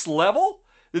on this level?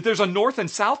 That there's a north and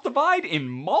south divide in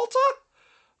Malta?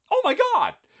 Oh my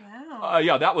God.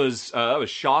 Wow. That was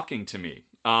shocking to me.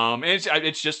 And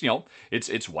it's just,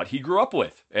 it's what he grew up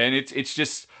with. And it's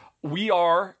just, we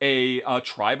are a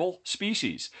tribal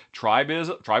species.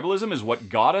 Tribalism is what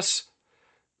got us,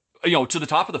 to the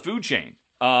top of the food chain.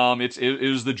 It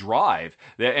was the drive,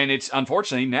 and it's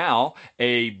unfortunately now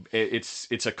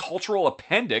it's a cultural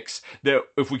appendix that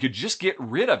if we could just get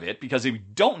rid of it, because we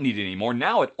don't need it anymore.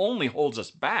 Now it only holds us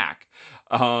back.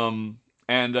 So I'm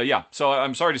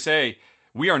sorry to say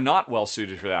we are not well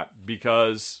suited for that,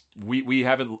 because we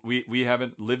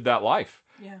haven't lived that life.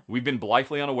 Yeah. We've been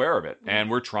blithely unaware of it, and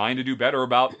we're trying to do better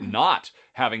about not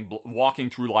walking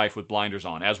through life with blinders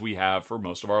on, as we have for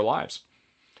most of our lives.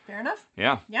 Fair enough.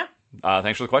 Yeah. Yeah.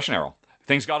 Thanks for the question, Errol.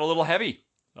 Things got a little heavy.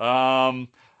 But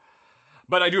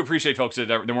I do appreciate, folks, that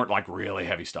there weren't like really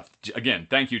heavy stuff. Again,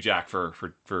 thank you, Jack, for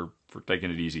taking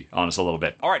it easy on us a little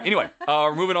bit. All right. Anyway,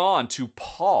 we're moving on to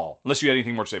Paul. Unless you had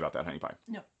anything more to say about that, Honey Pie.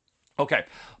 No. Okay.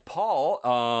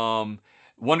 Paul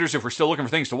wonders if we're still looking for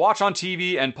things to watch on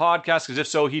TV and podcasts, because if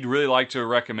so, he'd really like to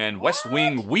recommend West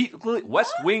Wing Weekly.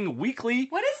 West Wing Weekly.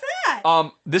 What is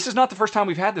that? This is not the first time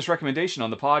we've had this recommendation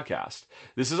on the podcast.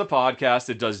 This is a podcast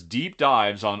that does deep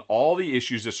dives on all the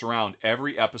issues that surround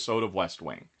every episode of West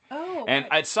Wing. Oh. And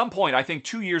at some point, I think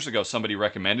 2 years ago, somebody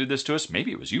recommended this to us.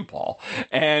 Maybe it was you, Paul.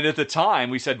 And at the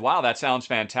time, we said, wow, that sounds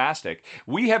fantastic.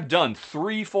 We have done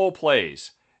 3 full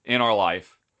plays in our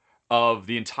life of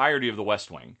the entirety of the West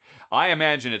Wing. I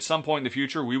imagine at some point in the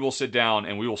future, we will sit down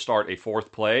and we will start a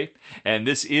 4th play. And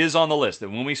this is on the list, that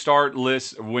when we start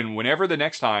whenever the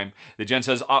next time that Jen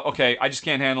says, okay, I just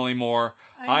can't handle anymore.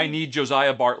 I need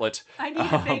Josiah Bartlett. I need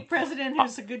a fake president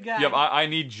who's a good guy. Yep, I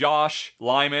need Josh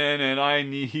Lyman, and I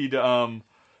need the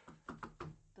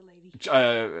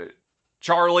lady.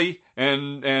 Charlie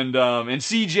and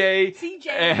CJ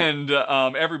and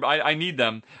everybody. I need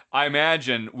them. I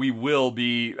imagine we will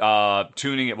be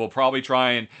tuning it. We'll probably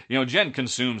try and Jen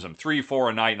consumes them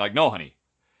 3-4 a night. And like, no, honey,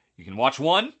 you can watch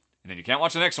one, and then you can't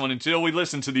watch the next one until we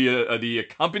listen to the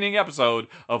accompanying episode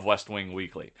of West Wing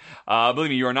Weekly.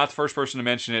 Believe me, you are not the first person to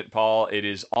mention it, Paul. It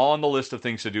is on the list of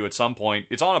things to do at some point.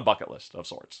 It's on a bucket list of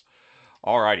sorts.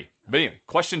 Alrighty. But anyway,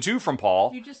 question 2 from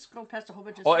Paul. You just scrolled past a whole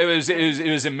bunch of stuff. It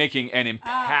was in making an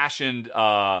impassioned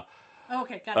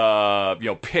okay, got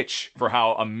it. Pitch for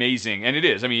how amazing, and it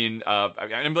is. I mean,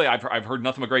 I've heard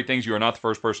nothing but great things. You are not the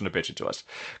first person to pitch it to us.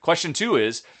 Question 2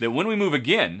 is that when we move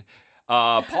again,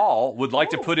 Paul would like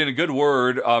to put in a good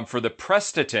word for the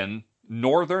Prestatyn,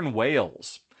 Northern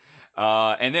Wales.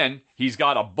 And then he's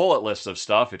got a bullet list of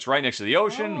stuff. It's right next to the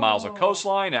ocean, miles of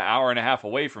coastline, an hour and a half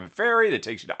away from a ferry that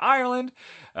takes you to Ireland,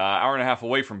 hour and a half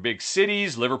away from big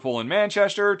cities, Liverpool and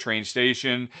Manchester, train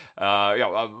station,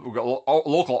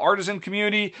 local artisan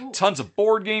community, tons of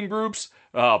board game groups.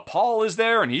 Paul is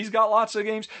there, and he's got lots of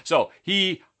games. So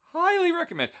he highly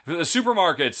recommend the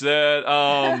supermarkets that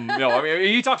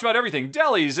he talks about everything,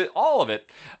 delis, all of it,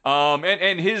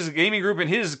 and his gaming group and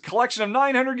his collection of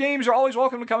 900 games are always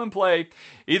welcome to come and play.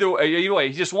 Either way,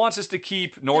 he just wants us to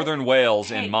keep Northern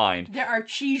Wales in mind. There are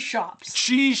cheese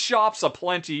shops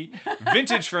aplenty,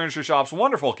 vintage furniture shops,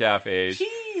 wonderful cafes.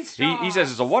 Cheese shops. He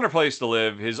says it's a wonderful place to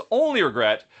live. His only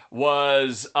regret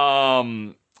was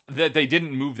that they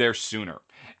didn't move there sooner,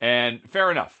 and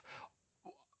fair enough.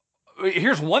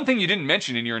 Here's one thing you didn't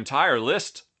mention in your entire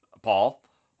list, Paul.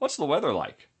 What's the weather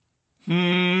like?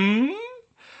 I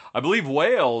believe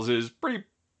Wales is pretty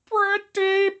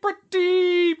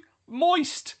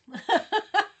moist.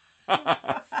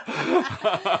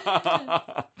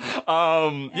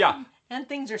 Yeah. And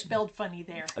things are spelled funny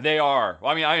there. They are.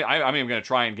 Well, I mean, I'm going to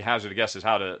try and hazard a guess as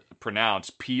how to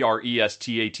pronounce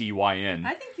Prestatyn.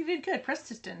 I think you did good.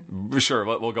 Preston. Sure,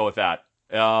 we'll go with that.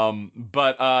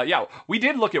 But we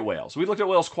did look at Wales. We looked at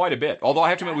Wales quite a bit. Although I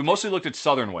have to admit, we mostly looked at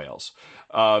southern Wales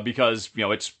because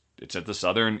it's at the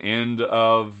southern end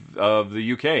of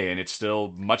the UK, and it's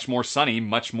still much more sunny,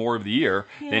 much more of the year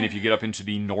than if you get up into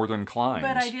the northern climes.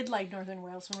 But I did like northern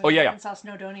Wales when we went and saw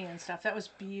Snowdonia and stuff. That was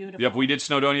beautiful. Yep, we did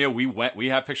Snowdonia. We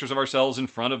have pictures of ourselves in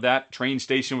front of that train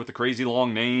station with the crazy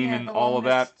long name and all of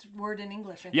that. Word in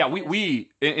English. Yeah, we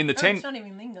in the It's not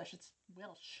even English. It's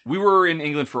Welsh. We were in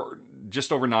England for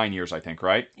just over 9 years, I think,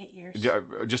 right? 8 years.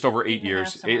 Just over 8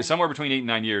 years. Somewhere between 8 and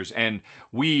 9 years. And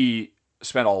we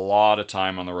spent a lot of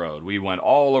time on the road. We went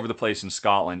all over the place in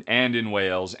Scotland and in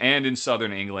Wales and in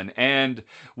southern England. And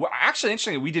actually,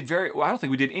 interestingly, I don't think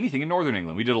we did anything in northern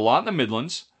England. We did a lot in the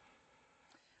Midlands.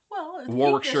 Well,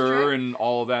 Warwickshire and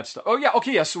all of that stuff. Oh yeah,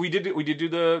 okay, yes, we did do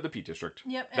the Peak District.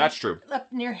 Yep, that's true.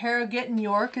 Up near Harrogate and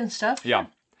York and stuff. Yeah.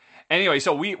 Anyway,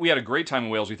 so we had a great time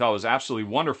in Wales. We thought it was absolutely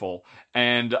wonderful.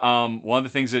 And one of the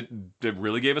things that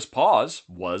really gave us pause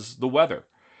was the weather.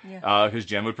 Yeah. Because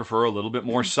Jen would prefer a little bit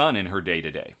more sun in her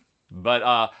day-to-day.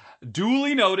 But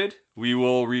duly noted, we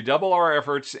will redouble our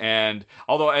efforts. And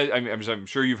although, as I'm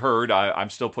sure you've heard, I'm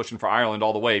still pushing for Ireland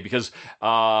all the way. Because,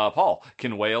 Paul,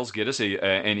 can Wales get us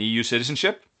an EU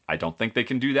citizenship? I don't think they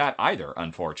can do that either,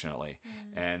 unfortunately.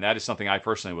 And that is something I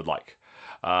personally would like.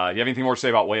 Do you have anything more to say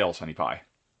about Wales, Honey Pie?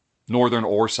 Northern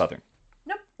or southern?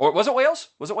 Nope. Or was it Wales?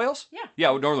 Yeah. Yeah,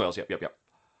 Northern Wales. Yep.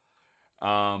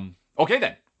 Okay,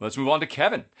 then. Let's move on to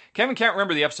Kevin. Kevin can't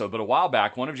remember the episode, but a while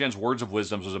back, one of Jen's words of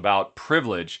wisdom was about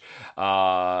privilege,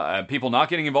 and people not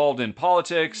getting involved in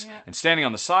politics and standing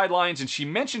on the sidelines, and she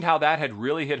mentioned how that had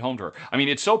really hit home to her. I mean,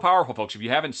 it's so powerful, folks. If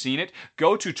you haven't seen it,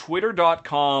 go to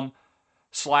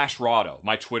twitter.com/Rahdo,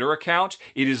 my Twitter account.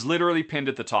 It is literally pinned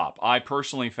at the top. I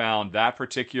personally found that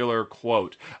particular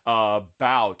quote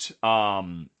about,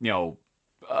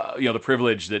 the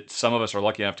privilege that some of us are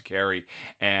lucky enough to carry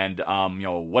and,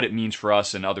 what it means for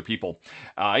us and other people.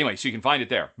 Anyway, so you can find it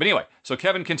there. But anyway, so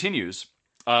Kevin continues.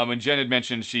 When Jen had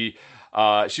mentioned she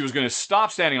was going to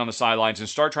stop standing on the sidelines and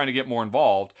start trying to get more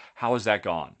involved, how has that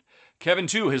gone? Kevin,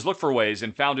 too, has looked for ways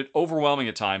and found it overwhelming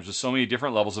at times with so many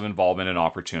different levels of involvement and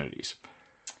opportunities.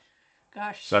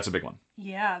 Gosh. So that's a big one.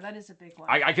 Yeah, that is a big one.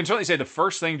 I can certainly say the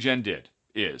first thing Jen did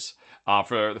is,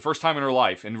 for the first time in her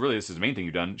life, and really this is the main thing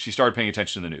you've done, she started paying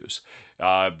attention to the news.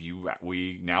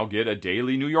 We now get a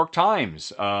daily New York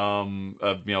Times,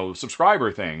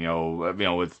 subscriber thing,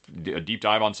 with a deep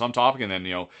dive on some topic, and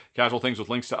then, casual things with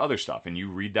links to other stuff, and you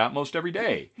read that most every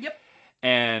day. Yep.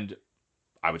 And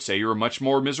I would say you're a much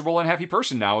more miserable and happy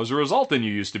person now as a result than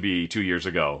you used to be 2 years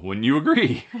ago. Wouldn't you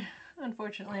agree?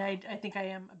 Unfortunately, I think I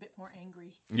am a bit more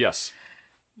angry. Yes.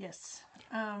 Yes.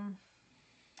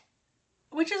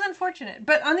 Which is unfortunate.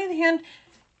 But on the other hand,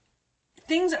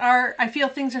 I feel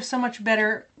things are so much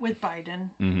better with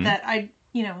Biden that I'm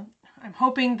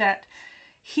hoping that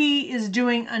he is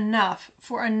doing enough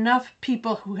for enough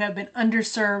people who have been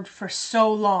underserved for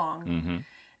so long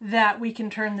that we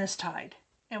can turn this tide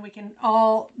and we can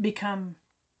all become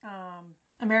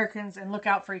Americans and look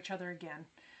out for each other again.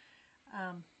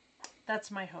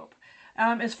 That's my hope.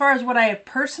 As far as what I have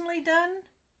personally done,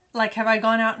 like have I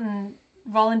gone out and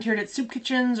volunteered at soup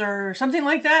kitchens or something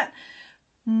like that?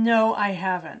 No, I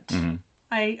haven't.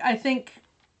 I think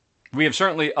we have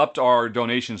certainly upped our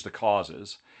donations to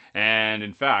causes. And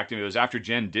in fact, it was after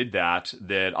Jen did that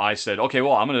I said, okay,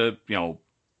 well, I'm going to,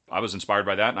 I was inspired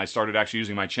by that, and I started actually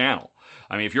using my channel.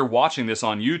 I mean, if you're watching this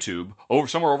on YouTube,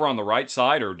 somewhere over on the right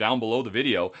side or down below the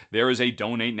video, there is a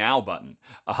Donate Now button.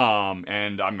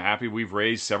 And I'm happy we've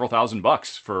raised several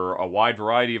 $1,000s for a wide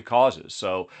variety of causes.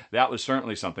 So that was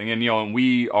certainly something. And, and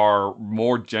we are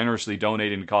more generously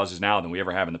donating to causes now than we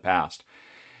ever have in the past.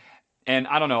 And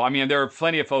I don't know, I mean, there are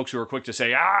plenty of folks who are quick to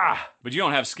say, but you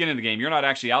don't have skin in the game. You're not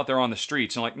actually out there on the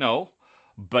streets. And like, no,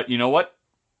 but you know what?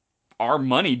 Our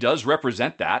money does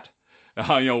represent that.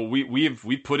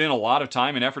 We've put in a lot of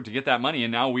time and effort to get that money,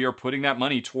 and now we are putting that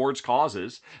money towards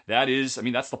causes.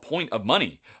 That's the point of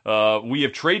money. We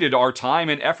have traded our time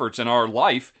and efforts and our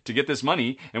life to get this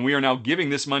money, and we are now giving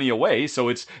this money away. So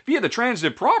it's via the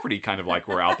transitive property, kind of like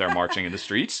we're out there marching in the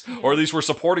streets, or at least we're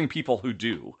supporting people who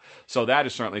do. So that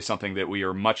is certainly something that we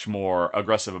are much more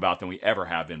aggressive about than we ever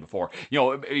have been before.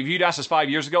 If you'd asked us 5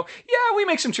 years ago, we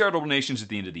make some charitable donations at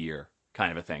the end of the year,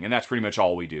 kind of a thing. And that's pretty much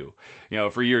all we do.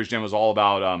 For years, Jen was all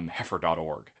about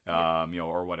heifer.org,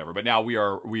 or whatever. But now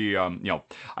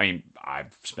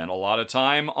I've spent a lot of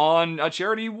time on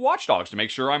charity watchdogs to make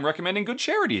sure I'm recommending good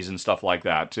charities and stuff like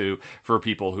that for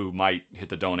people who might hit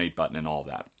the donate button and all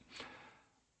that.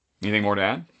 Anything more to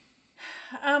add?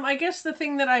 I guess the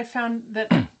thing that I found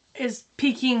that is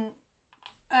piquing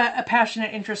a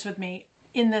passionate interest with me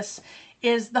in this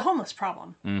is the homeless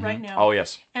problem right now. Oh,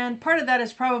 yes. And part of that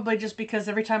is probably just because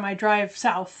every time I drive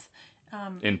south...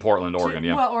 in Portland, Oregon,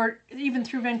 yeah. Well, or even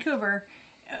through Vancouver,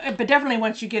 but definitely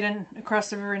once you get in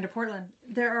across the river into Portland,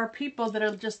 there are people that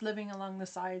are just living along the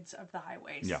sides of the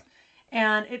highways. Yeah.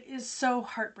 And it is so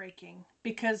heartbreaking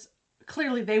because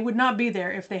clearly they would not be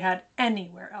there if they had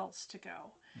anywhere else to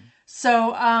go.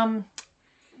 So,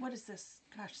 what is this?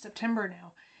 Gosh, September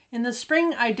now. In the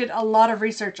spring, I did a lot of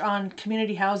research on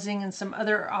community housing and some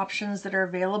other options that are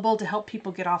available to help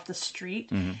people get off the street.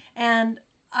 And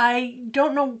I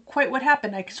don't know quite what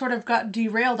happened. I sort of got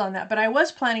derailed on that. But I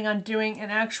was planning on doing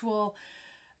an actual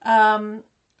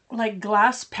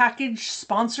glass package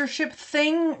sponsorship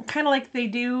thing, kind of like they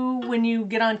do when you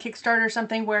get on Kickstarter or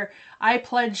something, where I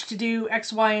pledge to do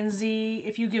X, Y, and Z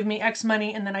if you give me X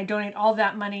money, and then I donate all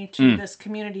that money to this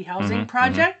community housing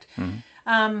project.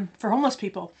 For homeless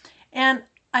people. And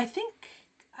I think,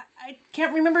 I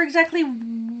can't remember exactly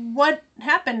what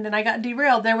happened and I got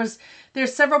derailed.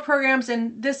 There's several programs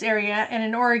in this area and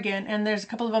in Oregon, and there's a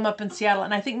couple of them up in Seattle.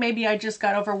 And I think maybe I just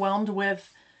got overwhelmed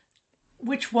with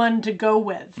which one to go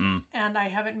with. And I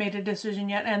haven't made a decision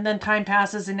yet. And then time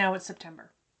passes and now it's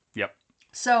September. Yep.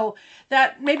 So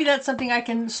maybe that's something I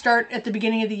can start at the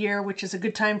beginning of the year, which is a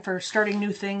good time for starting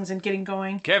new things and getting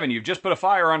going. Kevin, you've just put a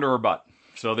fire under her butt.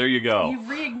 So there you go. You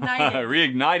reignited.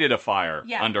 Reignited a fire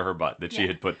under her butt that she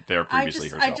had put there previously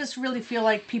herself. I just really feel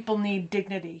like people need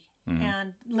dignity.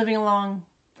 And living along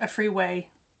a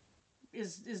freeway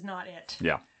is not it.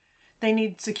 Yeah. They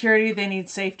need security. They need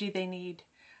safety. They need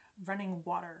running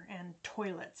water and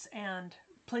toilets and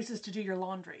places to do your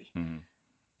laundry.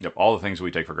 Yep. All the things we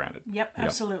take for granted. Yep,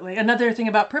 absolutely. Another thing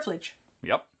about privilege.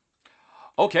 Yep.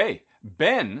 Okay.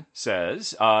 Ben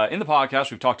says, in the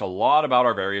podcast, we've talked a lot about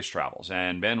our various travels,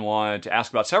 and Ben wanted to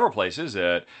ask about several places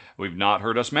that we've not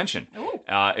heard us mention.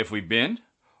 If we've been,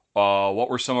 what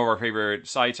were some of our favorite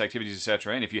sites, activities,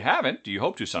 etc.? And if you haven't, do you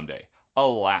hope to someday?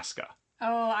 Alaska.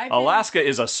 Alaska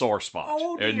is a sore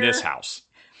spot in this house.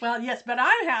 Well, yes, but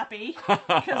I'm happy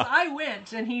because I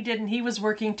went and he didn't. He was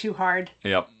working too hard.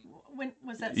 Yep. When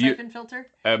was that siphon filter?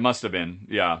 It must have been,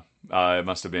 yeah. It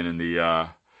must have been in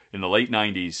the late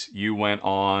 90s, you went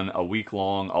on a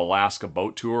week-long Alaska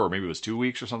boat tour, or maybe it was 2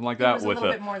 weeks or something like that,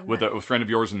 with a friend of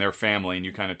yours and their family, and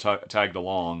you kind of tagged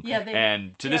along. Yeah,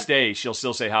 and to this day, she'll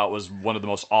still say how it was one of the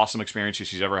most awesome experiences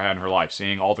she's ever had in her life,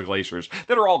 seeing all the glaciers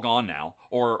that are all gone now,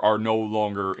 or are no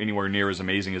longer anywhere near as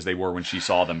amazing as they were when she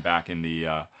saw them back in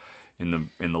the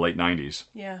late 90s.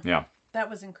 Yeah. That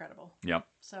was incredible. Yep.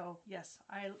 So, yes,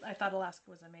 I thought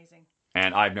Alaska was amazing.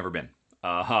 And I've never been.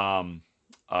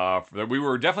 We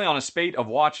were definitely on a spate of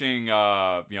watching,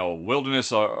 Wilderness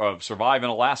Survive in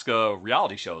Alaska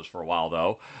reality shows for a while,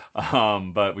 though.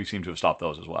 But we seem to have stopped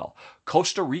those as well.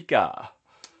 Costa Rica.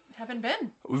 Haven't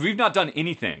been. We've not done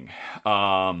anything.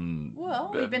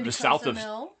 Well, we've been to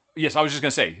Cozumel. Yes, I was just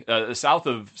going to say, south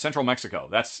of central Mexico.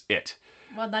 That's it.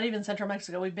 Well, not even central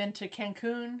Mexico. We've been to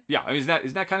Cancun. Yeah, I mean,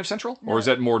 is that kind of central? No. Or is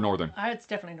that more northern? It's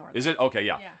definitely northern. Is it? Okay,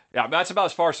 yeah. Yeah, that's about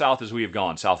as far south as we have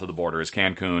gone, south of the border, is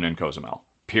Cancun and Cozumel.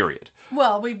 Period.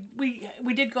 Well, we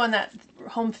did go on that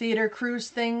home theater cruise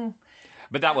thing.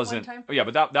 But that wasn't. Yeah,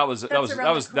 but that was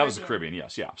the Caribbean.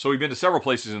 Yes, yeah. So we've been to several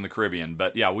places in the Caribbean,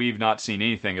 but yeah, we've not seen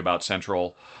anything about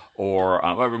Central or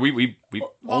we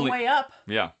long way up.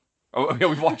 Yeah. Oh, yeah,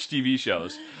 we've watched TV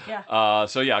shows. Yeah.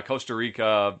 So yeah, Costa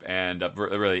Rica and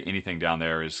really anything down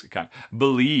there is kind of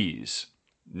Belize.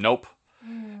 Nope.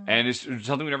 And it's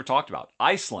something we never talked about.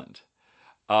 Iceland.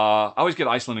 I always get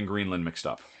Iceland and Greenland mixed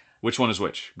up. Which one is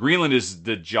which? Greenland is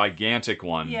the gigantic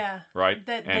one. Yeah. Right?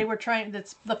 That they were trying,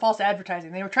 that's the false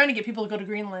advertising. They were trying to get people to go to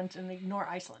Greenland and ignore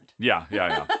Iceland. Yeah.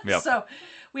 Yep. So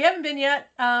we haven't been yet.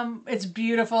 It's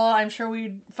beautiful. I'm sure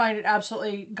we'd find it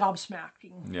absolutely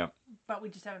gobsmacking. Yeah. But we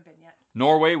just haven't been yet.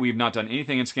 Norway, we've not done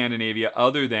anything in Scandinavia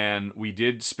other than we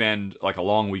did spend like a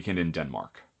long weekend in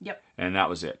Denmark. Yep. And that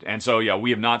was it. And so yeah,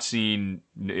 we have not seen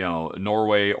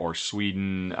Norway or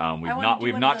Sweden.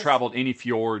 We've not traveled any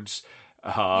fjords.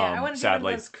 I want to do one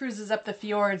sadly. of those cruises up the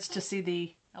fjords to see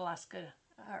the Alaska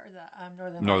or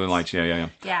the Northern Lights. Yeah.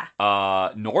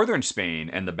 Yeah. Northern Spain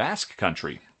and the Basque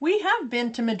Country. We have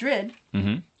been to Madrid.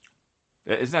 Mm-hmm.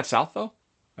 Isn't that south though?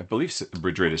 I believe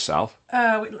Madrid is south.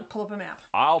 Pull up a map.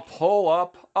 I'll pull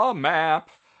up a map.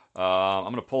 I'm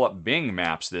going to pull up Bing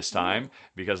Maps this time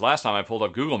because last time I pulled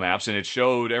up Google Maps and it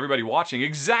showed everybody watching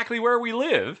exactly where we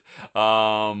live.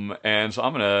 And so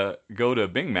I'm going to go to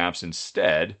Bing Maps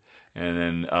instead.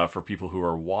 And then for people who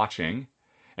are watching,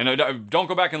 and don't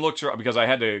go back and look because I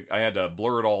had to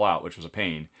blur it all out, which was a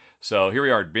pain. So here we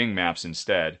are at Bing Maps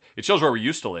instead. It shows where we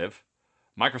used to live.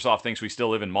 Microsoft thinks we still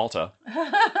live in Malta.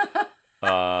 But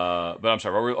I'm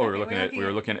sorry. We were looking at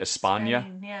España.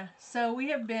 Spain, yeah. So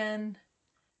we have been.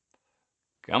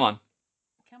 Come on.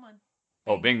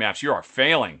 Oh, Bing Maps, you are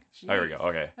failing. Jeez. There we go.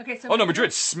 Okay. Okay. So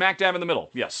Madrid, smack dab in the middle.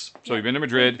 Yes. So we've been to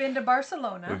Madrid. We've been to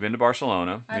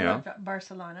Barcelona. I love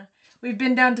Barcelona. We've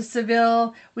been down to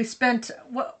Seville. We spent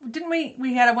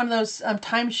we had one of those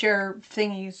timeshare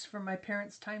thingies from my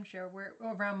parents' timeshare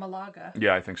around Malaga.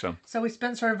 Yeah, I think so. So we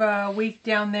spent sort of a week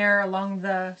down there along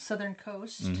the southern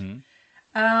coast.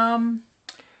 Mm-hmm.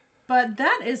 But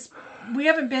we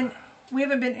haven't been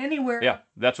anywhere. Yeah,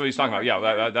 that's what he's talking about.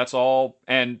 Yeah, that's all.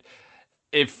 And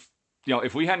if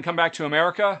we hadn't come back to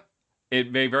America,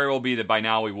 it may very well be that by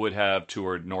now we would have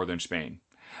toured northern Spain.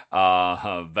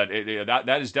 But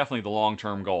that is definitely the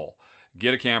long-term goal.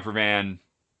 Get a camper van,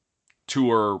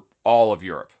 tour all of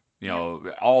Europe.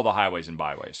 All the highways and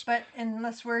byways. But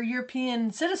unless we're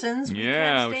European citizens, we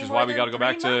can't stay which is why we got to go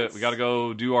back months. We got to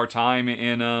go do our time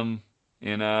in Ireland.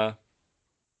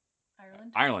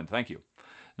 Ireland. Thank you,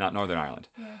 not Northern Ireland.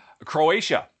 Yeah.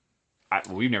 Croatia.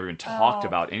 We've never even talked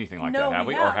about anything like that, have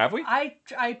we? Or have we?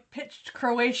 I pitched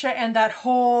Croatia and that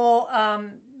whole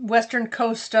western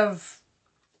coast of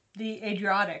the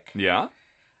Adriatic. Yeah.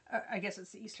 I guess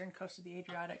it's the eastern coast of the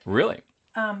Adriatic. Really?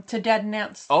 To Dad and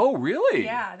Nance. Oh, really?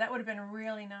 Yeah, that would have been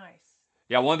really nice.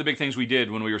 Yeah, one of the big things we did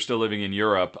when we were still living in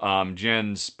Europe,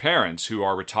 Jen's parents, who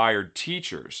are retired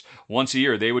teachers, once a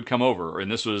year they would come over, and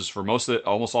this was for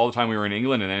almost all the time we were in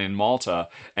England and then in Malta,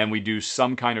 and we'd do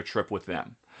some kind of trip with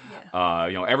them.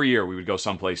 Yeah. Every year we would go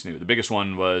someplace new. The biggest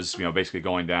one was, basically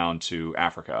going down to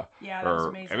Africa. Yeah, that was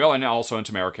amazing. Well, and also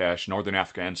into Marrakesh, Northern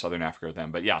Africa and Southern Africa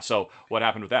then. But yeah, so what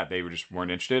happened with that? They just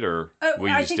weren't interested, or we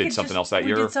just did something else that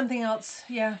year? We did something else,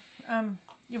 yeah.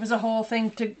 It was a whole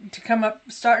thing to come up,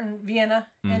 start in Vienna,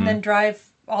 and then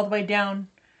drive all the way down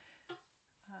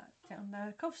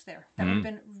the coast there. That would have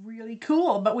been really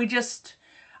cool, but we just...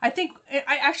 I think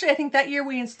that year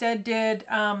we instead did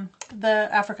the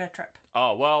Africa trip.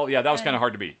 Oh, well, yeah, that was kind of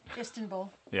hard to beat.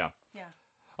 Istanbul. Yeah. Yeah.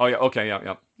 Oh, yeah, okay,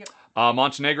 yeah. Yep.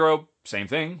 Montenegro, same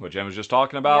thing, what Jen was just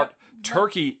talking about. Yep.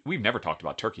 Turkey, we've never talked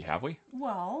about Turkey, have we?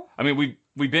 Well... I mean,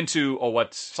 we've been to,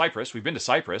 Cyprus. We've been to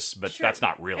Cyprus, but Sure. that's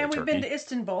not really Turkey. And we've been to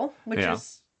Istanbul, which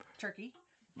is Turkey.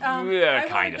 Yeah,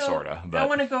 kind of, sort of. I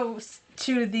want to go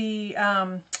to the...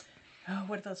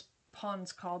 what are those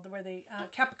ponds called? Where they...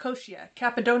 Cappadocia.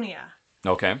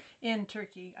 Okay. In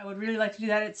Turkey. I would really like to do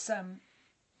that. It's...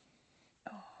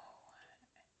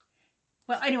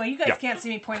 Well, anyway, you guys can't see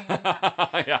me pointing on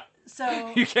that. Yeah.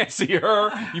 So you can't see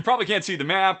her. You probably can't see the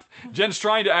map. Jen's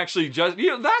trying to actually just...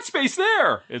 that space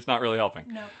there! It's not really helping.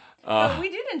 No. But we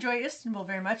did enjoy Istanbul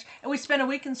very much. And we spent a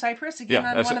week in Cyprus, again,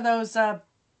 on one of those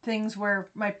things where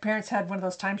my parents had one of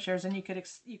those timeshares, and you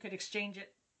could exchange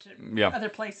it to other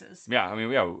places. Yeah, I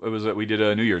mean, it was. We did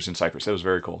a New Year's in Cyprus. It was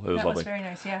very cool. It was lovely. That was very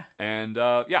nice, yeah. And,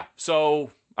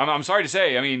 so I'm sorry to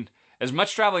say, I mean... As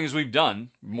much traveling as we've done,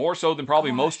 more so than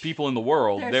probably most people in the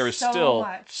world, there is still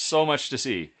so much to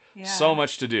see, so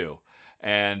much to do,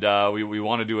 and we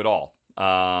want to do it all.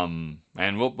 And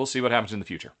we'll see what happens in the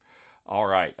future. All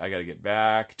right, I got to get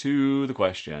back to the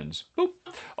questions. Boop.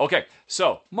 Okay,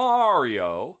 so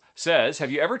Mario says,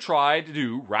 have you ever tried to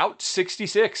do Route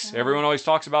 66? Everyone always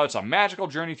talks about it's a magical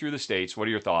journey through the states. What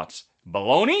are your thoughts?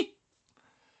 Baloney?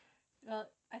 Well,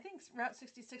 I think Route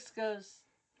 66 goes...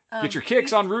 Get your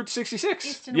kicks on Route 66.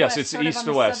 East and Yes, west, it's sort of east on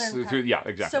to the west. southern part. Through, yeah,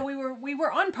 exactly. So we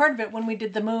were on part of it when we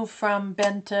did the move from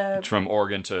Bend to From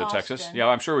Oregon to Austin. Texas. Yeah,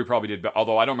 I'm sure we probably did.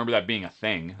 Although I don't remember that being a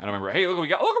thing. I don't remember. Hey, look, we're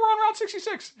on Route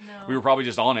 66. No. We were probably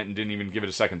just on it and didn't even give it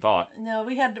a second thought. No,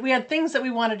 we had things that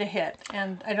we wanted to hit,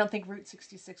 and I don't think Route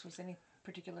 66 was any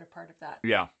particular part of that.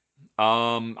 Yeah.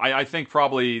 I think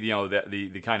probably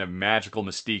the kind of magical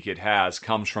mystique it has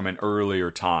comes from an earlier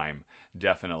time,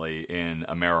 definitely in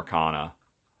Americana.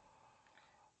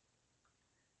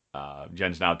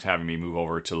 Jen's now having me move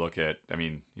over to look at. I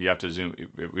mean, you have to zoom.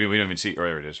 We don't even see.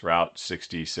 There it is. Route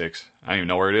 66. I don't even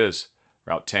know where it is.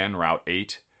 Route 10, Route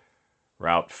 8,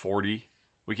 Route 40.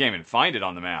 We can't even find it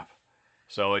on the map,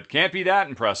 so it can't be that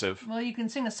impressive. Well, you can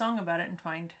sing a song about it and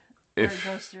find where it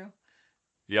goes through.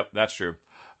 Yep, that's true.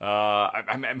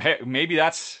 Maybe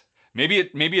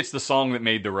it's the song that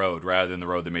made the road rather than the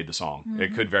road that made the song. Mm-hmm.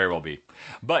 It could very well be.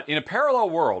 But in a parallel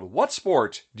world, what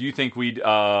sport do you think we'd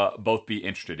both be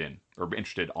interested in or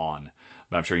interested on?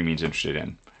 But I'm sure he means interested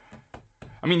in.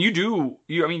 I mean, you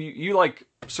like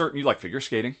figure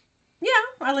skating. Yeah,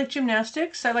 I like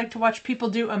gymnastics. I like to watch people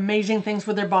do amazing things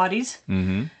with their bodies.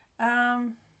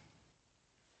 Mm-hmm.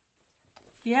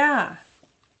 Yeah.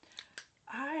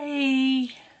 I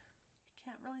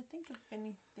can't really think of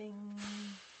anything.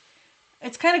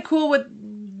 It's kind of cool what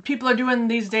people are doing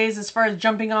these days as far as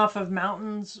jumping off of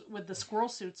mountains with the squirrel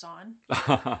suits on.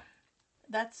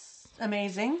 That's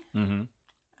amazing.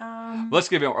 Mm-hmm. Let's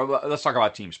talk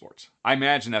about team sports. I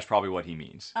imagine that's probably what he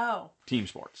means. Oh. Team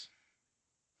sports.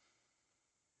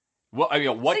 Well, I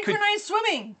mean, what synchronized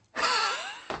swimming.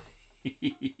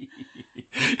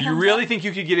 You really think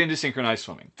you could get into synchronized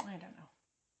swimming? I don't know.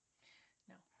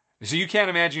 So you can't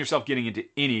imagine yourself getting into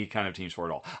any kind of team sport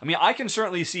at all. I mean, I can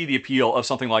certainly see the appeal of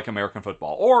something like American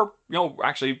football or,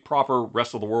 actually proper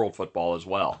rest of the world football as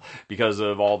well because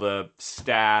of all the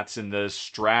stats and the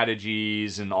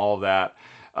strategies and all of that,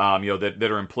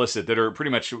 that are implicit, that are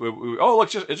pretty much,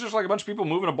 it's just like a bunch of people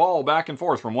moving a ball back and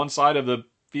forth from one side of the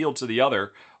field to the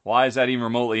other. Why is that even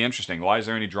remotely interesting? Why is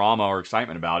there any drama or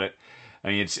excitement about it? I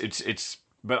mean,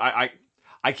 but I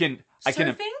can...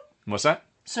 Surfing? What's that?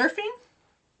 Surfing?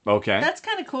 Okay. That's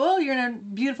kind of cool. You're in a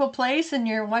beautiful place and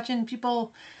you're watching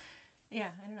people.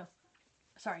 Yeah, I don't know.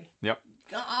 Sorry. Yep.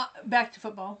 Back to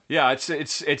football. Yeah,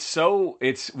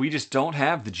 we just don't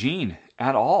have the gene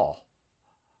at all.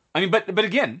 I mean, but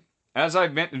again, as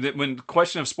I've mentioned, when the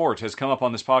question of sports has come up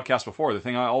on this podcast before, the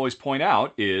thing I always point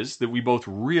out is that we both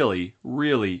really,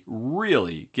 really,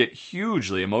 really get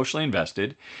hugely emotionally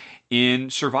invested in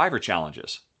Survivor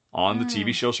challenges on the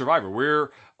TV show Survivor.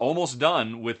 We're almost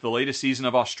done with the latest season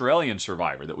of Australian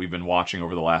Survivor that we've been watching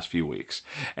over the last few weeks.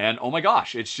 And oh my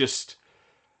gosh, it's just...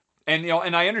 And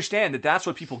and I understand that that's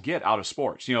what people get out of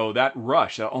sports. That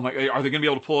rush. That, oh my, are they going to be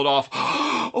able to pull it off?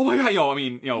 Oh my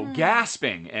god,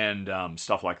 gasping and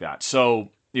stuff like that.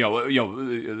 So,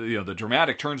 the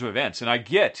dramatic turns of events. And I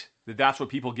get that that's what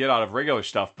people get out of regular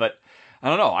stuff, but I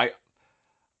don't know.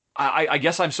 I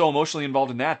guess I'm so emotionally involved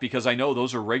in that because I know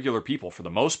those are regular people for the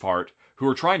most part who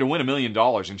are trying to win $1 million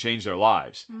and change their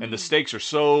lives. Mm-hmm. And the stakes are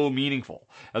so meaningful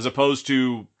as opposed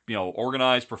to,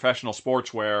 organized professional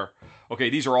sports where, okay,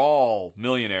 these are all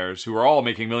millionaires who are all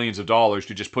making millions of dollars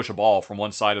to just push a ball from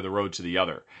one side of the road to the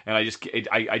other. And I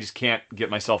just can't get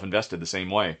myself invested the same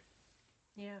way.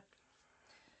 Yeah.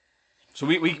 So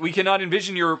we cannot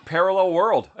envision your parallel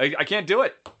world. I can't do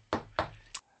it.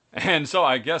 And so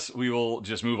I guess we will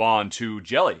just move on to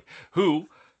Jelly, who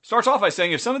starts off by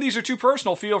saying, if some of these are too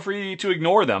personal, feel free to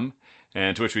ignore them.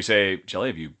 And to which we say, Jelly,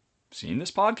 have you seen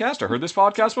this podcast or heard this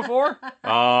podcast before?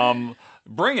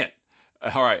 Bring it.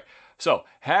 All right. So,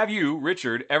 have you,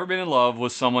 Richard, ever been in love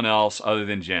with someone else other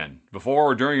than Jen? Before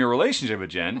or during your relationship with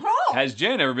Jen? Oh. Has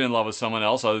Jen ever been in love with someone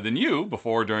else other than you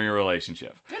before or during your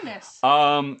relationship? Goodness.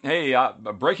 Hey,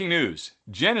 breaking news.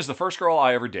 Jen is the first girl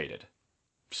I ever dated.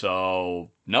 So,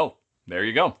 no. There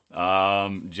you go.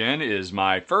 Jen is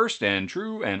my first and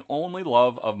true and only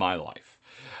love of my life.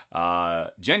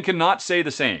 Jen cannot say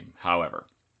the same, however.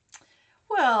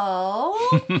 Well,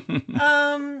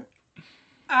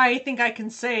 I think I can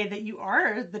say that you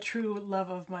are the true love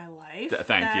of my life.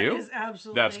 Thank you. That is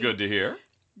absolutely That's good to hear.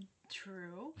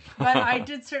 True. But I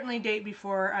did certainly date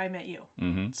before I met you.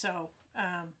 Mm-hmm. So,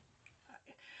 but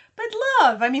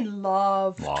love. I mean,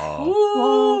 love. Love.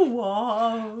 Ooh,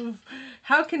 love.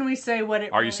 How can we say what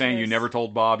it Are you really saying is? you never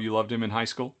told Bob you loved him in high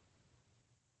school?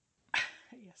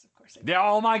 Yes, of course I did. Yeah,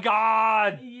 oh my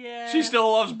God! Yeah. She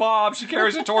still loves Bob. She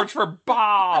carries a torch for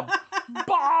Bob.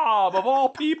 Bob, of all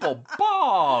people,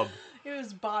 Bob. It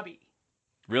was Bobby.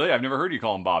 Really? I've never heard you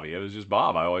call him Bobby. It was just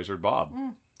Bob. I always heard Bob.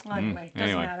 Well, anyway, doesn't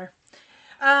anyway. matter.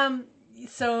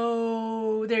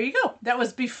 So there you go. That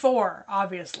was before,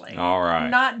 obviously. All right.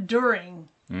 Not during.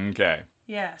 Okay.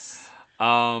 Yes.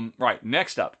 Right.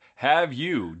 Next up, have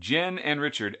you, Jen and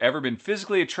Richard, ever been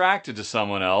physically attracted to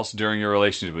someone else during your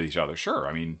relationship with each other? Sure.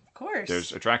 I mean, Of course.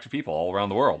 there's attractive people all around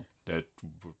the world that,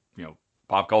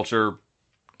 pop culture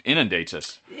inundates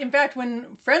us. In fact,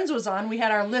 when Friends was on, we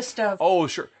had our list of Oh,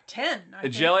 sure. 10. I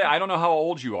think. Jelly, I don't know how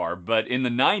old you are, but in the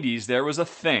 90s, there was a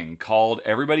thing called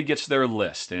Everybody Gets Their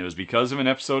List. And it was because of an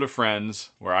episode of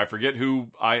Friends where I forget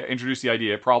who I introduced the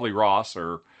idea, probably Ross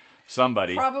or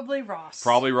somebody. Probably Ross.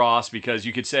 Probably Ross, because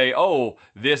you could say, oh,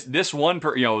 this one,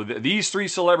 these 3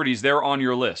 celebrities, they're on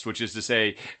your list, which is to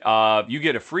say, you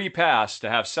get a free pass to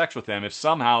have sex with them if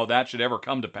somehow that should ever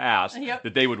come to pass, Yep.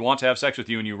 that they would want to have sex with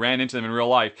you and you ran into them in real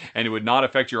life, and it would not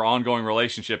affect your ongoing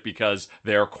relationship because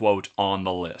they're, quote, on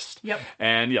the list. Yep.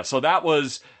 And yeah, so that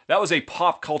was a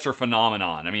pop culture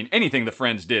phenomenon. I mean, anything the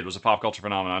Friends did was a pop culture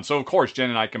phenomenon. So, of course, Jen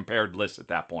and I compared lists at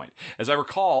that point. As I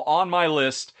recall, on my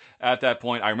list at that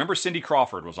point, I remember Cindy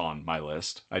Crawford was on my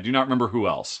list. I do not remember who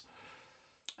else.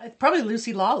 Probably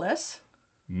Lucy Lawless.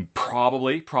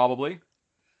 Probably.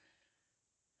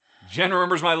 Jen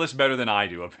remembers my list better than I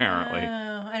do, apparently.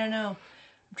 I don't know.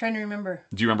 I'm trying to remember.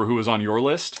 Do you remember who was on your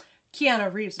list?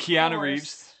 Keanu Reeves. of Keanu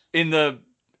course. Reeves.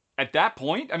 At that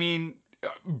point, I mean,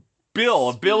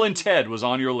 Bill and Ted was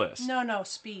on your list. No,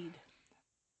 Speed.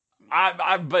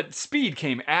 But Speed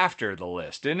came after the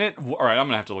list, didn't it? All right, I'm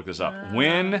going to have to look this up.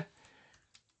 When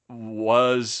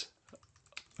was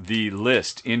the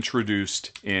list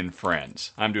introduced in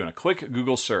Friends? I'm doing a quick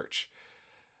Google search.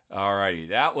 All righty,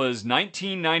 that was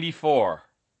 1994.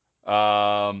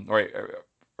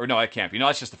 Or no, that can't be. No,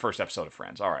 that's just the first episode of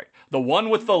Friends. All right. The One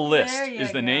with the List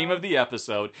is the name of the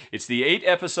episode. It's the 8th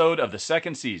episode of the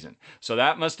 2nd season. So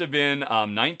that must have been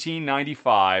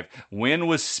 1995. When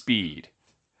was Speed?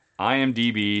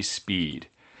 IMDb Speed.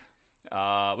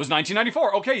 Was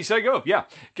 1994. Okay, you said go.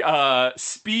 Yeah.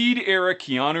 Speed era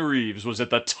Keanu Reeves was at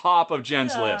the top of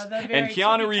Jen's list. And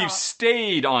Keanu Reeves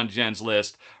stayed on Jen's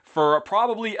list for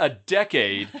probably a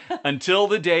decade until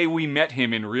the day we met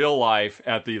him in real life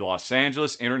at the Los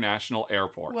Angeles International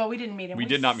Airport. Well, we didn't meet him. We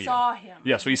did not meet him. We saw him.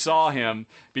 Yes, we saw him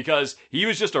because he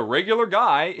was just a regular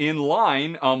guy in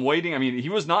line waiting. I mean, he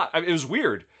was not. It was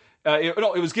weird. It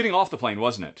was getting off the plane,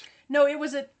 wasn't it? No, it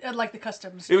was at like the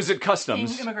customs. It was at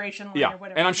customs. Immigration line yeah. or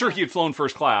whatever. And I'm sure he had flown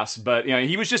first class, but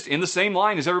he was just in the same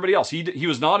line as everybody else. He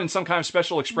was not in some kind of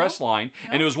special express line,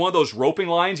 and it was one of those roping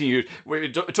lines, and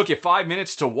it took you 5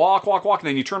 minutes to walk, and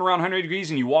then you turn around 100 degrees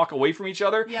and you walk away from each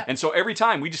other. Yep. And so every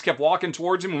time we just kept walking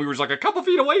towards him, and we were just like a couple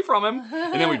feet away from him,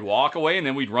 and then we'd walk away, and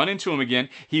then we'd run into him again.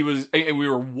 And we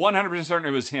were 100% certain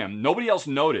it was him. Nobody else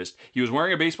noticed. He was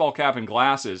wearing a baseball cap and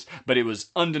glasses, but it was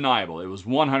undeniable. It was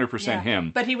 100%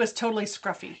 him. But he was totally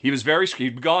scruffy. He was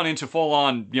he'd gone into full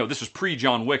on, this was pre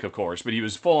John Wick, of course, but he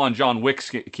was full on John Wick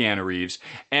Keanu Reeves.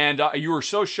 And you were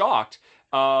so shocked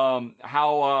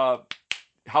how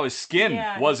his skin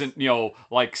wasn't,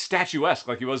 like statuesque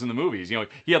like he was in the movies.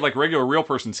 He had like regular real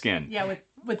person skin. Yeah,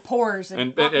 with pores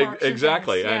and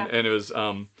exactly. And, and it was,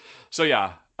 I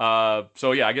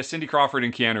guess Cindy Crawford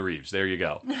and Keanu Reeves. There you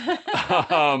go.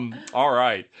 All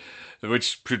right.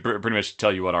 Which pretty much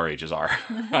tell you what our ages are,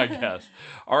 I guess.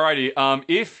 Alrighty,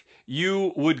 if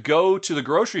you would go to the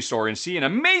grocery store and see an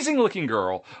amazing-looking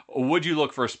girl, would you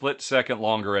look for a split second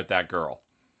longer at that girl?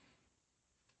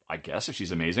 I guess if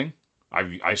she's amazing.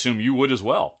 I assume you would as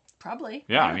well. Probably.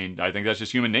 Yeah, I mean, I think that's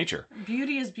just human nature.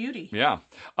 Beauty is beauty. Yeah.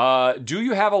 Do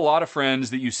you have a lot of friends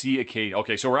that you see occasionally?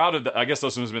 Okay, so we're out of I guess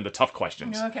those have been the tough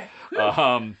questions. Okay.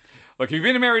 Look, if you've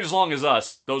been married as long as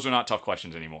us, those are not tough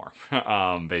questions anymore,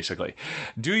 basically.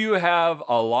 Do you have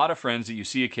a lot of friends that you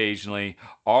see occasionally?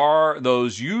 Are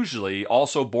those usually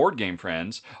also board game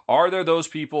friends? Are there those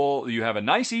people you have a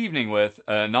nice evening with,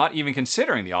 not even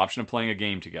considering the option of playing a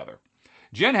game together?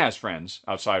 Jen has friends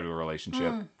outside of the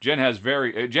relationship. Jen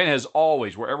has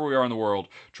always, wherever we are in the world,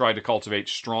 tried to cultivate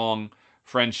strong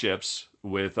friendships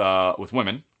with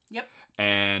women. Yep.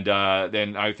 And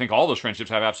then I think all those friendships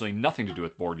have absolutely nothing to do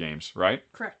with board games, right?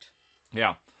 Correct.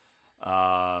 Yeah.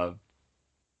 Yeah.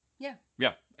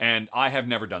 And I have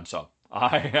never done so. In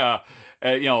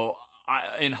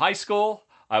high school,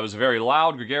 I was a very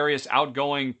loud, gregarious,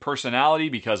 outgoing personality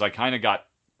because I kind of got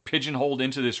pigeonholed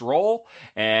into this role.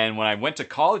 And when I went to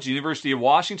college, University of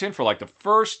Washington, for like the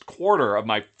first quarter of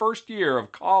my first year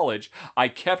of college, I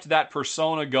kept that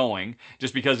persona going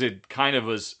just because it kind of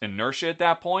was inertia at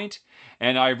that point.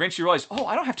 And I eventually realized,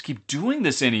 I don't have to keep doing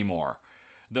this anymore.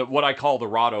 what I call the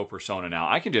Rado persona now.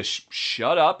 I can just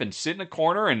shut up and sit in a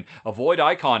corner and avoid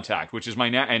eye contact, which is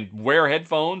and wear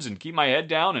headphones and keep my head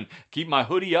down and keep my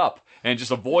hoodie up and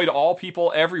just avoid all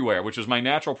people everywhere, which is my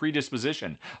natural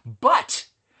predisposition. But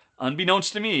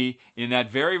unbeknownst to me, in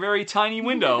that very, very tiny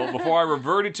window before I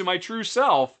reverted to my true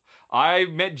self, I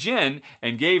met Jen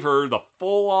and gave her the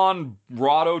full-on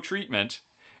Rado treatment,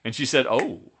 and she said,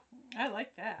 "Oh, I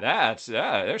like that.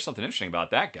 There's something interesting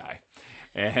about that guy,"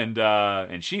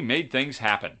 and she made things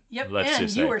happen. Yep, let's and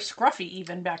just you say. were scruffy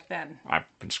even back then. I've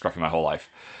been scruffy my whole life.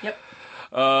 Yep.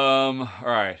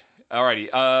 Alrighty.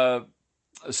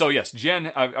 So yes,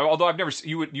 Jen. Although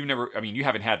you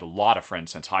haven't had a lot of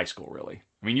friends since high school, really.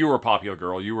 I mean, you were a popular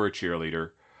girl. You were a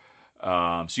cheerleader.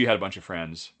 So you had a bunch of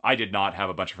friends. I did not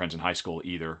have a bunch of friends in high school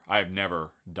either. I have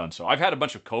never done so. I've had a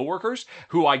bunch of coworkers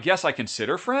who I guess I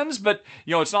consider friends, but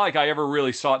it's not like I ever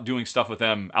really sought doing stuff with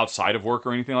them outside of work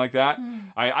or anything like that.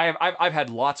 I've had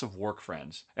lots of work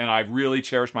friends, and I really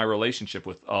cherish my relationship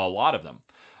with a lot of them.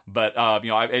 But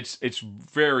it's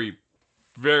very,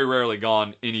 very rarely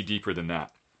gone any deeper than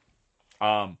that.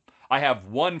 I have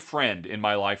one friend in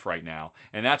my life right now,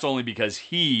 and that's only because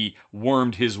he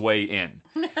wormed his way in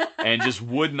and just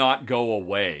would not go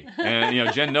away.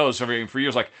 And, Jen knows for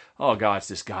years, like, oh, God, it's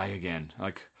this guy again.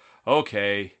 Like,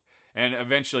 okay. And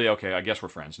eventually, okay, I guess we're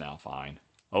friends now. Fine.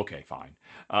 Okay, fine.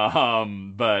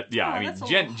 But yeah,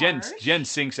 Jen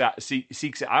seeks out,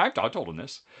 I told him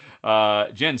this.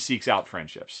 Jen seeks out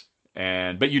friendships.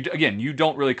 But you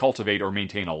don't really cultivate or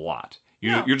maintain a lot.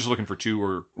 You're just looking for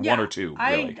one or two,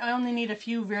 really. I only need a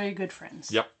few very good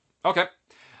friends. Yep. Okay.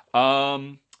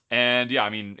 And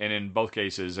in both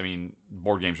cases,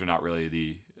 board games are not really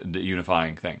the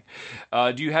unifying thing.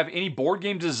 Do you have any board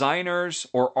game designers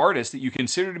or artists that you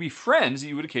consider to be friends that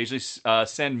you would occasionally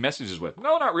send messages with?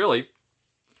 No, not really.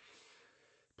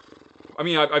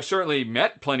 I've certainly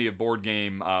met plenty of board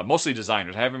game, mostly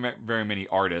designers. I haven't met very many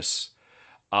artists.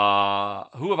 Who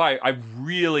have I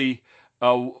really...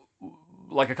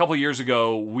 like a couple of years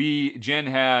ago, Jen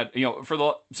had,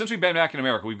 since we've been back in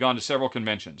America, we've gone to several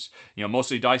conventions,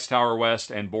 mostly Dice Tower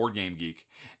West and Board Game Geek.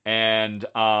 And,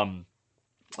 that's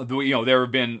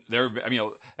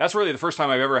really the first time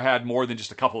I've ever had more than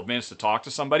just a couple of minutes to talk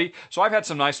to somebody. So I've had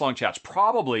some nice long chats.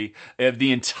 Probably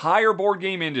the entire board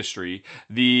game industry,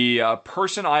 the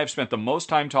person I have spent the most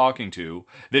time talking to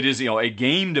that is, a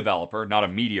game developer, not a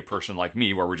media person like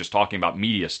me, where we're just talking about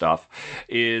media stuff,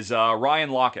 is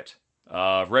Ryan Lockett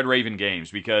of Red Raven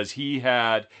Games, because he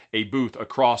had a booth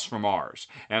across from ours.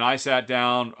 And I sat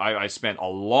down, I spent a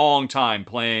long time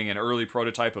playing an early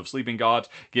prototype of Sleeping Gods,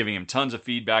 giving him tons of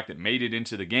feedback that made it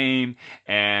into the game.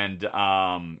 And,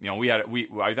 I think we had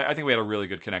a really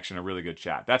good connection, a really good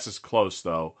chat. That's as close,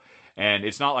 though. And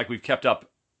it's not like we've kept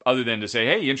up other than to say,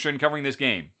 hey, you interested in covering this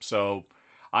game? So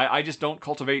I just don't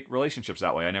cultivate relationships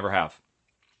that way. I never have.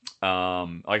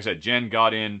 Like I said, Jen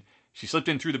got in. She slipped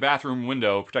in through the bathroom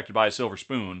window, protected by a silver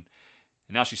spoon,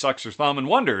 and now she sucks her thumb and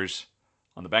wonders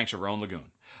on the banks of her own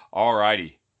lagoon.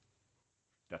 Alrighty.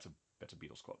 That's a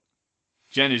Beatles quote.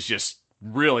 Jen is just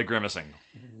really grimacing.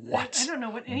 What? I don't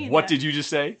know what any of What that did you just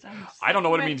say? I don't know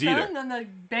what it means either. On the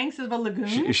banks of a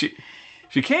lagoon? She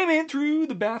came in through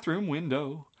the bathroom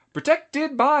window,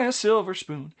 protected by a silver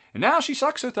spoon, and now she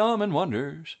sucks her thumb and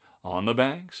wonders on the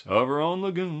banks of her own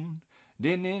lagoon.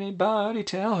 Didn't anybody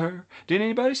tell her? Didn't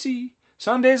anybody see?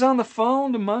 Sunday's on the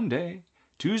phone to Monday.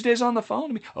 Tuesday's on the phone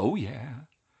to me. Oh, yeah.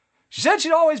 She said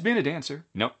she'd always been a dancer.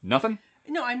 No, nothing?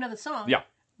 No, I know the song. Yeah.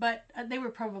 But they were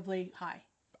probably high.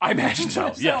 I imagine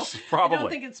so. Yes, probably. I don't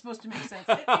think it's supposed to make sense.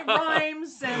 It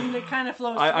rhymes and it kind of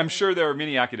flows. I'm sure there are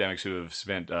many academics who have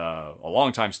spent a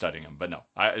long time studying them, but no,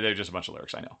 they're just a bunch of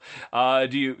lyrics I know.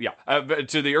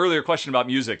 To the earlier question about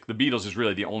music, the Beatles is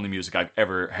really the only music I've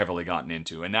ever heavily gotten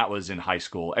into, and that was in high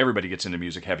school. Everybody gets into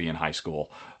music heavy in high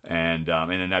school, and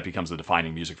then that becomes the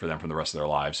defining music for them for the rest of their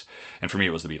lives. And for me,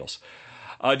 it was the Beatles.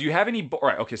 Do you have any... All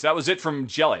right, okay, so that was it from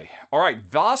Jelly. All right,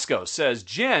 Vasco says,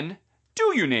 Jen...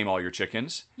 Do you name all your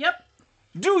chickens? Yep.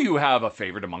 Do you have a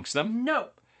favorite amongst them? No.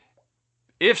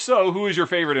 If so, who is your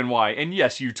favorite and why? And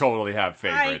yes, you totally have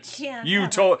favorites. I can't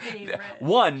have a favorite.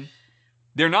 One,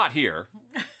 they're not here.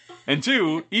 And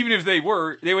two, even if they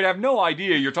were, they would have no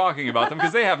idea you're talking about them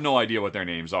because they have no idea what their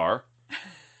names are.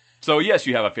 So yes,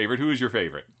 you have a favorite. Who is your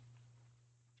favorite?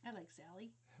 I like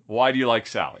Sally. Why do you like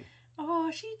Sally?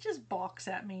 Oh, she just balks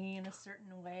at me in a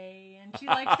certain way, and she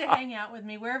likes to hang out with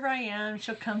me wherever I am.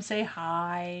 She'll come say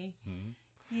hi. Mm-hmm.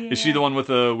 Yeah. Is she the one with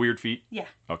the weird feet? Yeah.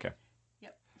 Okay.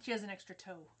 Yep. She has an extra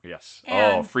toe. Yes.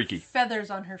 And freaky. Feathers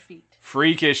on her feet.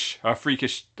 Freakish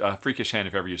hen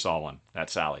if ever you saw one.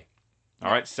 That's Sally.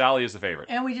 All right, Sally is the favorite.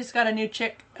 And we just got a new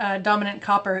chick, Dominant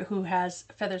Copper, who has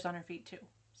feathers on her feet too.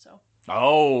 So.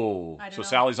 Oh, I don't so know.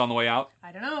 Sally's on the way out?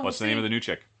 I don't know. What's the name of the new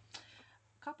chick?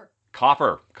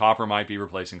 Copper? Copper might be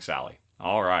replacing Sally.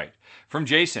 All right. From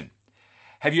Jason.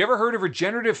 Have you ever heard of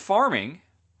regenerative farming,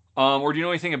 or do you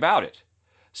know anything about it?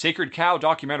 Sacred Cow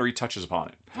documentary touches upon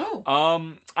it.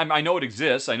 Oh. I know it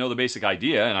exists. I know the basic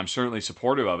idea, and I'm certainly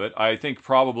supportive of it. I think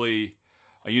probably,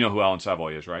 you know who Alan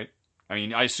Savoy is, right? I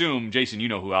mean, I assume, Jason, you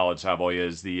know who Alan Savoy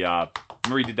is. Remember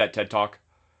he did that TED Talk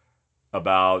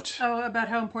about... about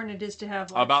how important it is to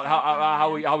have... About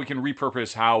how we can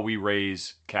repurpose how we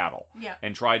raise cattle. Yeah.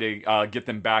 And try to get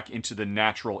them back into the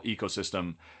natural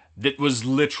ecosystem that was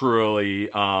literally,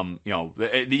 the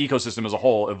ecosystem as a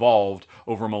whole evolved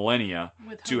over millennia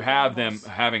to have animals.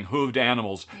 them having hooved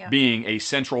animals Yeah. being a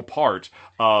central part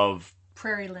of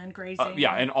prairie land grazing.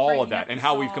 and all of that, and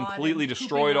how we've completely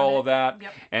destroyed all of that,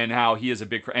 and how he is a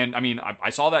big... And I mean, I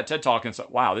saw that TED Talk and said,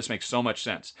 wow, this makes so much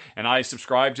sense. And I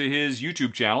subscribe to his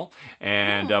YouTube channel,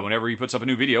 and whenever he puts up a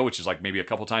new video, which is like maybe a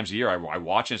couple times a year, I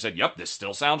watch and said, yep, this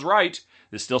still sounds right.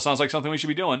 This still sounds like something we should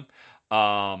be doing.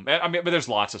 But there's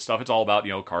lots of stuff. It's all about,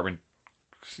 carbon,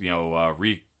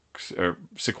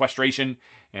 sequestration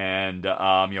and,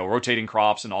 rotating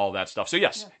crops and all of that stuff. So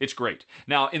yes, it's great.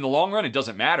 Now, in the long run, it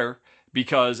doesn't matter,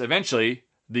 because eventually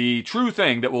the true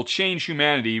thing that will change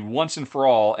humanity once and for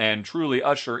all and truly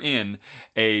usher in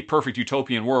a perfect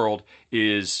utopian world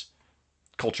is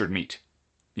cultured meat.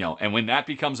 And when that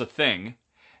becomes a thing,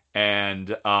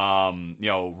 and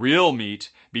real meat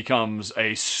becomes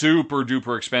a super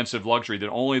duper expensive luxury that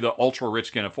only the ultra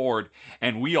rich can afford,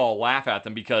 and we all laugh at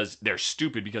them because they're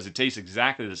stupid, because it tastes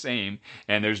exactly the same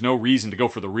and there's no reason to go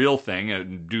for the real thing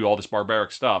and do all this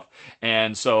barbaric stuff.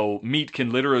 And so meat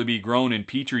can literally be grown in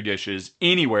petri dishes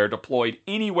anywhere, deployed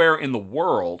anywhere in the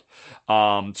world,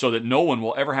 so that no one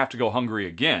will ever have to go hungry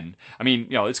again. I mean,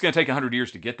 it's going to take 100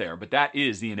 years to get there, but that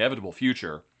is the inevitable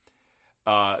future.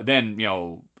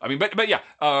 Regenerative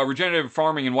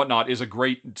farming and whatnot is a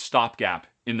great stopgap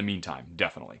in the meantime,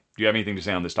 definitely. Do you have anything to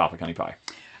say on this topic, Honey Pie?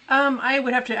 I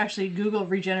would have to actually Google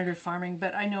regenerative farming,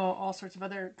 but I know all sorts of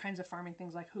other kinds of farming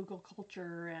things like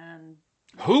hugelkultur and...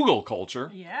 Hugelkultur?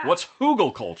 Yeah. What's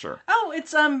hugelkultur? Oh,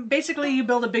 it's basically you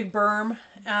build a big berm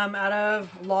out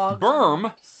of logs.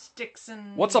 Berm? Sticks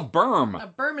and... What's a berm? A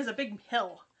berm is a big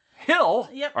hill. Hill?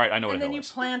 Yep. All right, I know what a hill is. And then you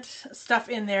plant stuff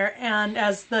in there, and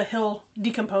as the hill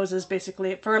decomposes,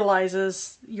 basically, it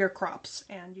fertilizes your crops,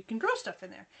 and you can grow stuff in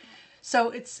there.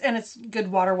 So it's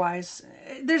good water-wise.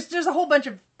 There's a whole bunch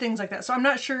of things like that. So I'm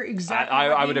not sure exactly.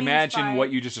 I would imagine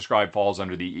what you just described falls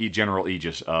under the general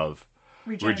aegis of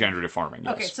regenerative farming.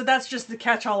 Yes. Okay, so that's just the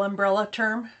catch-all umbrella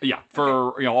term. Yeah,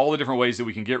 for all the different ways that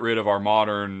we can get rid of our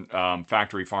modern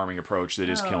factory farming approach that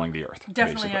is killing the earth.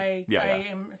 Definitely, I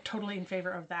am totally in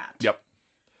favor of that. Yep.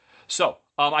 So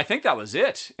I think that was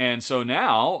it. And so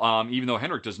now, even though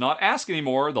Henrik does not ask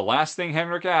anymore, the last thing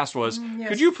Henrik asked was,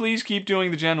 could you please keep doing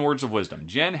the Jen Words of Wisdom?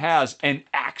 Jen has an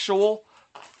actual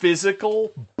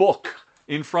physical book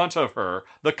in front of her,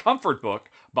 the Comfort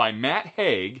Book by Matt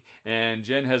Haig, and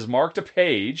Jen has marked a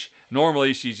page.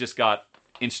 Normally, she's just got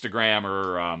Instagram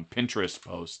or Pinterest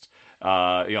posts,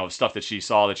 stuff that she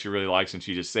saw that she really likes and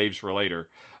she just saves for later.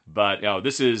 But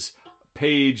this is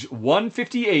page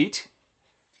 158.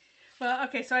 Well,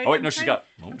 okay, so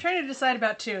I'm trying to decide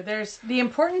about two. There's the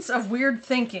importance of weird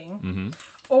thinking,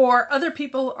 or other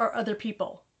people are other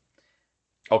people.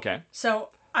 Okay. So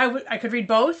I could read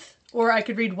both, or I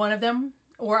could read one of them,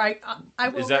 or I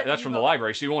will. That's from the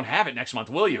library, so you won't have it next month,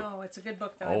 will you? No, it's a good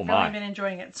book though. Oh, I've my. really been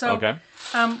enjoying it. So, okay.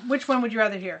 Which one would you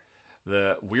rather hear?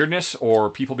 The weirdness or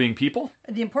people being people?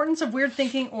 The importance of weird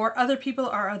thinking, or other people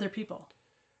are other people.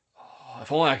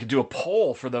 If only I could do a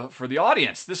poll for the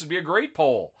audience. This would be a great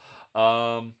poll.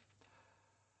 I'm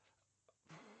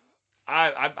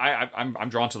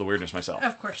drawn to the weirdness myself.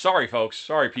 Of course. Sorry, folks.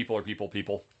 Sorry, people are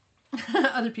people.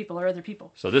 Other people are other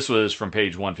people. So this was from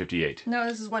page 158. No,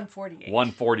 this is 148.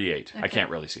 148. Okay. I can't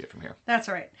really see it from here. That's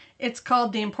all right. It's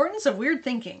called The Importance of Weird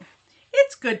Thinking.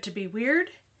 It's good to be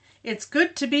weird. It's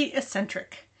good to be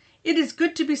eccentric. It is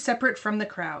good to be separate from the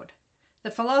crowd.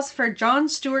 The philosopher John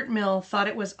Stuart Mill thought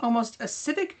it was almost a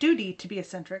civic duty to be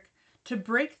eccentric, to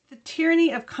break the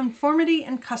tyranny of conformity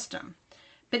and custom.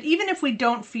 But even if we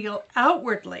don't feel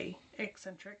outwardly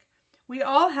eccentric, we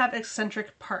all have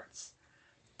eccentric parts.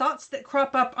 Thoughts that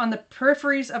crop up on the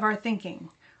peripheries of our thinking.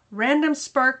 Random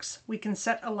sparks we can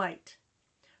set alight.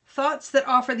 Thoughts that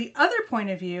offer the other point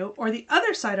of view or the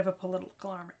other side of a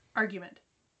political argument.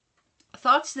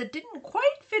 Thoughts that didn't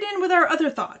quite fit in with our other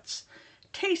thoughts.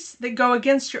 Tastes that go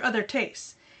against your other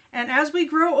tastes. And as we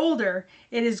grow older,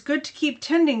 it is good to keep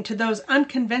tending to those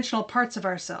unconventional parts of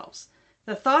ourselves,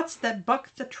 the thoughts that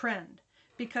buck the trend,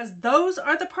 because those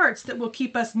are the parts that will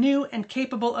keep us new and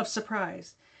capable of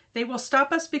surprise. They will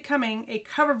stop us becoming a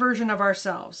cover version of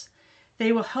ourselves.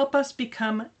 They will help us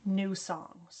become new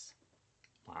songs.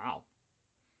 Wow.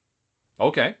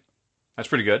 Okay. That's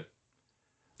pretty good.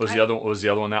 Was the other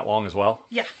one that long as well?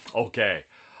 Yeah. Okay.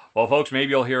 Well, folks, maybe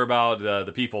you'll hear about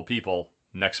the people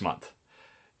next month.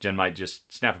 Jen might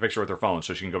just snap a picture with her phone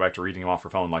so she can go back to reading them off her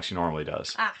phone like she normally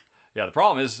does. Yeah, the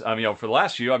problem is, for the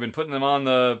last few, I've been putting them on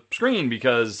the screen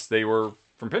because they were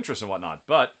from Pinterest and whatnot.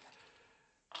 But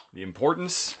the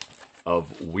importance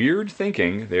of weird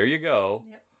thinking, there you go,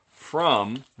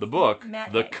 from the book,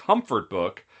 The Comfort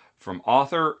Book, from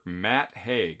author Matt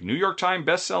Haig, New York Times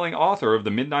bestselling author of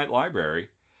The Midnight Library.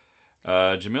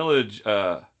 Jamila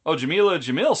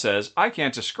Jamil says, I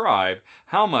can't describe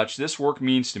how much this work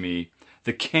means to me.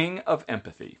 The King of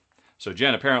Empathy. So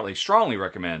Jen apparently strongly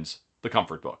recommends The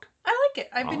Comfort Book. I like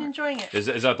it. I've been enjoying it. Is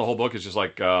that the whole book? It's just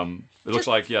like, looks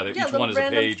like, each one is a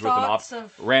page with an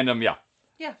random,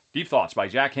 deep thoughts by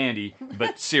Jack Handey,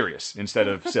 but serious instead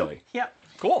of silly. Yep.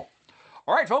 Cool.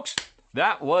 All right, folks.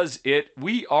 That was it.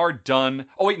 We are done.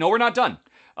 Oh, wait, no, we're not done.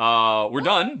 We're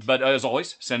done, but as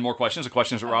always, send more questions at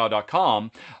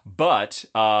questions@raww.com. But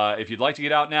if you'd like to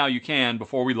get out now, you can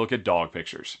before we look at dog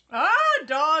pictures.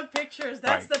 Dog pictures.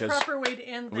 That's right, the proper way to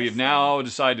end this. We've now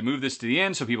decided to move this to the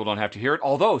end so people don't have to hear it.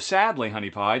 Although, sadly, Honey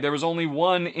Pie, there was only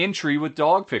one entry with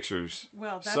dog pictures.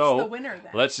 Well, that's the winner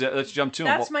then. Let's jump to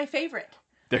them. That's my favorite.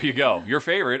 There you go. Your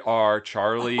favorite are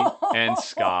Charlie and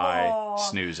Sky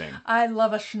snoozing. I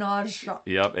love a schnoz shot.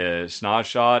 Yep, a schnoz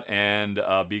shot and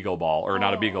a beagle ball. Or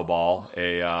not a beagle ball,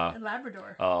 a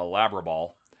Labrador. Labra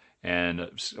ball. And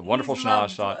a wonderful schnoz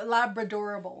shot.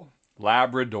 Labradorable.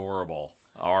 Labradorable.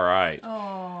 All right.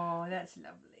 Oh, that's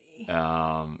lovely.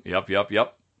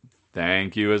 Yep.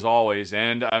 Thank you as always.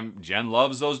 And Jen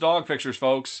loves those dog pictures,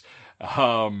 folks.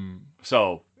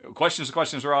 So,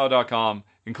 questions@raww.com.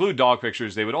 Include dog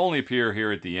pictures. They would only appear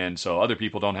here at the end, so other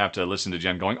people don't have to listen to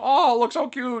Jen going, oh, it looks so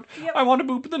cute. Yep. I want to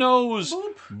boop the nose.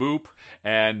 Boop. Boop.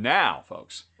 And now,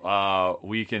 folks,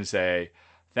 we can say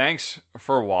thanks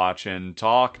for watching.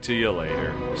 Talk to you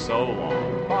later. So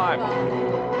long.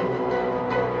 Bye.